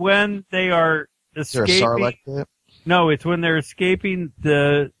tradition. It's when they are escaping. Is there a Sarlacc bit? No, it's when they're escaping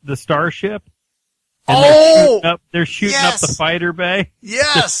the starship. And they're shooting up the fighter bay.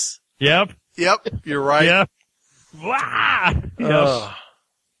 Yes. Yep. You're right. Yep. Wow. Yep.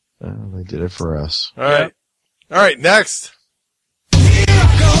 They did it for us. All right. All right. Next.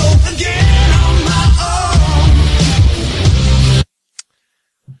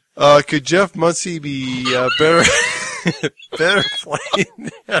 Could Jeff Muncie be better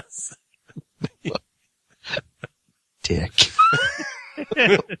playing this? Dick.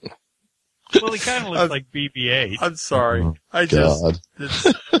 Well, he kind of looks like BB-8. I'm sorry. I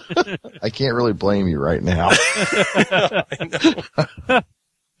can't really blame you right now. I know.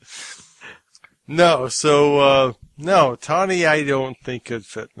 No, so no, Tawny I don't think could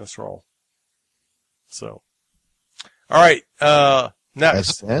fit in this role. So, all right, next.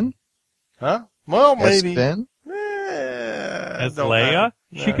 As Finn? Huh? Well, As maybe. Finn? As Leia?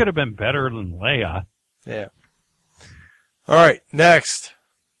 She could have been better than Leia. Yeah. All right, next.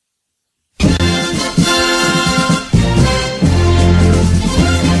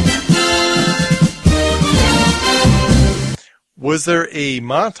 Was there a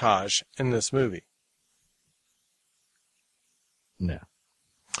montage in this movie? No.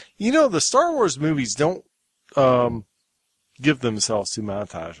 You know, the Star Wars movies don't give themselves to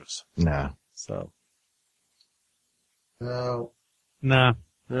montages. No. So. No. Nah.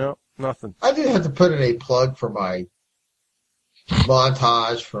 No, nothing. I did have to put in a plug for my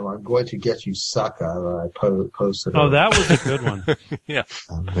montage from "I'm Going to Get You, Sucker" that I posted. Oh, that was a good one. Yeah.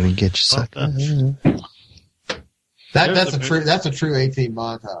 I'm going to get you sucker. That's a true 18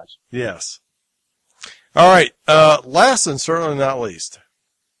 montage. Yes. All right. Last and certainly not least.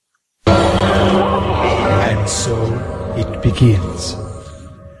 And so it begins.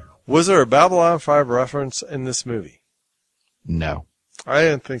 Was there a Babylon 5 reference in this movie? No. I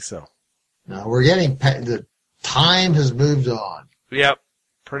didn't think so. No, we're getting the time has moved on. Yep.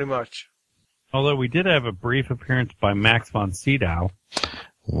 Pretty much. Although we did have a brief appearance by Max von Sydow.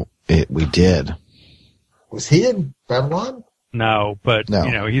 We did. Was he in Babylon? No, but, No.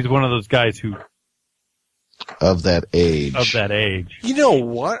 you know, he's one of those guys who, Of that age. You know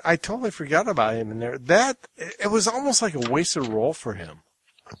what? I totally forgot about him in there. It was almost like a wasted role for him.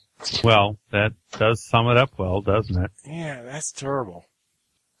 well, that does sum it up well, doesn't it? Yeah, that's terrible.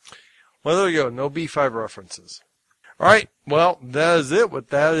 Well, there you go. No B5 references. All right. Well, that is it. But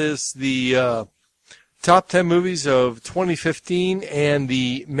that is the top 10 movies of 2015 and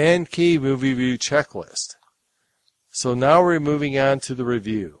the Man Cave movie review checklist. So now we're moving on to the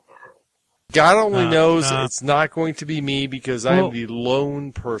review. God only knows it's not going to be me because I'm the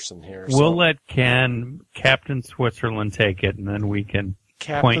lone person here. We'll let Captain Switzerland take it, and then we can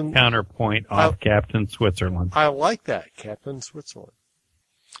counterpoint off Captain Switzerland. I like that, Captain Switzerland.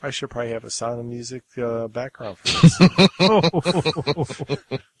 I should probably have a Sound of Music background for this.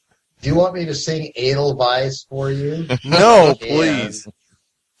 Do you want me to sing Edelweiss for you? No, please.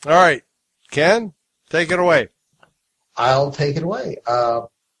 All right. Ken, take it away. I'll take it away.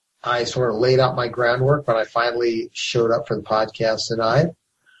 I sort of laid out my groundwork when I finally showed up for the podcast tonight.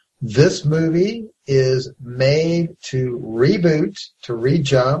 This movie is made to reboot, to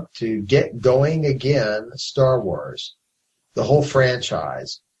rejump, to get going again Star Wars, the whole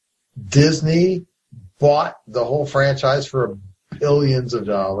franchise. Disney bought the whole franchise for billions of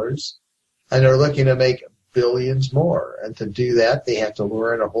dollars, and they're looking to make billions more. And to do that, they have to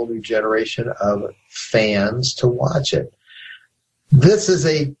lure in a whole new generation of fans to watch it. This is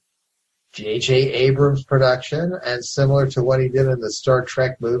a J.J. Abrams production, and similar to what he did in the Star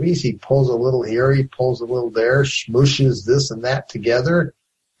Trek movies, he pulls a little here, he pulls a little there, smooshes this and that together,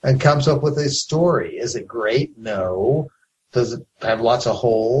 and comes up with a story. Is it great? No. Does it have lots of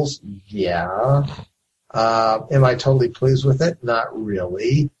holes? Yeah. Am I totally pleased with it? Not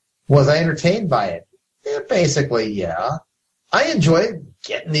really. Was I entertained by it? Yeah, basically, yeah. I enjoyed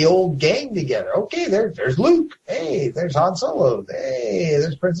getting the old gang together. Okay, there's Luke. Hey, there's Han Solo. Hey,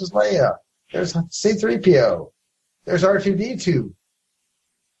 there's Princess Leia. There's C-3PO. There's R2-D2.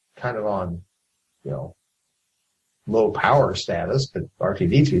 Kind of on, low power status, but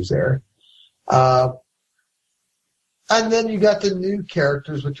R2-D2's there. And then you got the new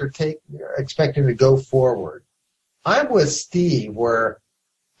characters, which are expecting to go forward. I'm with Steve, where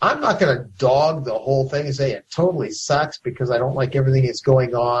I'm not going to dog the whole thing and say it totally sucks because I don't like everything that's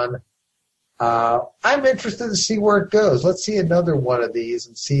going on. I'm interested to see where it goes. Let's see another one of these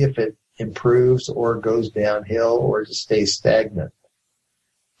and see if it improves or goes downhill or just stays stagnant.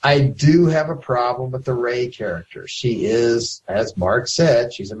 I do have a problem with the Rey character. She is, as Mark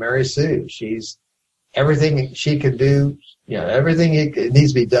said, she's a Mary Sue. She's everything she can do, everything it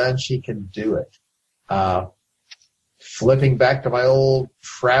needs to be done, she can do it. Flipping back to my old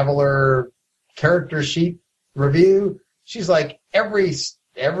Traveler character sheet review, she's like every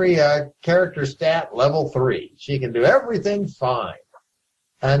character stat level 3. She can do everything fine.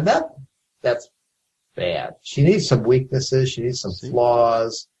 And that's bad. She needs some weaknesses. She needs some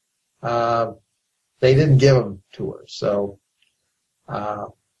flaws. They didn't give them to her. So,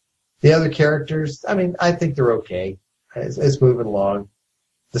 the other characters, I think they're okay. It's moving along.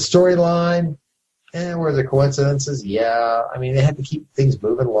 The storyline, were there coincidences? Yeah. They had to keep things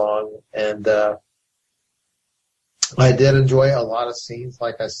moving along. And I did enjoy a lot of scenes,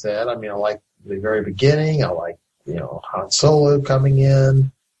 like I said. I like the very beginning. I like, Han Solo coming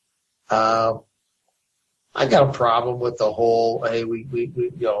in. I got a problem with the whole, hey,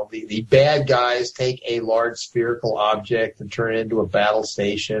 the bad guys take a large spherical object and turn it into a battle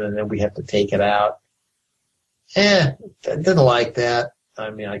station, and then we have to take it out. I didn't like that.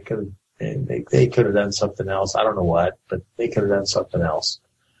 I could have. They could have done something else. I don't know what, but they could have done something else.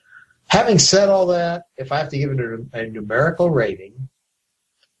 Having said all that, if I have to give it a numerical rating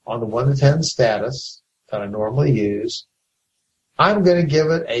on the 1 to 10 status that I normally use, I'm going to give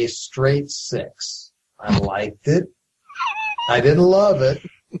it a straight 6. I liked it. I didn't love it.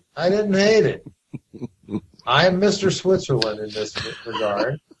 I didn't hate it. I am Mr. Switzerland in this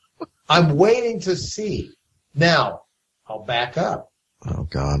regard. I'm waiting to see. Now, I'll back up. Oh,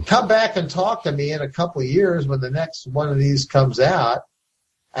 God. Come back and talk to me in a couple of years when the next one of these comes out.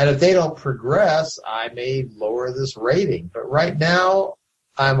 And if they don't progress, I may lower this rating. But right now,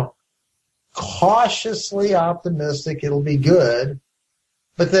 I'm cautiously optimistic it'll be good.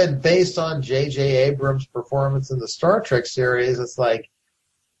 But then based on J.J. Abrams' performance in the Star Trek series, it's like,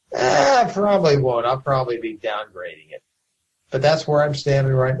 I probably won't. I'll probably be downgrading it. But that's where I'm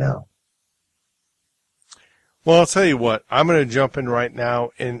standing right now. Well, I'll tell you what. I'm going to jump in right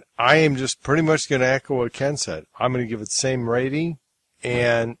now, and I am just pretty much going to echo what Ken said. I'm going to give it the same rating,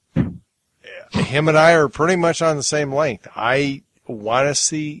 and him and I are pretty much on the same length. I want to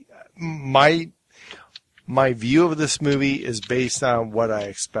see my view of this movie is based on what I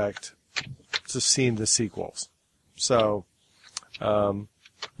expect to see in the sequels. So,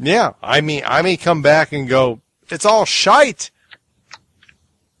 yeah, I may come back and go, it's all shite.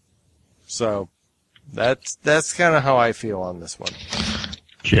 So that's kind of how I feel on this one.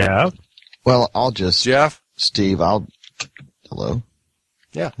 Jeff? Well, I'll just... Jeff? Steve, hello?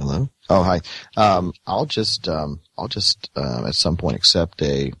 Yeah. Hello? Oh, hi. I'll just at some point accept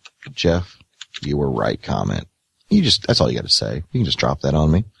a Jeff, you were right comment. That's all you got to say. You can just drop that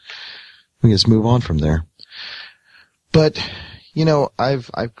on me. We can just move on from there. But,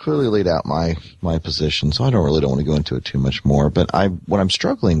 I've clearly laid out my position, so I don't want to go into it too much more. But what I'm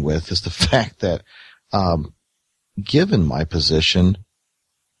struggling with is the fact that, given my position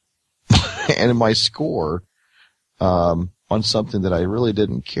and my score, on something that I really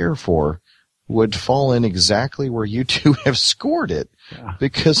didn't care for, would fall in exactly where you two have scored it,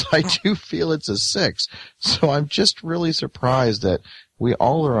 because I do feel it's a 6. So I'm just really surprised that we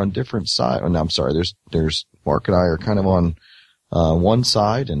all are on different sides. Oh, no, I'm sorry. There's Mark and I are kind of on one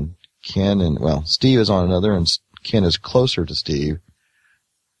side, and Ken Steve is on another, and Ken is closer to Steve.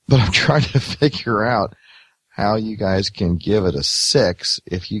 But I'm trying to figure out how you guys can give it a 6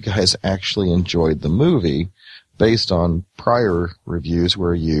 if you guys actually enjoyed the movie based on prior reviews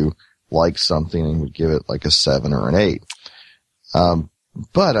where you like something and would give it like a 7 or an 8.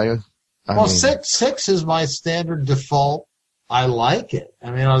 But I mean, 6 is my standard default. I like it.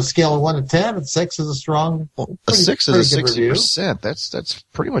 I mean, on a scale of 1 to 10, a 6 is a strong. A 6 is a 60%. That's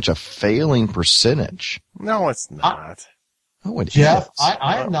pretty much a failing percentage. No, it's not. Jeff,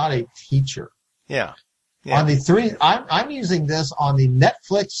 I am not a teacher. Yeah. On the 3, I'm using this on the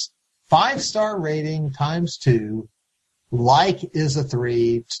Netflix 5-star rating times 2. Like is a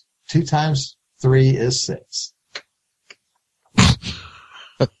 3. 2 times 3 is 6.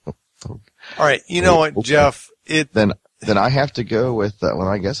 All right. You know what, Jeff? Then I have to go with that one.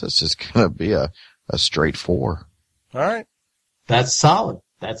 I guess it's just going to be a straight 4. All right. That's solid.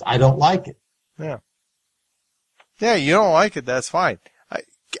 I don't like it. Yeah. Yeah, you don't like it. That's fine.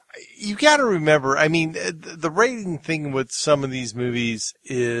 You got to remember, I mean, the rating thing with some of these movies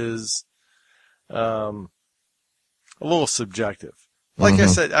is a little subjective. Like I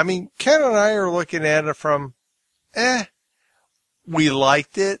said, I mean, Ken and I are looking at it from, we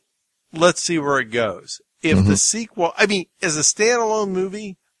liked it. Let's see where it goes. If the sequel, I mean, as a standalone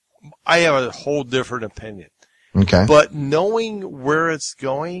movie, I have a whole different opinion. Okay. But knowing where it's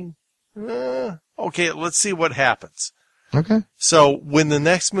going, okay, let's see what happens. Okay. So when the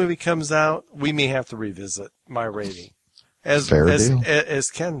next movie comes out, we may have to revisit my rating as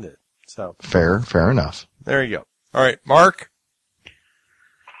Ken did. So fair enough. There you go. All right, Mark.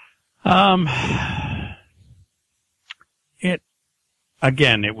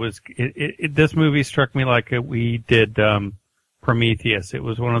 This movie struck me like we did Prometheus. It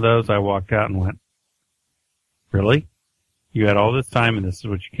was one of those I walked out and went, really? You had all this time and this is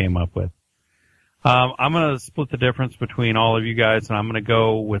what you came up with. I'm going to split the difference between all of you guys, and I'm going to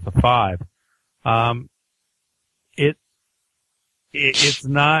go with a 5. It's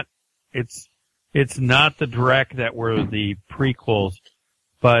not the Drek that were the prequels,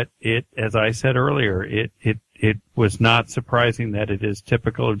 but as I said earlier, it was not surprising that it is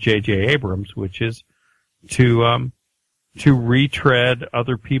typical of J.J. Abrams, which is to retread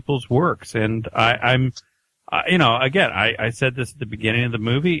other people's works. And I said this at the beginning of the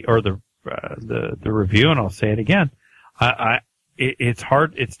movie or the review, and I'll say it again. It's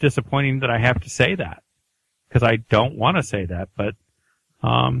hard. It's disappointing that I have to say that because I don't want to say that, but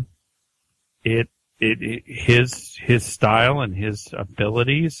his style and his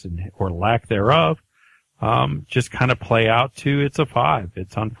abilities or lack thereof just kind of play out to it's a 5.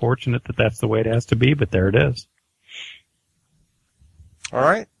 It's unfortunate that that's the way it has to be, but there it is. All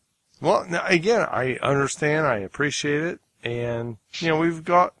right. Well, now, again, I understand. I appreciate it. And,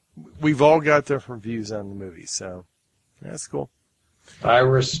 we've all got different views on the movie, so that's cool. I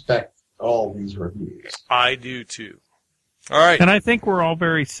respect all these reviews. I do too. All right. And I think we're all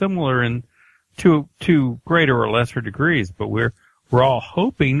very similar in to greater or lesser degrees, but we're all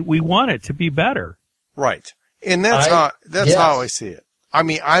hoping we want it to be better. Right. And that's how I see it. I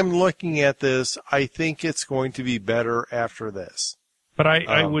mean, I'm looking at this. I think it's going to be better after this. But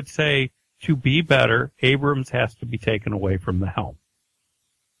I would say to be better, Abrams has to be taken away from the helm.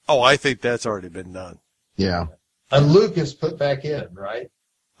 Oh, I think that's already been done. Yeah. And Lucas put back in, right?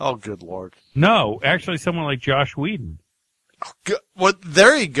 Oh, good Lord. No, actually someone like Josh Whedon. Well,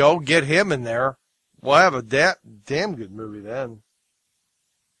 there you go. Get him in there. We'll have a damn good movie then.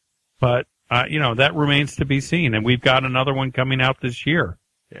 But, that remains to be seen. And we've got another one coming out this year.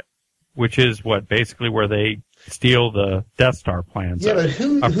 Yeah. Which is basically where they steal the Death Star plans. Yeah, but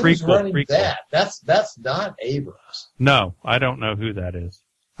who's running that? That's not Abrams. No, I don't know who that is.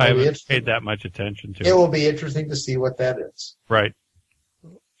 I haven't paid that much attention to it. It will be interesting to see what that is. Right.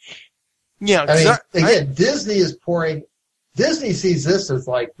 Yeah. Again, Disney sees this as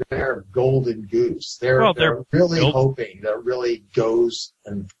like their golden goose. They're really hoping that really goes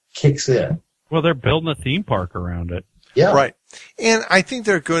and kicks in. Well, they're building a theme park around it. Yeah. Right. And I think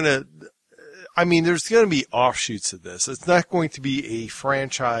they're going to, there's going to be offshoots of this. It's not going to be a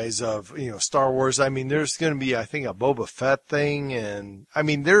franchise of, Star Wars. I mean, there's going to be, I think, a Boba Fett thing. And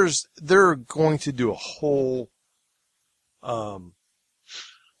they're going to do a whole,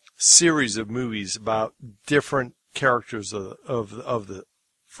 series of movies about different characters of the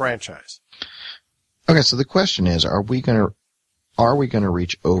franchise. Okay, so the question is, are we going to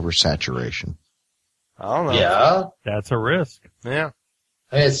reach oversaturation? I don't know. Yeah. That's a risk. Yeah.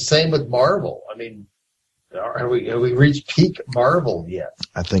 It's the same with Marvel. I mean, have we reached peak Marvel yet?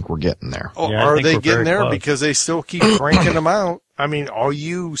 I think we're getting there. Oh, Yeah, are they getting there? close. Because they still keep cranking them out. I mean, all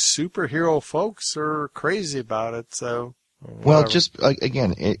you superhero folks are crazy about it, so. Well, just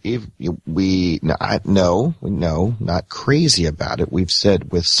again, if we not crazy about it. We've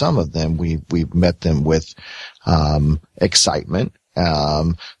said with some of them, we've met them with excitement.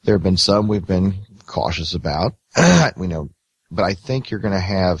 There have been some we've been cautious about. But I think you're going to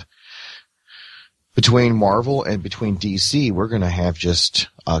have between Marvel and between DC, we're going to have just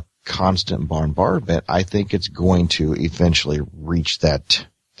a constant bombardment. I think it's going to eventually reach that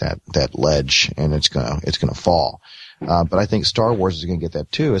ledge, and it's gonna fall. But I think Star Wars is going to get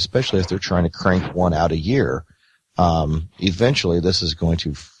that too, especially if they're trying to crank one out a year. Eventually this is going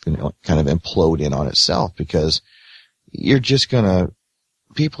to, kind of implode in on itself, because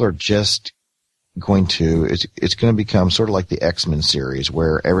people are just going to, it's going to become sort of like the X-Men series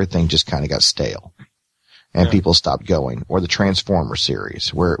where everything just kind of got stale and people stopped going, or the Transformers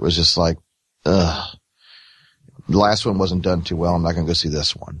series where it was just like, ugh, the last one wasn't done too well. I'm not going to go see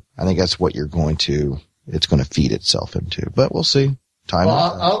this one. I think that's what it's going to feed itself into, but we'll see.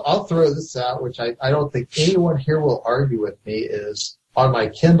 I'll throw this out, which I don't think anyone here will argue with me, is on my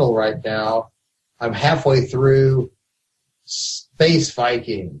Kindle right now. I'm halfway through Space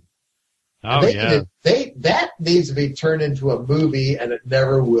Viking. Oh, yeah. That needs to be turned into a movie, and it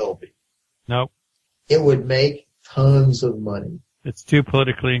never will be. Nope. It would make tons of money. It's too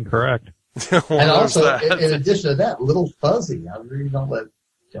politically incorrect. And also, in addition to that, Little Fuzzy. I really don't let,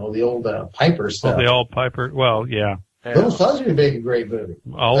 the old Piper stuff. Well, the old Piper, well, yeah. Little Fuzzy would make a great movie.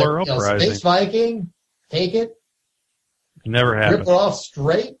 All are uprising. Space Viking, take it. Never happened. Rip it off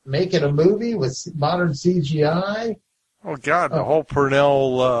straight, make it a movie with modern CGI. Oh, God, the whole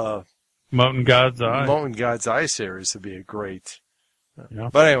Purnell, Mountain God's Eye. Mountain God's Eye series would be a great. Yeah.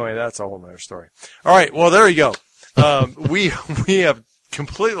 But anyway, that's a whole other story. All right, well, there you go. We have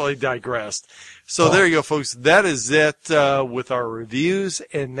completely digressed. So there you go, folks. That is it with our reviews,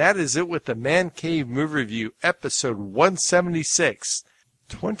 and that is it with the Man Cave Movie Review, episode 176.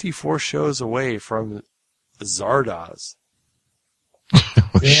 24 shows away from Zardoz.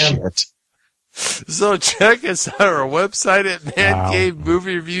 Damn. Shit. So check us out on our website at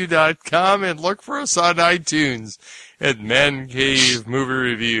mancavemoviereview.com and look for us on iTunes at Man Cave Movie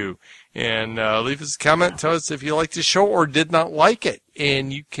Review. And leave us a comment. Tell us if you liked the show or did not like it.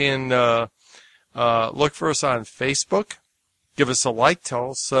 And you can look for us on Facebook. Give us a like.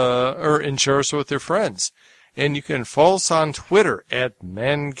 Tell us and share us with your friends. And you can follow us on Twitter at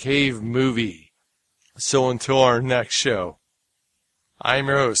Man Cave Movie. So until our next show, I'm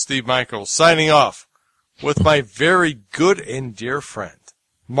your host, Steve Michaels, signing off with my very good and dear friend,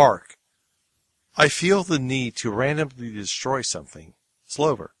 Mark. I feel the need to randomly destroy something.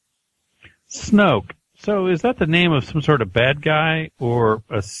 Slover. Snoke. So is that the name of some sort of bad guy or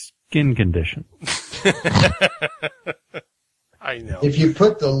a skin condition? I know. If you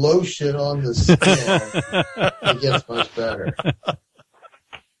put the lotion on the skin, it gets much better.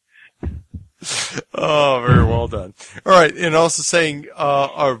 Oh, very well done. All right, and also saying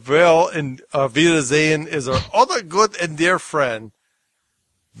Arvel and Vida Zayn is our other good and dear friend,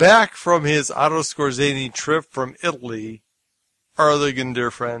 back from his Otto Scorzani trip from Italy. Our other good and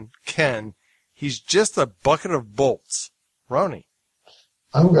dear friend, Ken. He's just a bucket of bolts. Ronnie.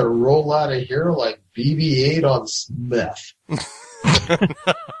 I'm going to roll out of here like BB-8 on Smith.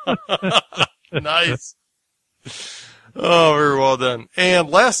 Nice. Oh, very well done. And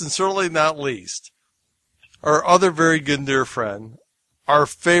last and certainly not least, our other very good and dear friend, our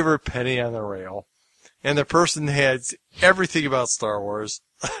favorite penny on the rail, and the person who has everything about Star Wars,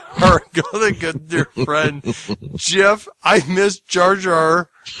 our other good and dear friend, Jeff, I miss Jar Jar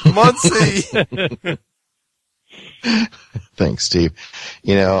Muncie. Thanks, Steve.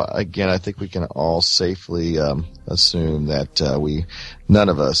 You know, again, I think we can all safely assume that none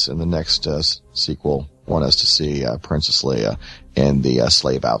of us in the next sequel want us to see Princess Leia in the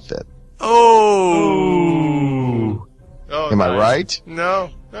slave outfit. Oh, am I right? No,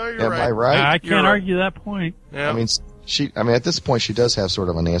 you're right. Am I right? I can't argue that point. Yeah. I mean, at this point, she does have sort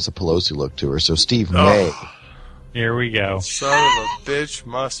of a Nancy Pelosi look to her. So Steve may. Here we go. Son of a bitch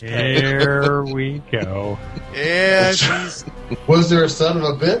must pay. Here we go. Yeah, she's... Was there a son of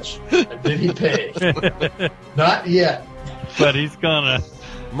a bitch? And did he pay? Not yet. But he's gonna.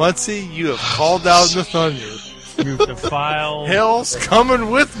 Muncie, you have called out the thunder. You've defiled. Hell's coming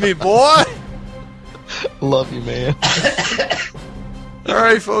with me, boy. Love you, man. All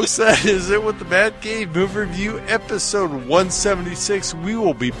right, folks, that is it with the Mad Cave Movie Review, episode 176. We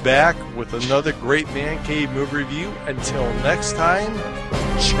will be back with another great Man Cave Movie Review. Until next time,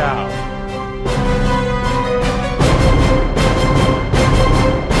 ciao.